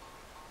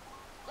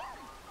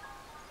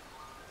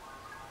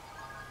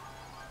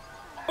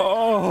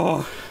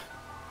 Oh.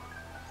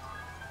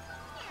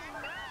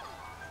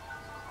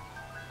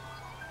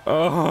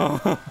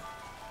 Oh.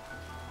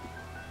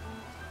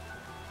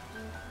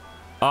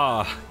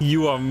 Ah,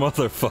 you are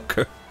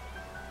motherfucker.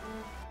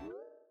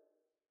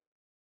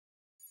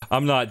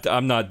 I'm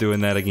not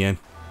doing that again.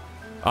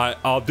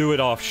 I'll do it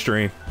off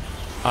stream.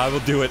 I will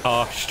do it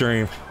off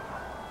stream.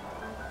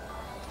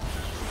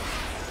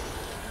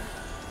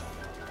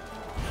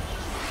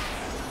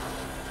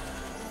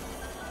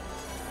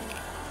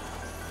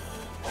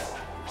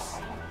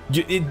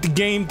 The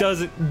game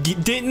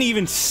didn't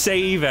even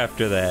save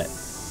after that.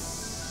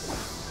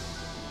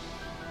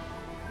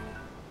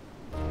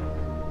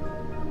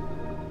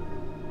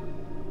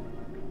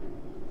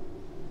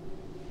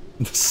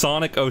 The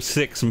Sonic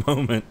 06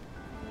 moment.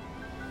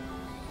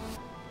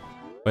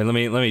 Wait, let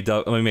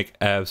me make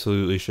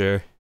absolutely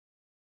sure.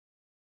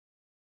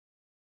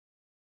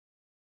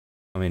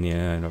 I mean,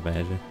 yeah, I'd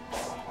imagine.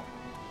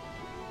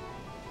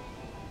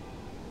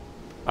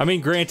 I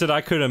mean, granted,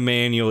 I could have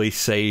manually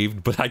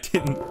saved, but I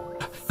didn't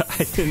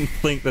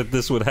think that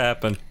this would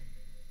happen.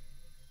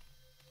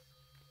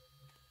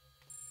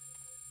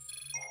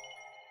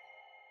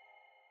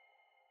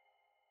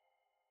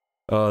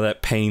 Oh,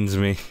 that pains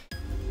me.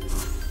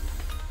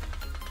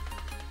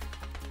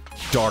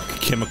 Dark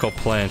chemical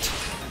plant.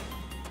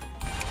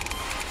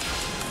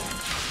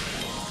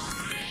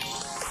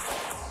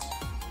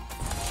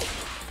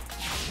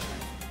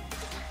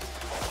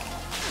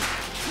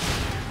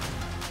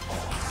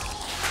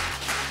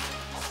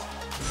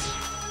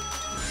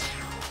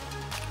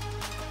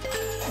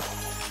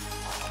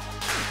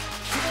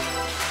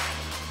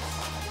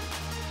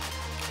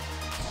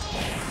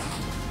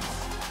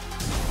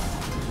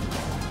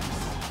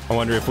 I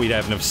wonder if we'd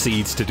have enough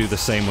seeds to do the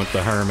same with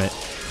the hermit.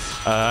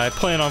 I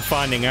plan on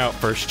finding out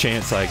first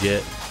chance I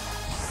get.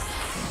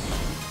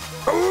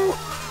 Ooh.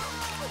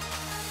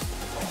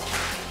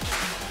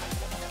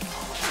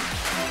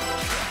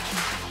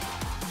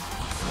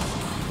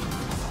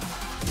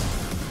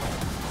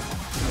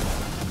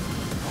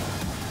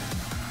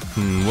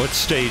 What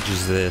stage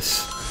is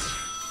this?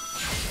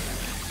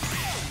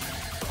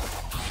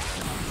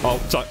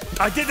 Oh, sorry.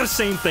 I did the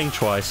same thing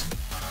twice.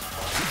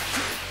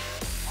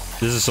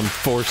 This is some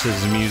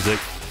Forces music.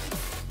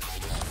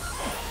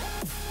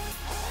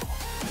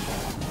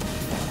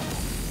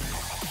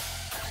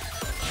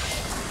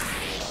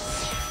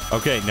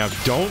 Okay, now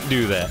don't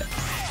do that.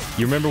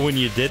 You remember when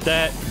you did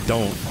that?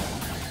 Don't.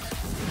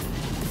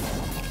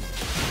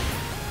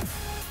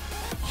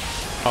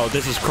 Oh,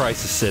 this is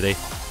Crisis City.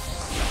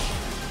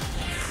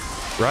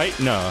 Right?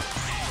 No.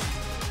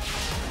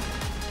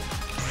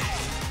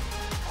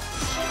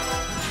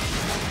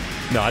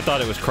 No, I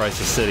thought it was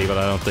Crisis City, but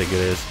I don't think it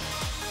is.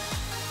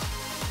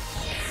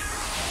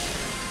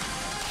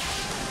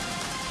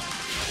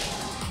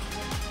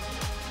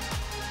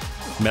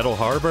 Metal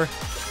Harbor?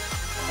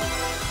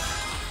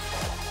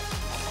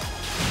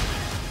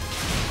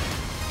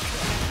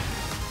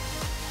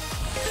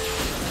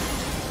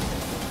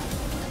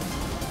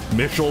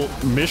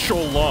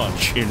 Missile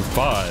launch in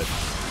 5,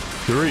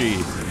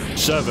 3,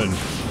 7,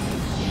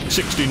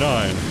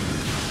 69.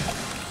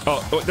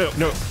 Oh,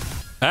 no.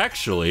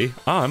 Actually,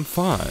 I'm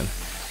fine.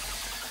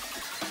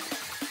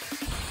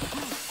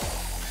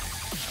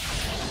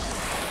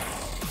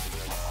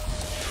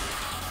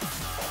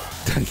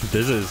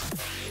 This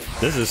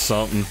is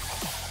something.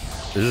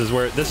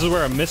 This is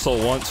where a missile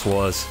once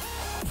was.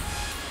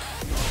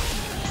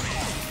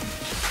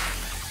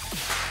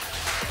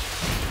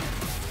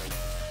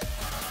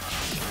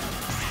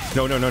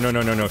 No,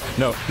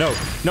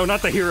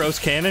 not the Heroes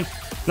cannon.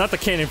 Not the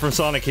cannon from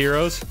Sonic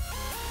Heroes.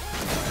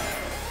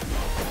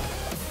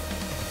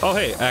 Oh,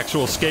 hey,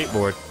 actual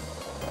skateboard.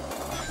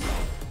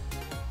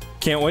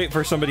 Can't wait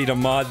for somebody to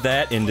mod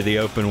that into the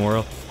open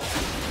world.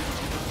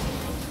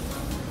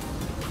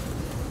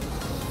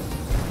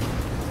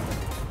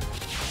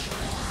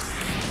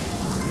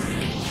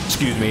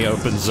 Excuse me,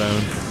 open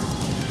zone.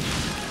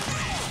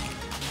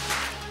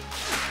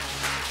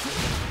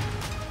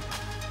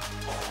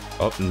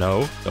 Oh,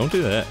 no. Don't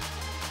do that.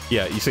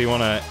 Yeah, you see you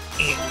wanna...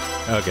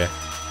 Okay.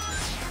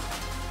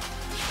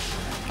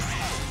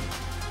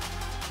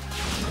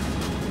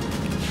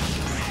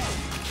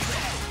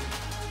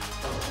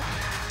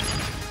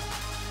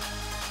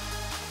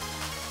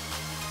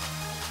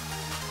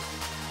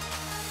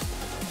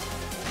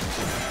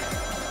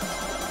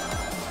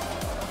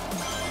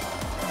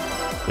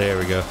 There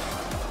we go.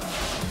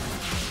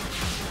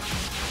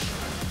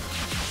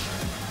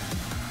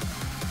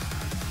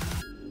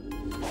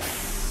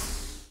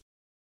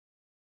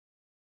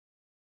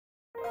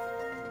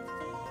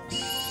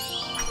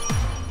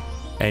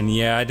 And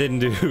yeah, I didn't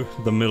do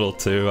the middle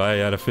two. I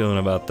had a feeling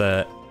about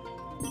that.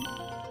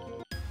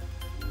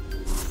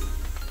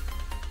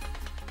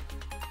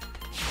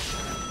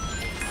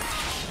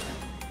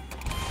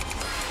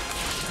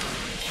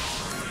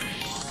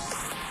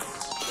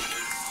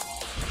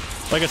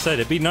 Like I said,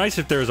 it'd be nice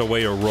if there was a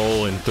way to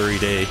roll in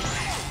 3D.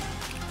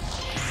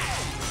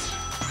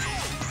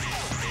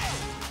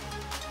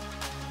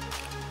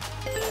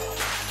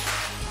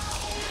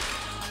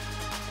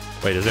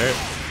 Wait, is there...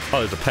 Oh,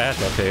 there's a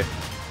path up here.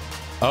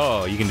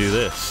 Oh, you can do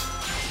this.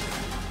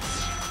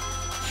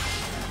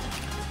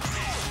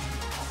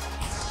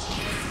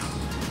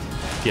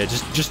 Yeah,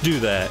 just do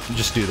that.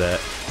 Just do that.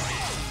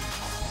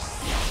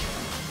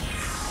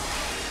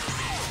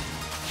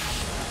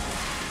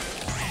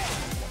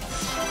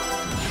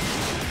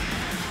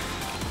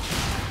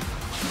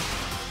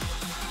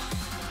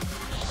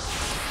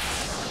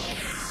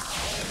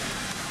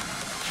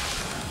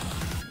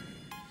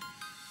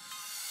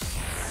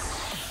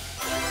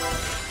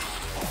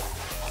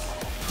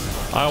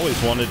 I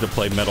always wanted to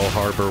play Metal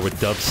Harbor with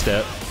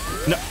dubstep.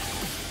 No.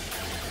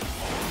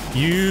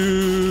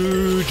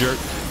 You jerk.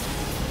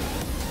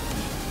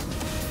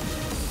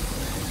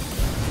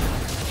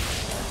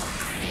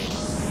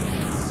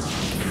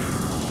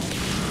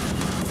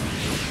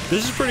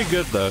 This is pretty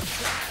good, though.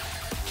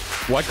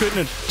 Why couldn't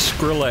a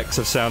Skrillex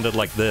have sounded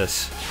like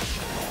this?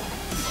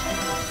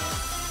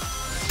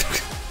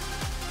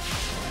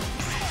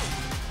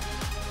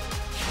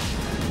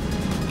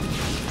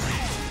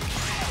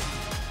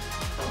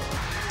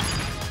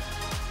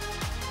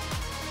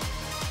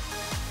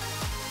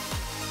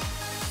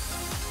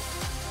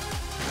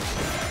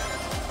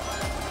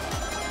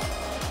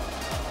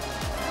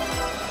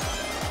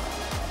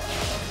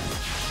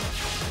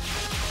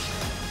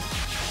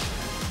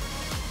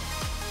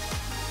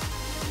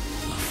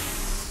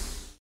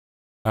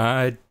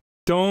 I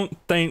don't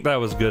think that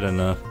was good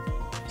enough.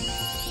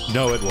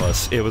 No, it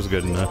was. It was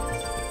good enough.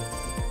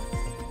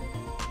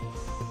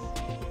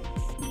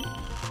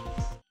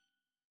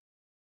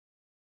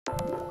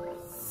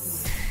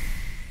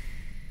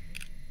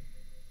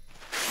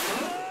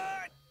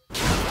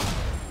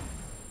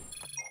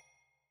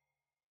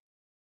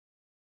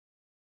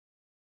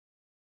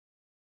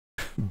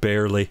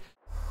 Barely.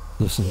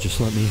 Listen,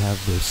 just let me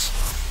have this.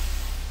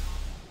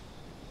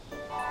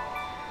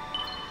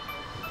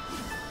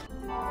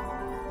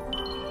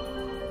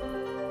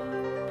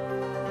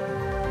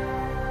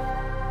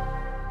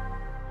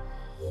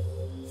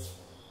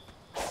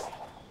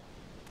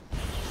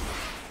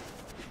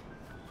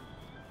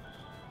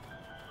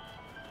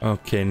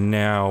 Okay,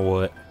 now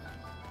what?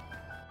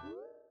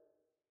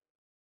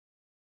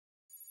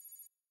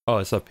 Oh,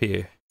 it's up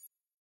here.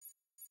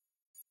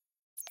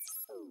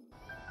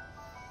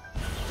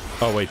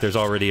 Oh wait, there's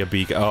already a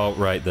beacon. Oh,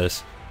 right,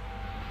 this.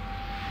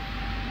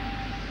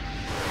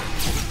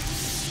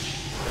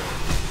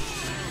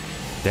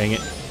 Dang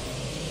it.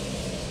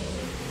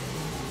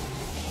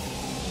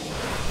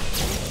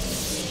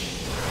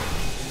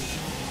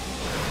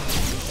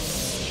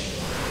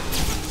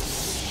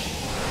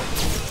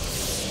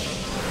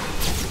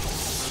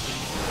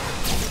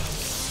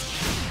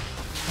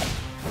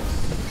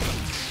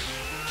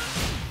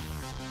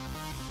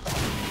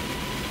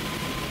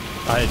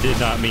 I did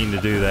not mean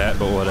to do that,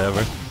 but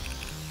whatever.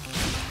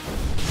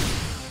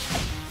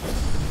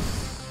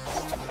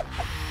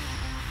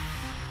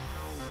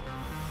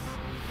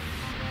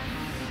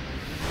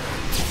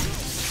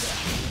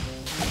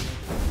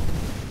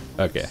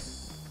 Okay.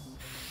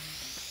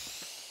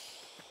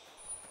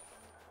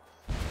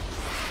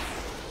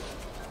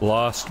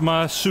 Lost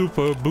my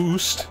super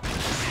boost.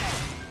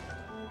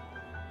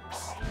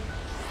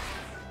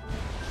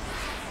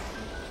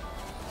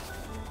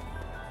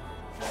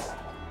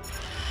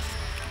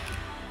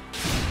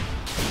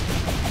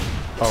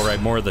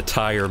 Alright, more of the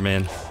tire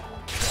men.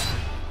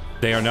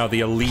 They are now the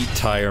elite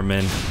tire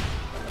men.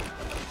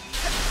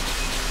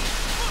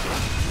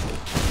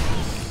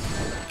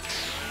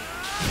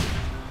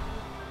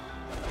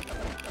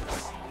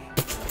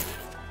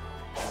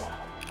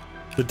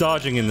 The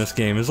dodging in this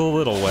game is a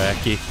little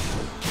wacky.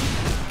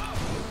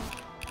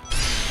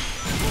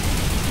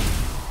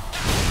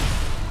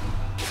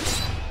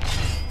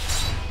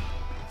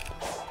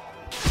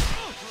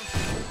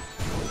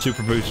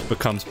 Super boost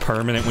becomes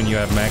permanent when you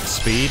have max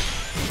speed.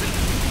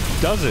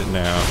 Does it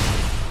now?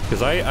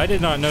 Because I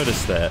did not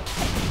notice that.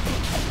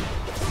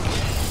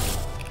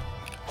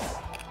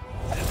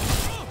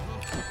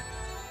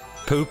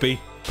 Poopy.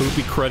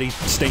 Poopy, cruddy,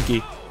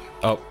 stinky.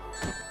 Oh.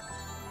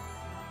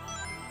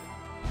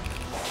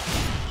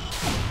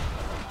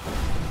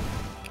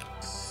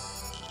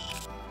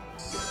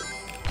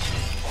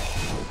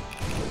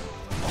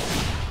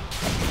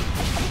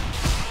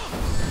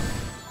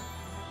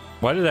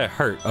 Why did that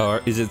hurt?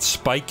 Is it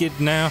spiked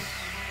now?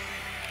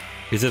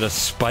 Is it a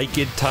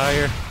spiked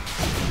tire?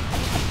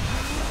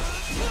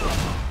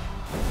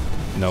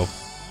 No.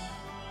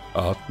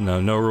 Oh, no,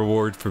 no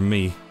reward for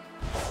me.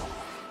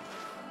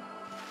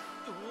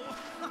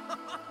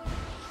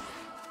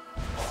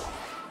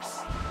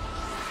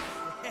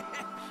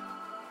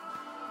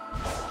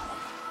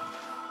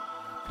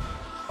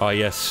 Oh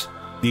yes,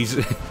 these...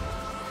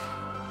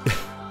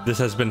 This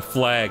has been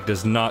flagged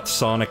as not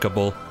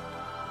Sonicable.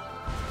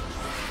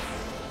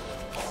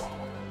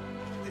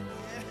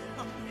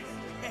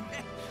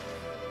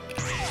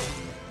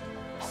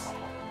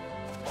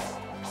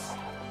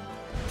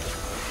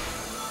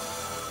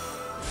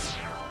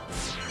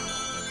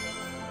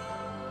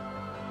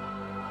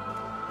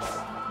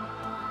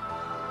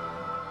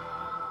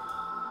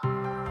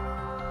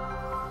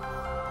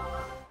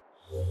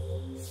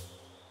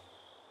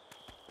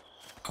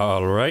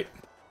 All right.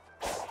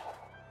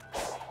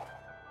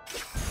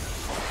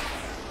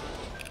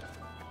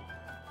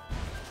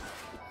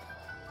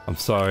 I'm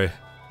sorry.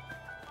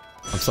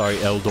 I'm sorry,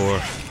 Eldor.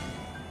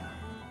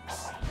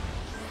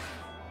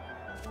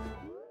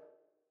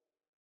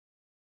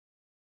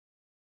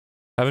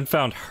 Haven't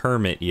found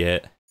Hermit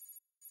yet.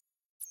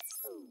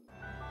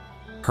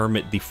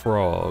 Hermit the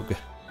Frog.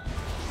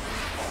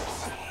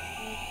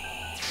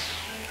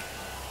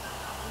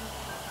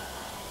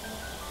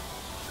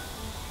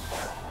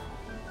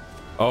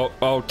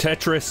 Oh,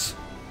 Tetris.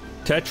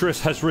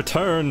 Tetris has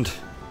returned.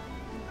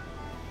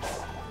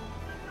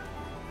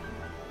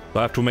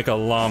 I have to make a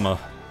llama.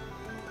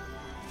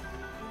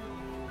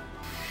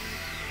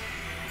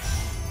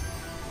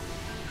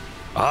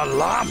 A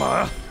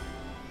llama?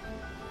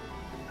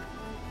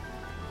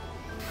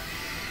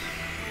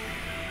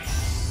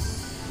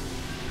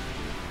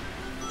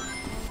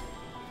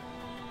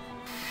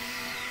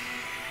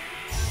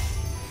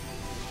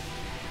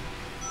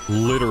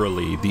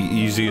 Literally the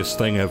easiest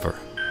thing ever.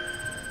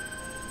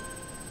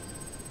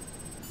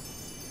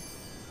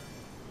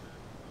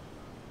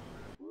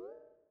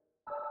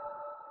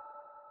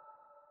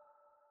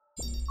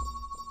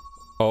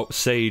 Oh,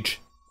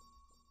 Sage.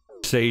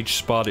 Sage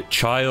spotted.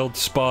 Child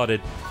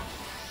spotted.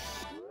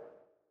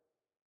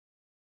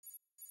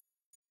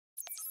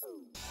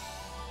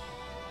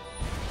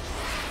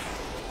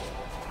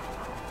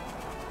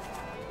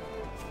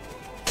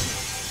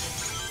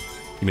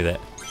 Give me that.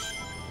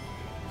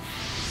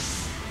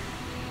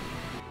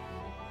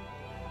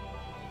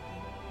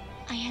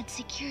 I had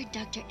secured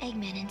Dr.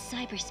 Eggman in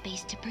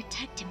cyberspace to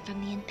protect him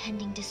from the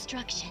impending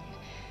destruction.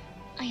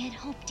 I had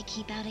hoped to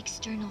keep out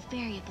external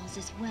variables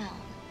as well.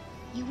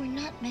 You were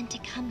not meant to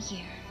come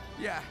here.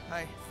 Yeah,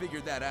 I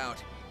figured that out.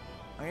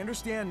 I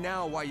understand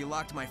now why you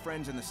locked my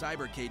friends in the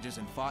cyber cages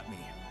and fought me.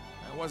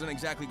 I wasn't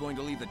exactly going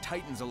to leave the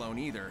Titans alone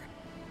either.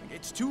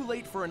 It's too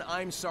late for an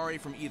I'm sorry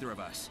from either of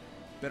us.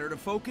 Better to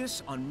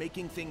focus on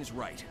making things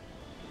right.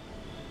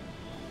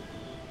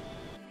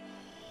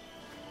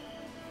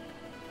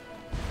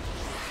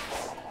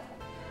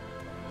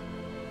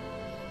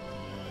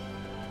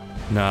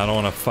 Nah, I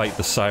don't want to fight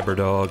the cyber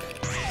dog.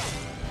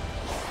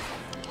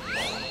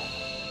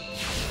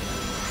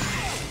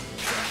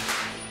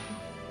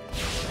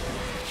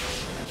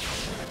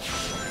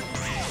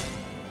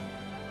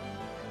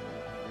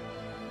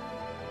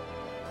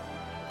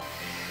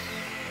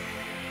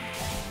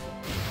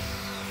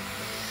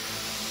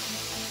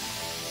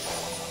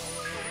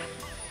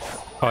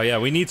 Oh yeah,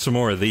 we need some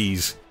more of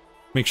these.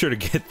 Make sure to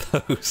get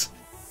those.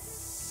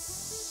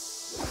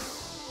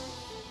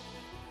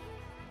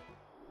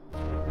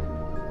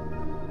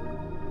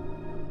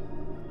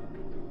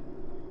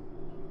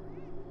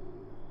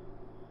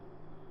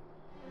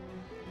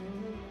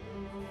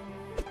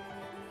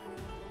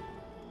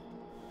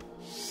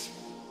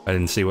 I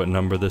didn't see what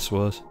number this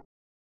was.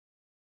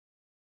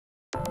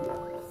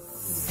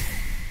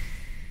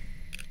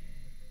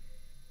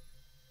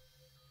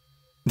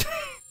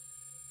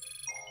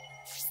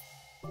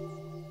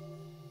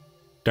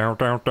 Down,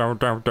 down, down,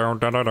 down, down,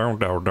 down, down, down,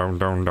 down,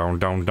 down, down,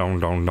 down, down,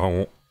 down,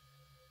 down.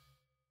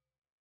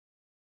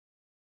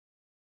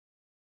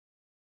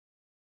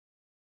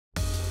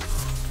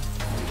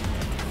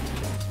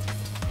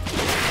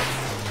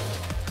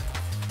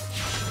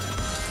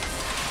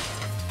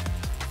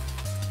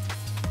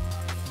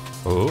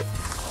 Oh.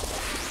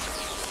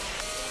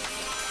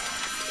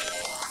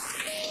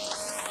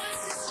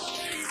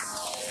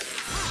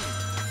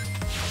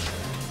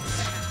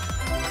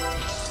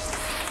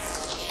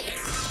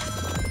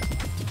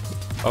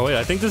 Oh wait,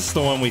 I think this is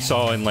the one we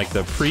saw in like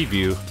the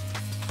preview.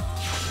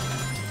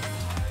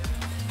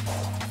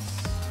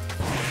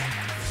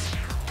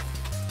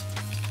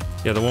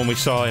 Yeah, the one we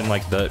saw in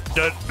like the...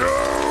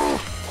 No!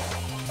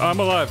 I'm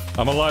alive.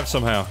 I'm alive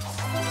somehow.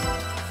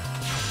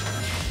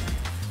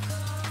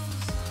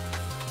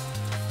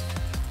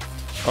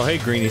 Oh hey,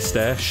 Greenie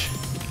Stash.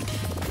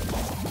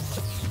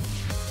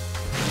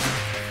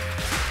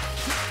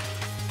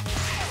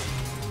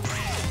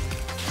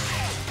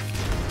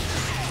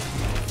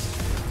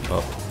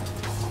 Oh.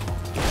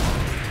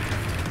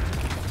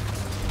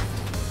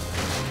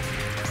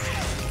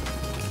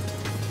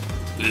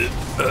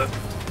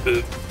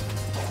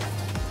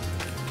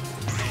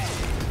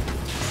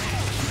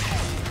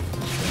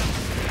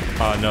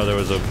 Oh no, there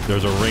was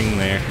a ring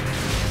there.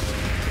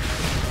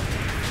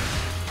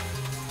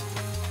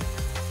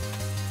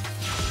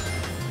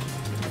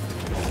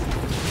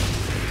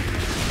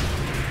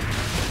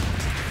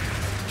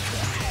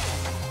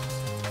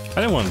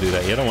 I didn't want to do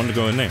that yet. I wanted to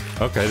go in there.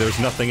 Okay, there's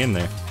nothing in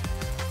there.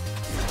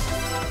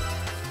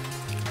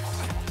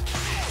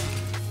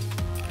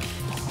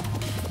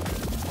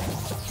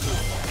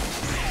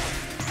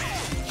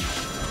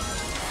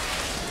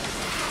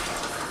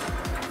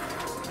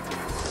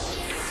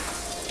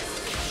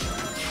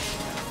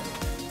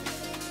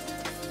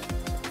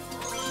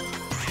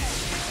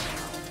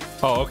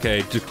 Oh,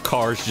 okay.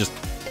 Cars, just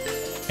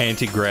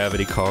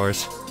anti-gravity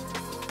cars.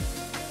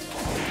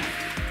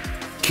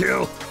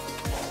 Kill!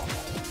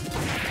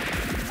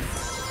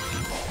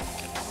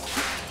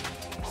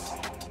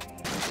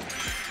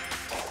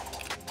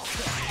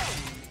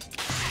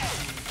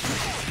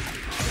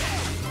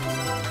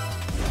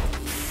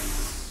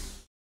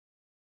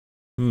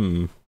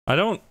 I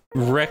don't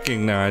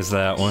recognize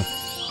that one.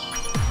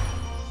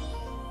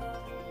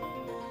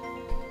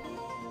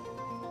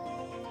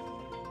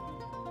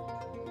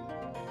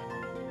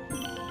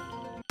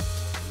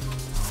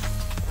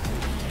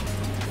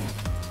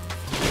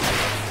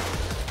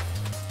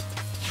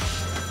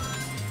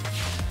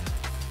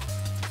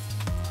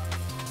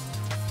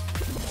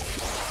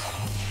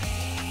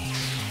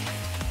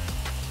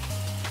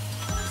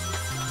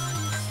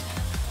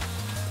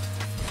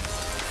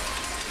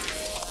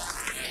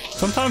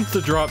 Sometimes the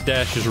drop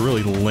dash is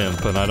really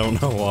limp, and I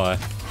don't know why.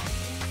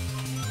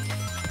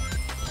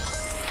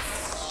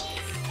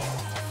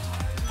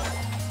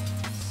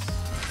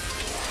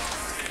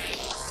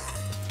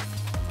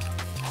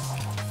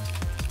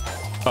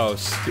 Oh,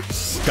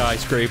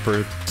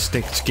 skyscraper,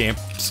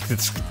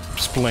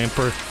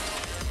 splamper.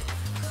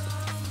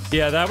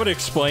 Yeah, that would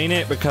explain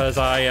it because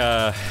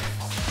I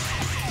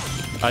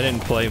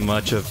didn't play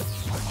much of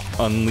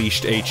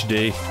Unleashed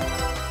HD.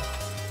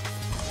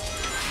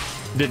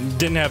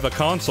 Didn't have a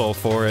console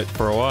for it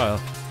for a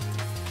while.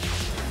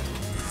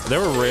 There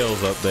were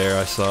rails up there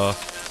I saw.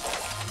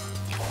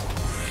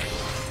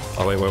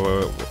 Oh wait,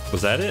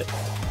 was that it?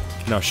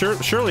 No,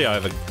 surely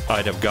I'd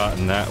have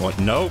gotten that one.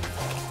 Nope.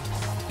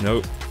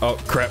 Nope. Oh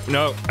crap!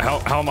 No.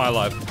 How am I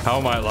alive? How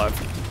am I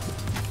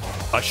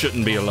alive? I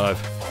shouldn't be alive.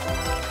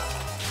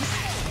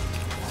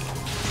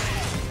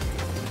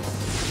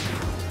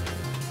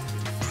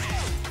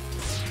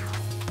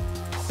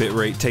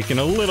 Bitrate taking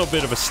a little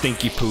bit of a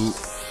stinky poop.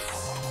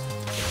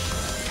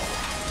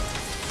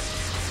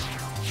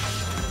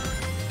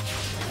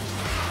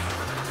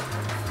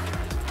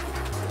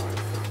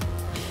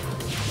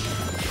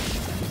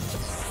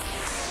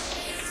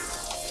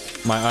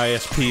 My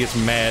ISP is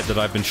mad that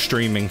I've been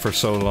streaming for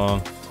so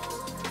long.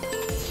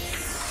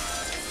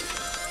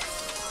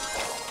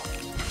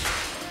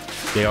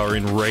 They are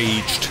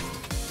enraged.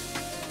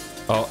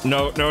 Oh,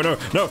 no.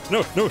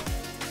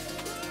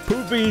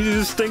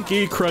 Poopy,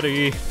 stinky,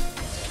 cruddy.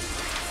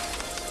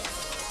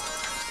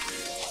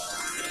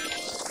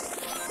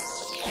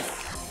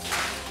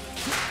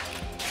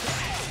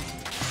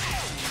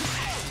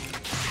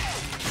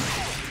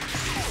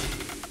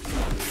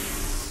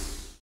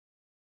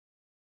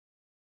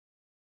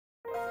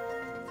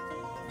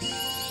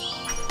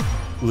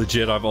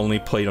 Legit, I've only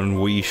played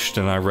Unleashed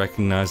and I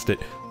recognized it.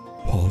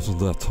 Pause,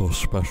 that's so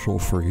special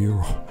for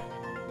you.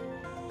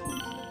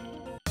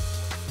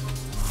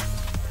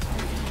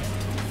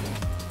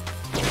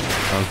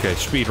 Okay,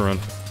 speedrun.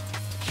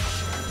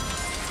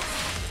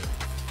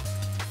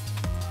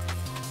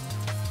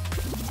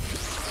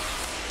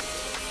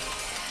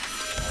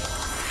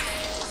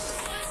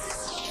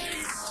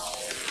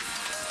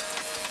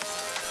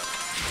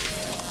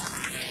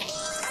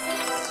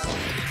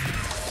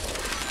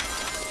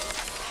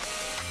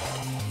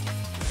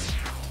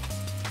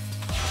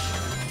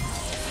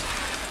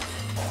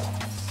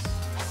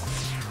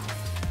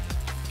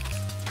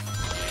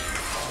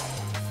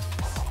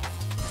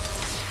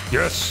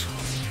 Yes!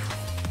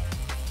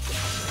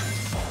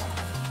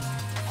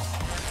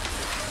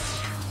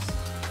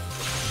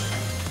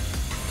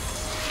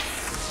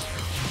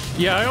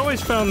 Yeah, I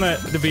always found that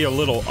to be a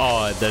little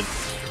odd that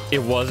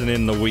it wasn't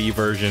in the Wii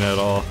version at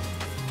all.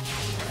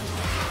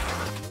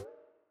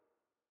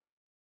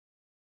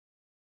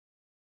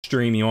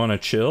 Stream, you wanna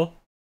chill?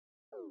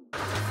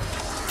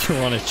 You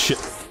wanna chill?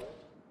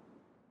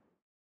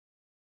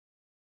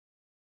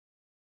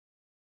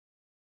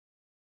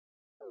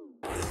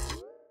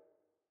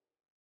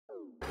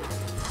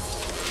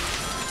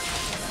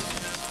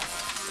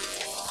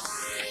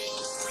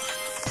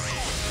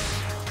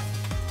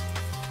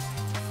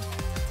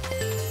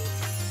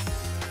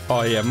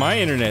 Oh yeah, my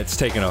internet's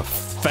taking a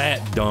fat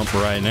dump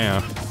right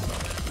now.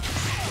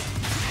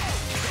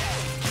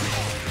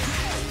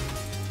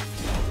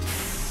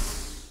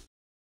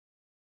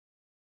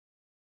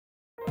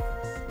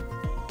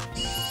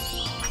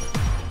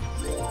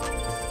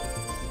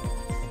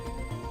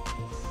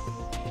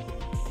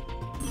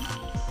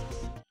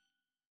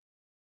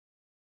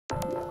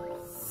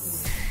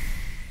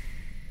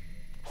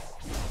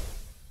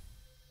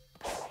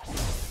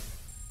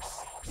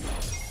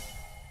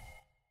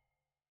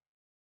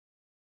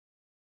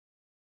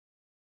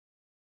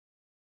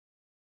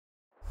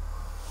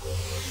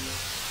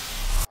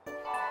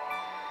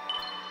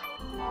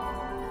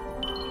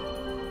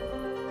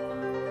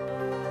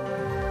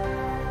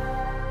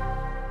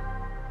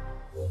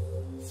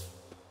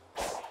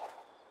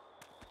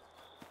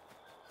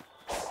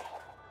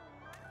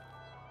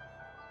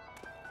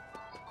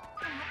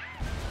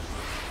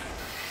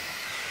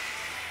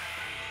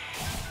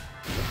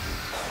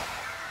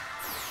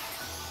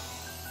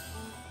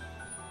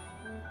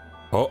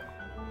 Oh.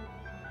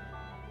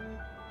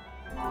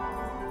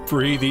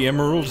 Free the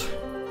emerald.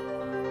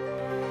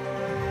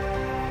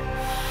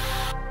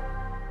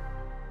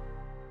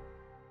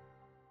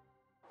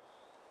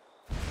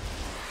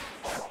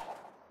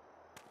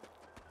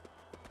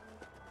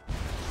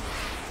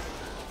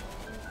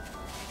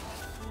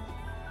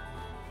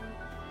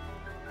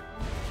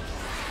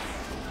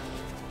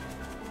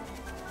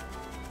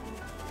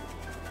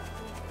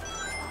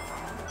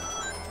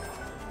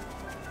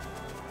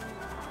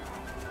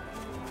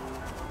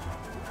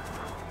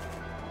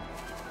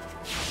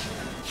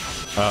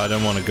 I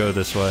didn't want to go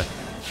this way.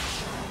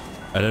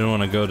 I didn't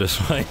want to go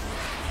this way.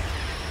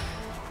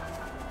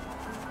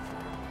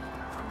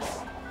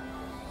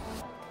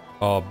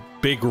 Oh,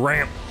 big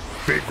ramp.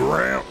 Big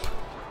ramp.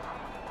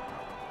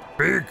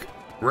 Big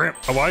ramp.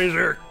 Why is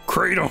there a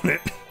crate on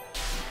it?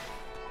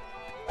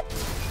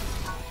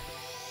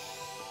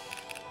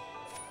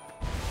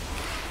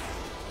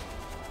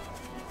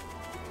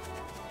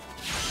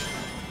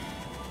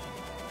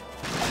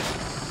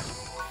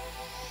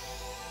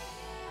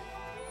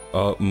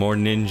 Oh, more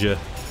ninja.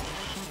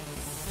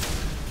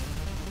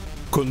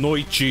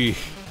 Konoichi.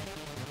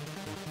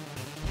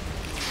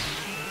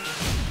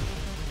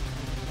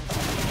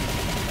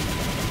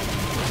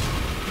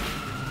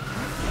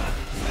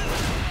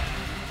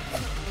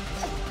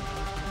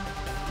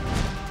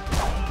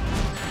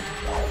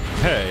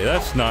 Hey,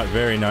 that's not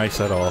very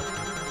nice at all.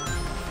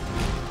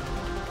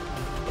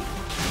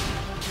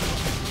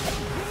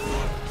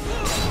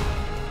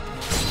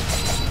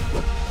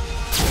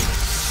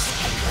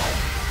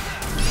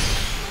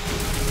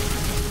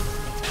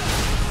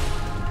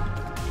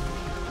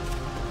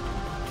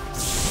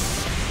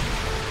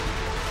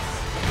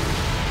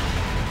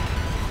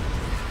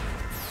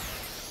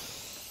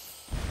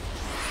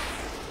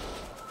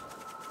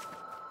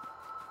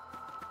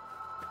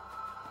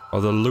 Oh,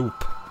 the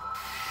loop.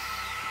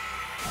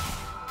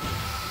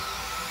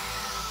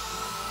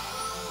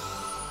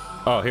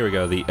 Oh, here we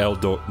go. The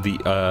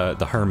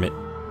the hermit.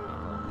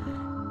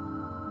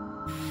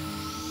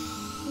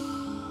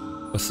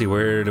 Let's see,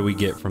 where do we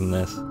get from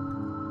this?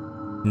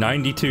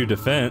 92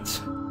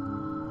 defense.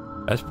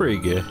 That's pretty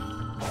good.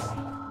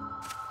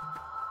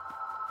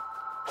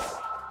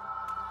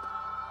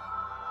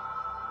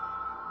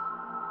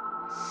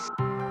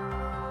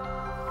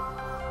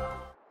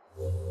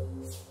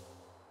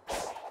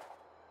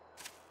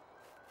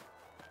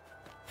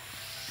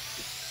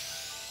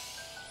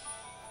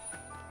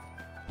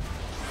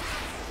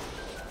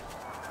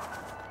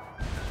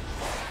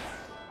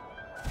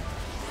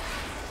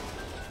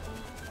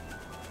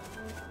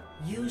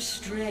 You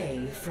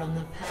stray from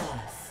the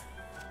path.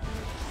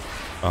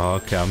 Oh,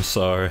 okay, I'm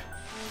sorry.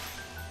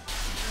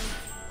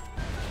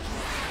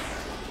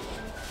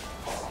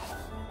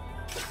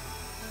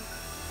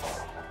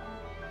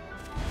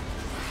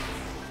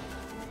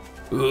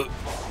 Ugh.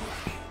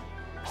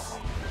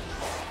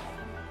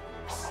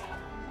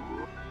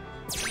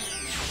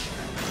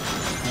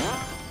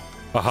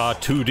 Aha,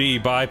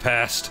 2D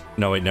bypassed.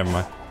 No, wait, never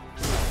mind.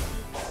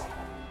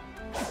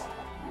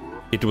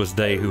 It was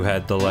they who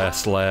had the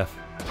last laugh.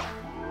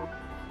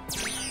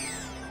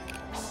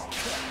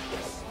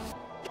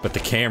 But the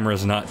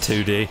camera's not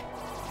 2D.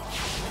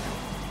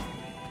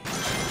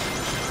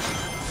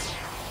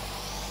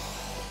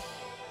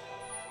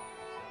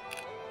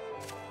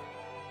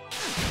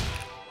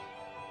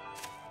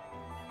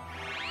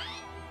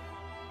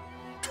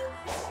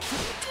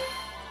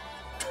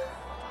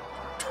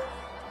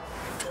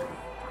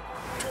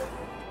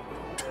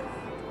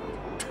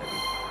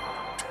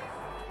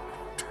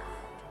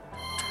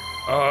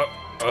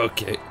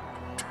 Okay.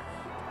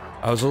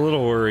 I was a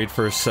little worried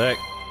for a sec.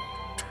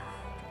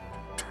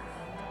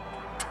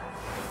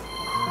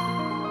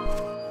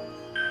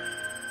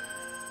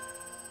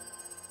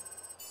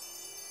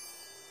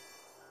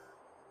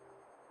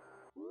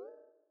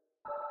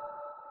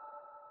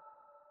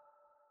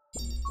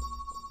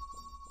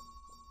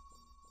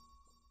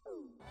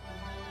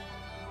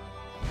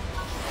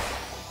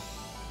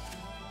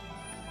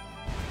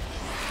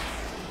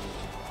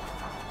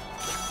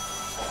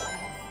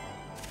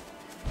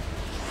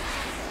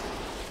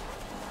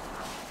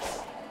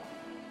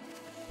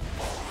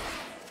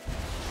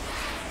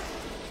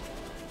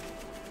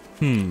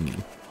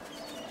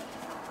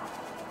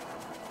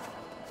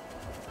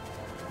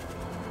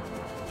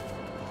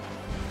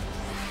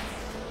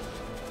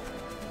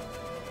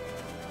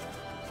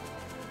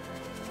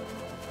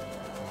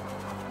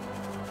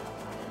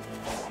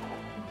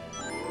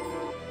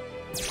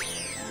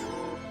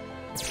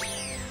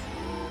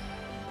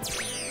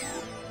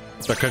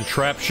 The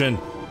contraption.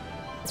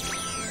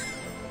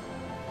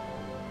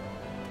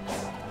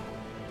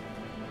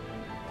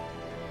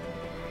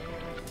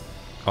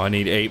 Oh, I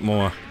need 8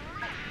 more.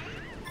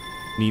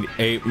 Need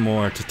 8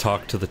 more to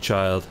talk to the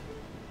child.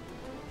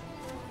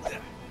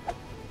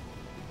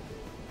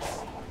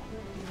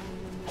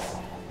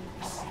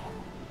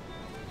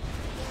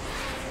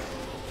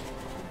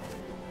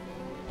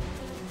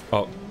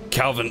 Oh,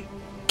 Calvin.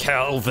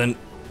 Calvin.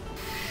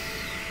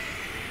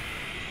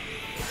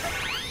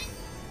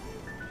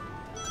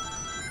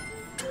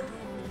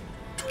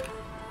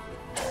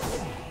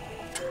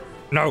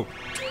 No.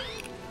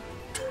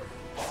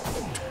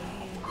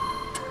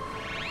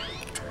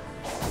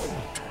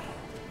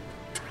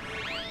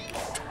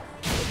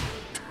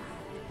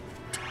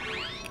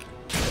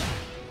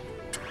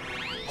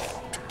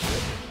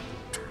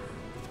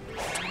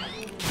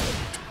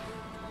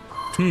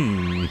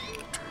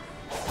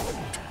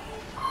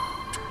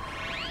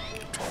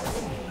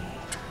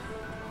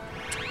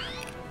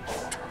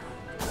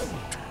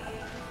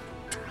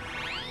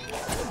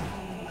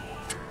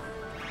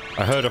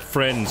 I heard a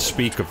friend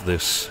speak of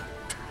this.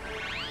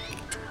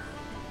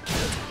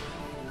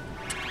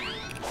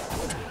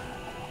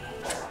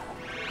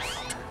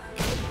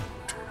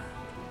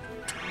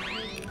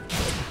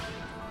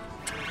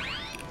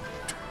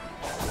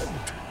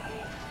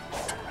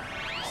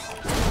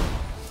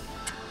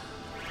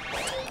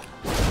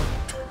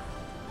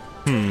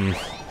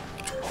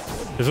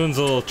 This one's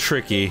a little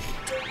tricky.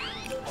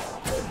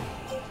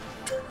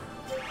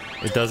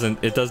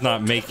 It does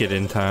not make it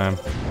in time.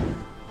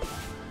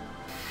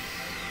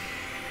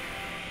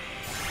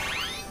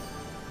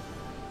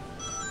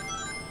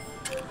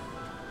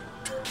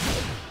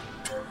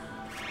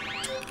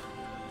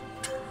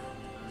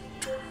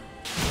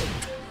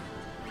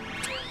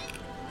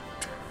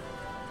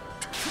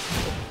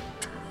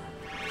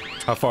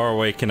 How far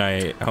away can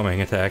I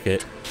homing attack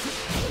it?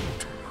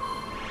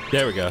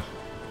 There we go.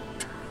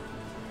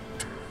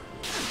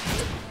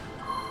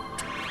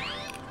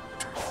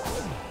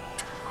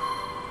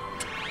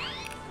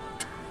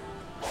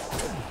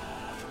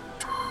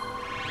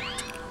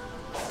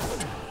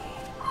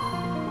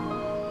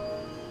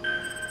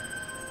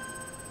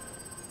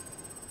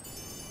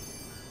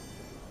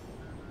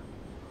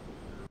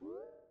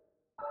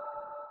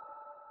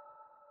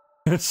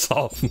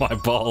 Solve my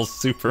balls,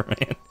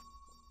 Superman.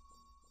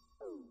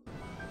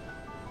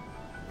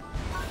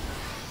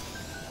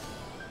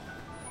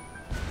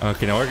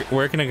 Okay, now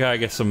where can a guy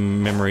get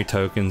some memory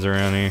tokens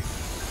around here?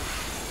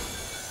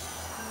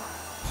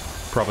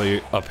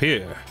 Probably up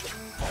here.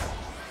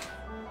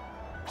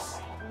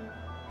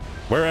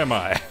 Where am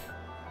I?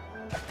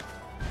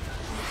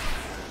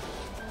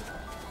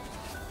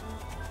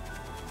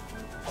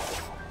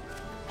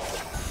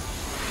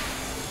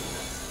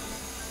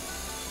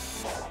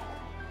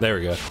 There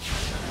we go.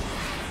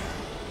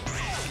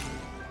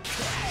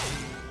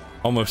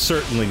 Almost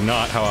certainly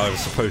not how I was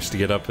supposed to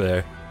get up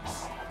there.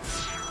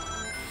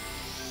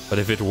 But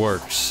if it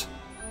works,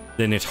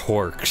 then it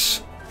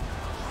works.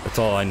 That's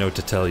all I know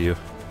to tell you.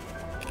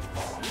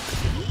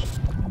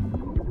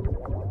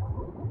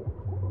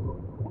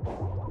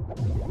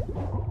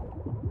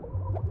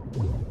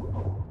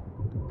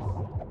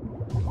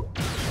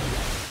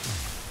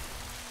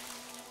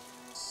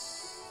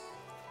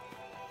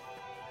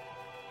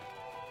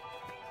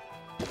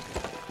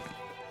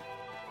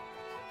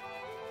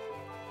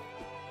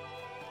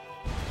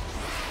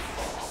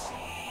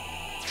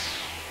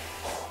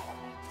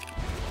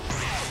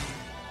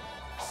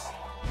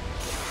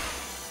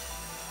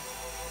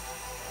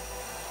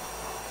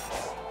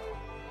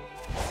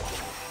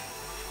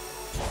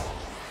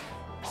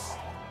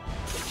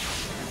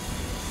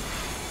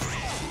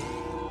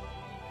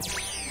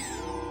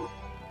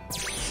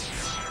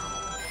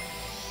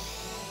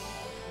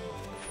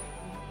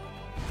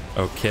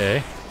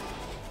 Okay.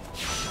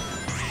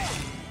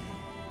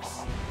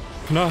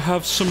 Can I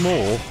have some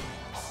more?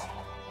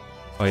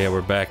 Oh yeah,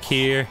 we're back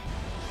here.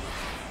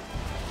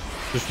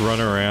 Just run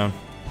around.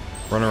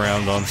 Run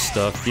around on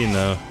stuff, you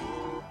know.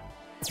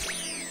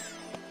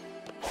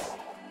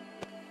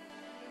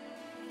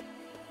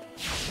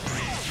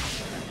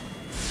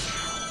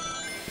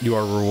 You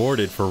are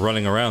rewarded for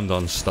running around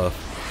on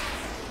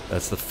stuff.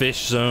 That's the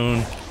fish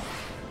zone.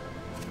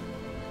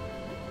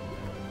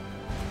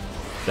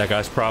 That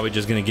guy's probably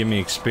just gonna give me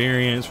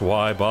experience.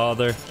 Why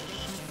bother?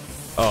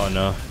 Oh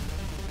no.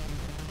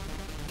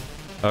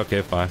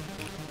 Okay, fine.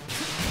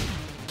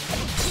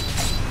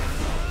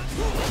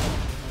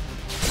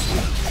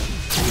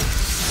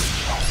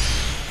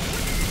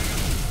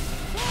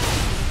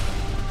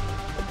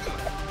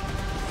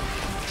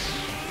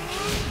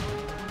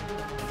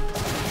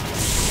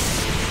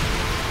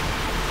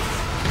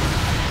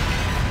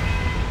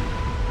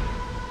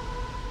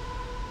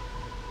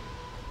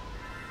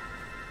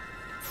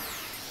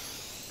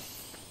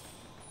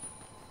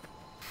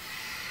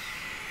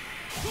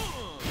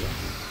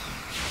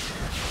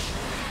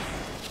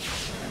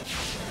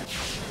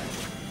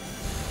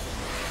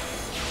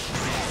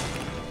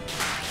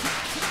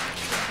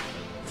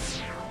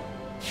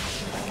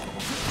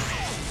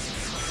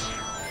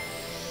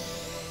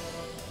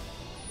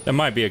 That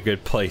might be a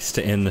good place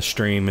to end the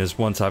stream, is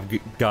once I've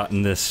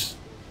gotten this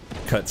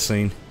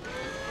cutscene.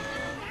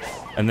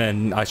 And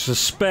then I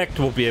suspect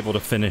we'll be able to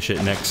finish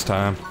it next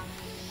time.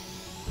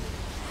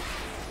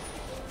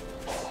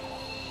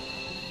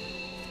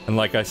 And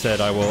like I said,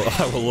 I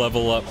will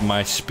level up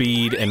my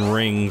speed and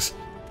rings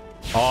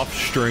off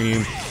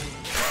stream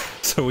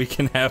so we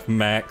can have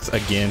max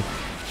again.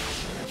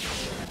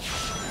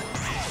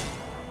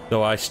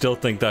 Though I still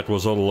think that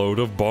was a load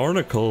of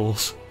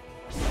barnacles.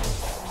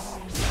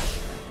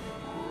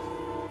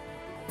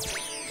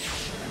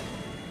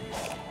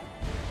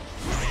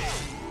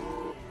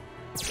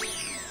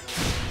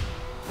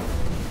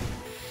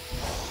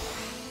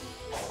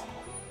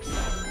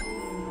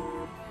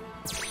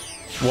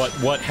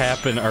 What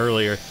happened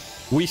earlier?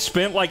 We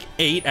spent like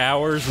 8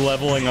 hours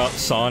leveling up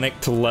Sonic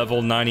to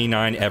level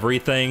 99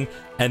 everything,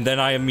 and then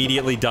I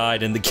immediately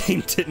died and the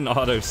game didn't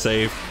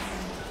autosave.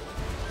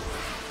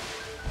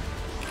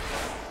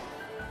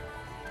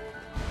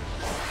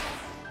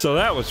 So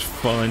that was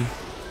fun.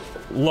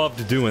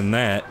 Loved doing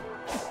that.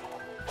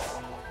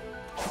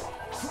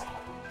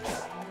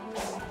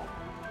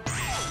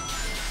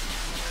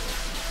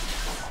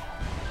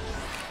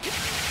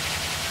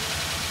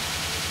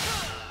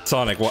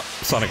 Sonic,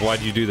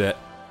 why'd you do that?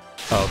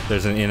 Oh,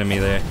 there's an enemy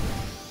there.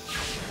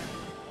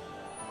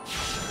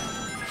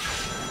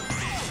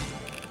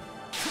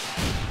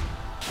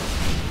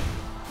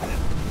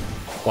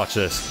 Watch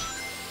this.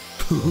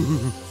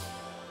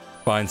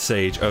 Find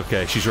Sage.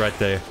 Okay, she's right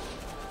there.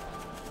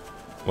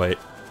 Wait.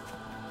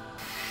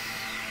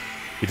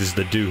 It is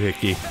the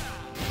doohickey.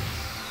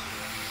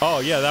 Oh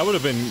yeah, that would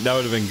have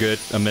been good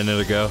a minute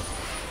ago.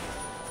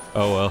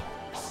 Oh well.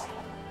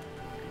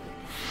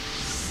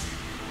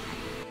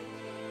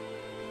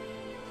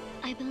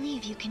 I believe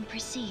believe you can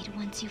proceed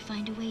once you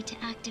find a way to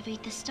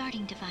activate the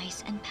starting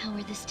device and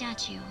power the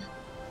statue.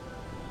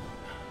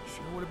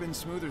 Sure would have been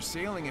smoother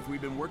sailing if we'd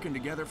been working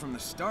together from the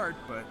start,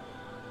 but...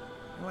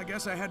 well, I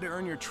guess I had to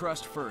earn your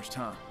trust first,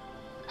 huh?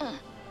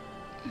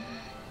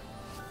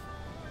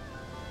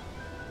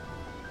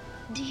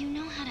 Do you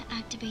know how to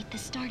activate the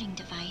starting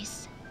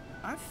device?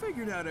 I've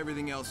figured out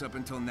everything else up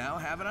until now,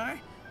 haven't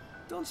I?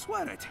 Don't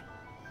sweat it.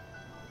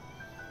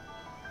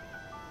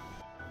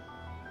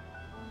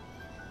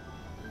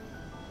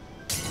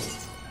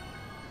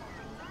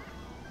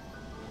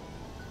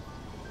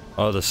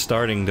 Oh, the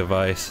starting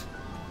device.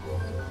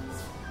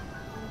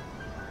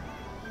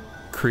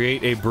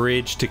 Create a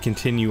bridge to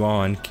continue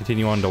on.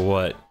 Continue on to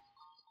what?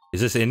 Is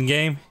this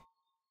in-game?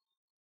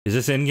 Is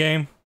this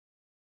in-game?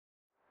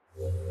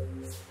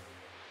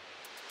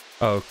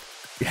 Oh,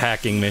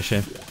 hacking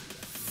mission.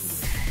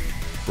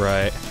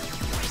 Right.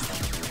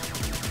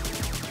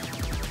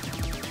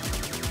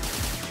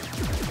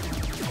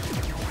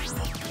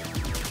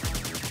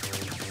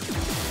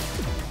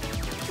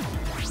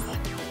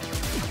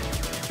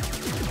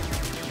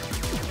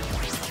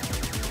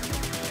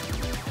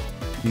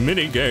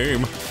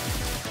 Minigame.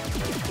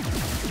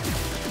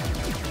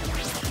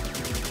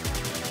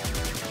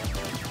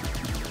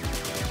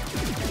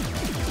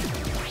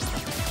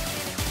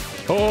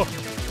 Oh!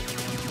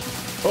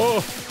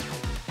 Oh!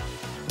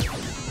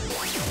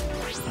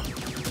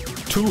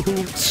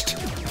 Toonst!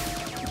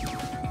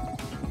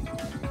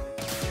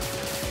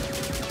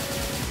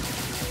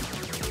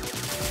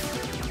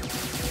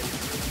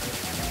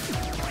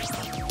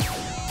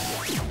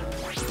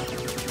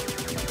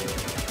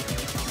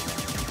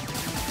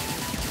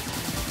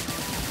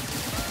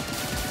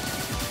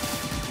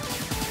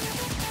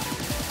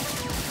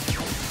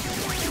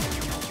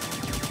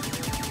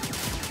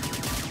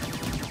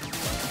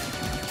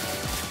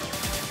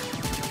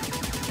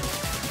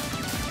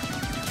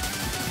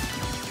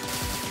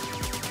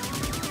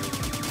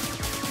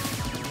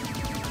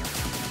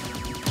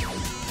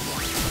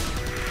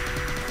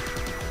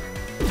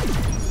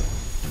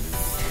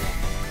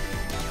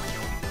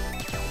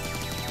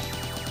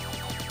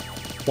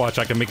 Watch,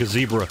 I can make a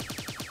zebra.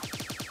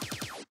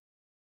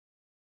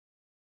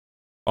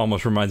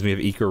 Almost reminds me of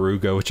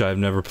Ikaruga, which I've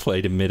never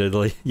played,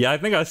 admittedly. Yeah, I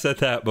think I said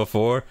that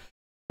before,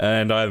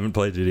 and I haven't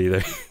played it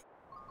either.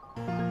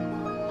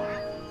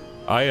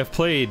 I have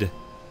played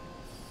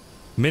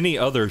many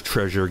other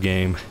treasure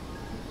game.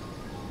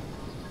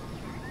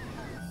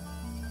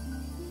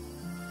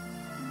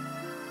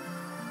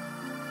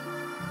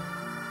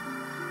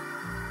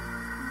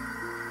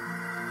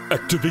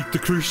 Activate the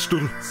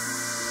crystal.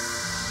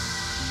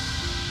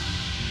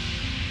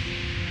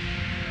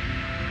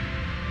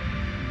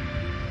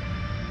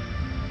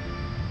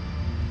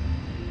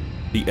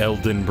 The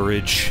Elden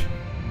Bridge.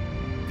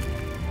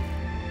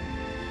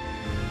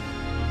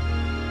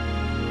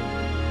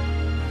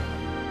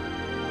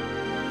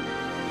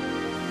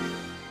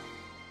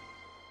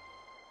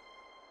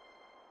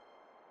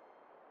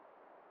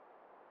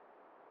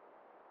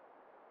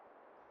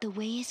 The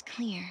way is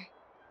clear.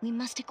 We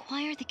must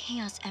acquire the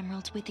Chaos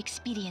Emeralds with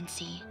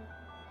expediency.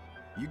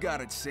 You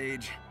got it,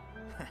 Sage.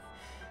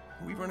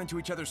 We've run into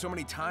each other so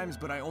many times,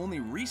 but I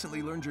only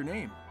recently learned your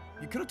name.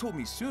 You could have told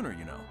me sooner,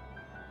 you know.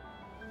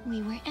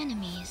 We were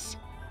enemies.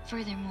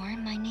 Furthermore,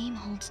 my name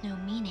holds no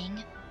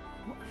meaning.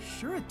 Well,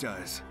 sure it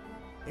does.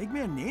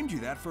 Eggman named you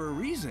that for a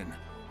reason.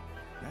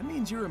 That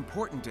means you're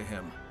important to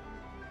him.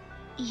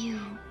 You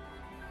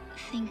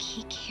think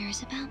he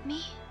cares about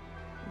me?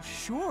 Well,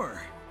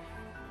 sure.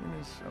 In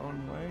his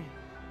own way.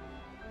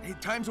 Hey,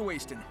 time's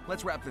a-wasting.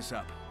 Let's wrap this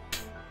up.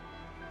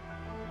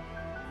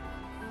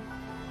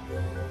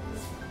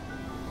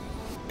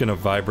 Gonna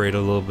vibrate a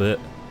little bit.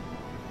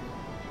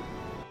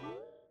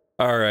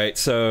 Alright,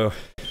 so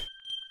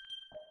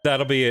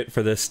that'll be it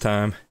for this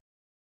time.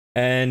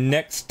 And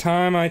next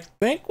time, I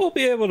think we'll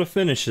be able to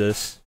finish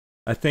this.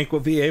 I think we'll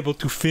be able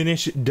to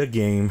finish the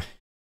game.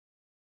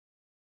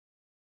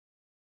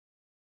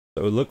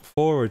 So look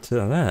forward to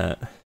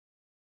that.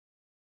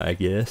 I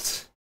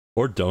guess.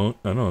 Or don't.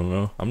 I don't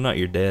know. I'm not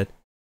your dad.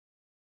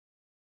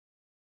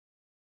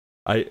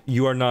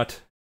 You are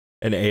not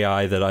an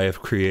AI that I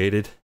have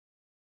created.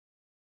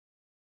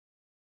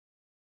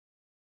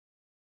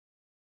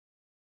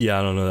 Yeah,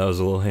 I don't know. That was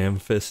a little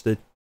ham-fisted.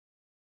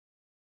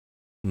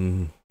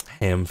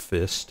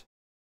 Ham-fist.